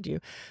offended you.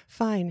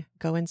 Fine,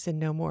 go and sin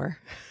no more.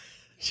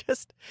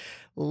 Just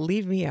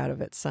leave me out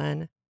of it,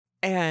 son.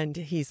 And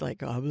he's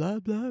like, oh, blah,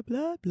 blah,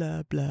 blah,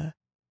 blah, blah.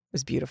 It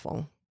was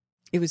beautiful.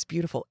 It was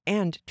beautiful.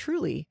 And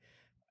truly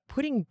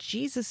putting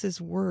Jesus's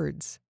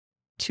words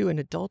to an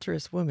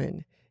adulterous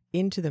woman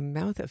into the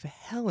mouth of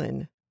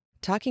Helen,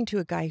 talking to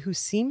a guy who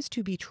seems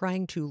to be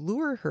trying to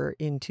lure her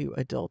into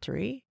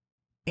adultery.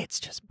 It's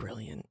just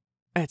brilliant.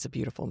 It's a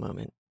beautiful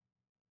moment.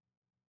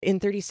 In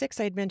 36,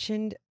 I had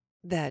mentioned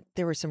that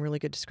there were some really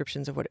good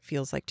descriptions of what it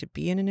feels like to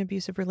be in an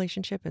abusive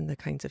relationship and the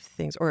kinds of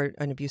things, or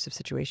an abusive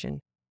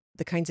situation,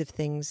 the kinds of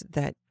things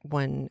that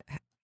one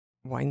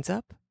winds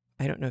up.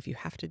 I don't know if you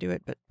have to do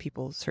it, but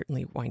people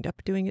certainly wind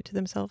up doing it to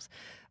themselves.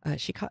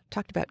 She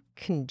talked about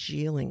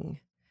congealing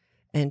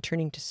and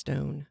turning to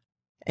stone.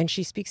 And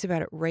she speaks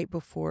about it right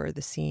before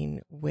the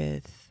scene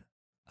with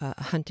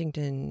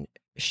Huntington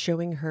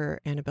showing her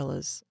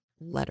Annabella's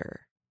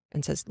letter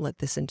and says, let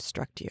this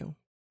instruct you.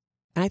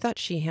 And I thought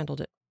she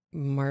handled it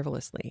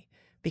marvelously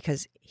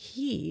because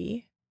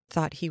he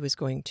thought he was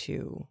going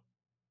to,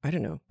 I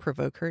don't know,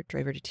 provoke her,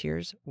 drive her to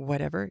tears,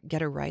 whatever,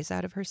 get a rise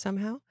out of her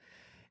somehow.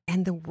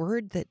 And the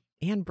word that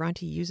Anne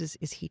Bronte uses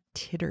is he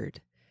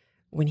tittered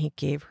when he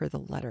gave her the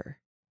letter.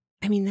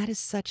 I mean, that is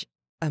such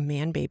a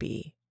man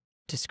baby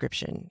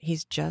description.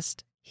 He's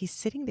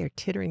sitting there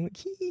tittering, like,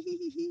 hee, hee,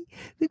 hee, hee,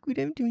 look what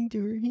I'm doing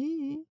to her.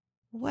 Hee.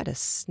 What a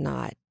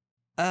snot.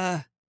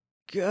 Gah.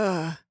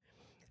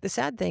 The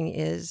sad thing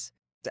is,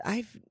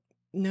 I've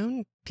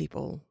known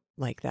people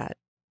like that.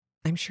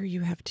 I'm sure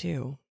you have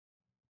too.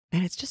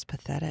 And it's just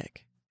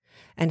pathetic.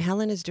 And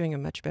Helen is doing a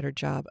much better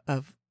job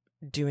of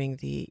doing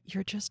the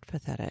you're just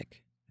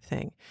pathetic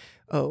thing.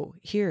 Oh,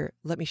 here,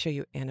 let me show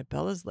you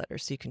Annabella's letter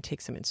so you can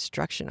take some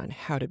instruction on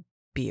how to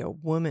be a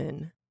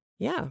woman.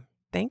 Yeah,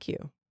 thank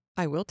you.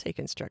 I will take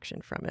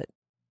instruction from it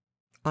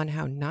on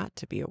how not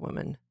to be a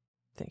woman.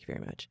 Thank you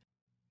very much.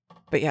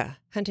 But yeah,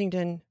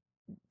 Huntingdon,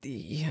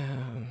 the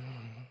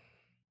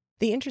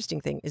interesting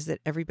thing is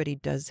that everybody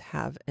does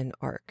have an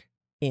arc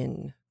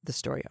in the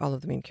story, all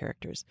of the main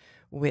characters,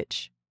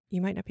 which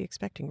you might not be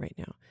expecting right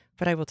now.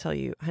 But I will tell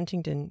you,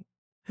 Huntingdon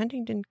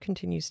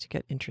continues to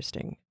get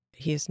interesting.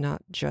 He is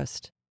not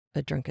just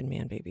a drunken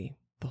man baby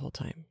the whole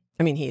time.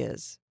 I mean, he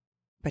is,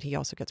 but he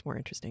also gets more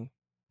interesting.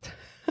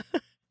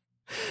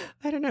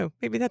 I don't know.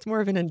 Maybe that's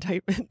more of an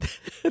indictment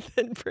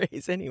than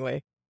praise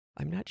anyway.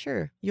 I'm not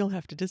sure. You'll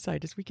have to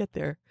decide as we get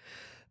there.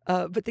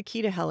 But the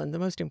key to Helen, the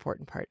most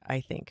important part, I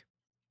think,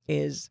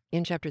 is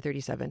in chapter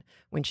 37,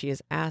 when she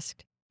is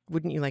asked,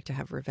 wouldn't you like to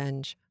have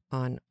revenge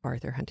on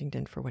Arthur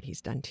Huntingdon for what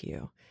he's done to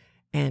you?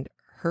 And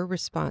her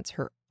response,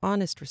 her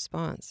honest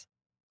response,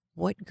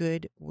 what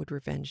good would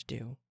revenge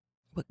do?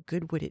 What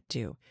good would it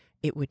do?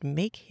 It would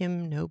make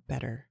him no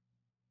better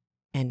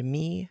and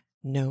me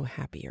no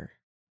happier.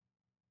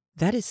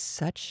 That is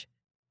such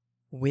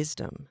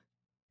wisdom.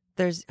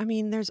 There's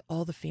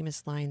all the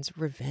famous lines,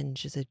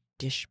 revenge is a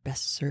dish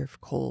best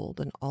served cold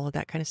and all of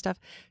that kind of stuff.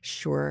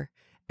 Sure.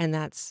 And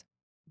that's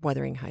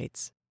Wuthering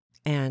Heights.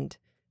 And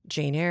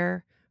Jane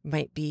Eyre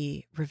might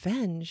be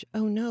revenge.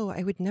 Oh no,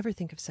 I would never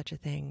think of such a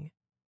thing.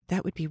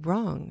 That would be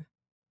wrong.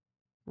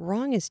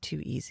 Wrong is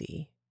too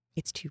easy.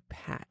 It's too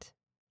pat.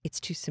 It's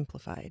too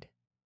simplified.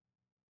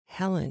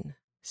 Helen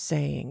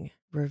saying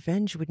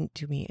revenge wouldn't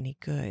do me any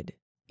good.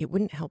 It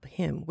wouldn't help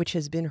him, which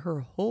has been her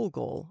whole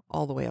goal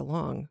all the way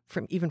along,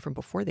 even from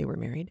before they were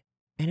married.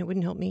 And it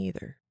wouldn't help me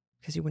either,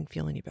 because you wouldn't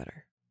feel any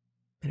better.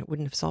 And it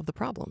wouldn't have solved the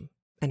problem.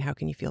 And how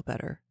can you feel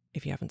better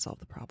if you haven't solved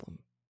the problem?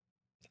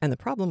 And the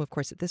problem, of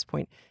course, at this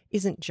point,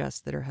 isn't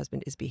just that her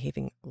husband is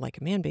behaving like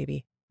a man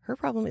baby. Her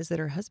problem is that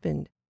her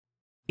husband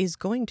is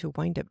going to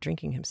wind up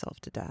drinking himself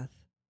to death,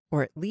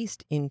 or at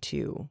least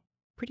into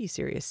pretty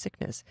serious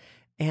sickness.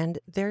 And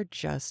there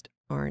just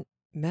aren't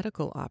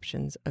medical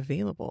options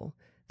available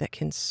that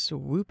can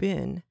swoop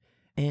in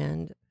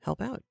and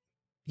help out.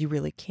 You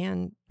really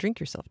can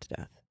drink yourself to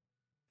death.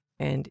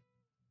 And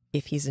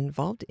if he's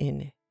involved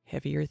in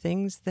heavier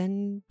things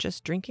than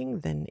just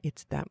drinking, then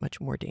it's that much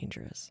more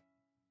dangerous.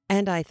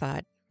 And I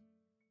thought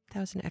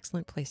that was an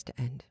excellent place to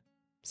end.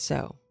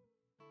 So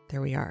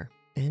there we are.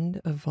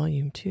 End of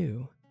Volume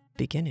 2,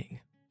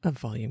 beginning of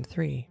Volume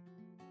 3.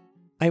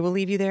 I will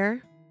leave you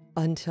there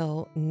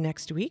until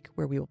next week,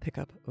 where we will pick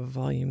up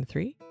Volume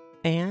 3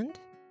 and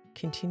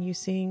continue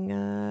seeing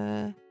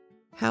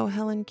how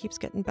Helen keeps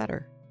getting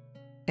better.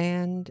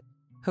 And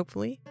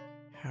hopefully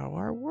how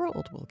our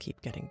world will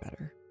keep getting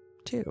better,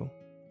 too,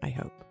 I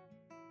hope.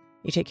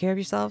 You take care of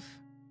yourself,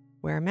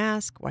 wear a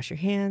mask, wash your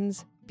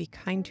hands, be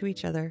kind to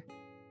each other.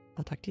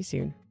 I'll talk to you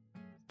soon.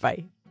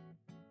 Bye.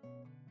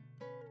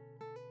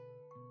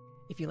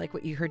 If you like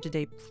what you heard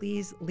today,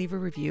 please leave a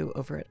review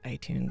over at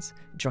iTunes.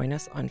 Join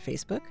us on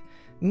Facebook.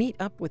 Meet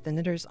up with the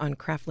knitters on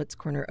Craftlet's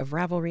Corner of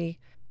Ravelry.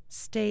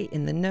 Stay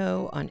in the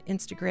know on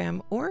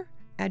Instagram, or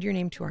add your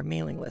name to our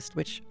mailing list,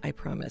 which I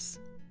promise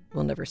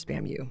will never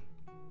spam you.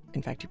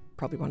 In fact, you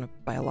probably want to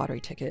buy a lottery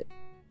ticket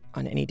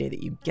on any day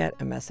that you get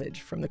a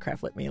message from the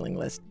Craftlet mailing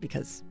list,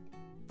 because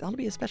that'll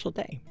be a special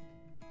day.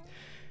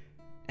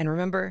 And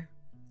remember,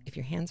 if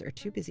your hands are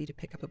too busy to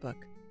pick up a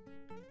book,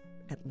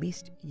 at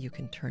least you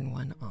can turn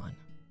one on.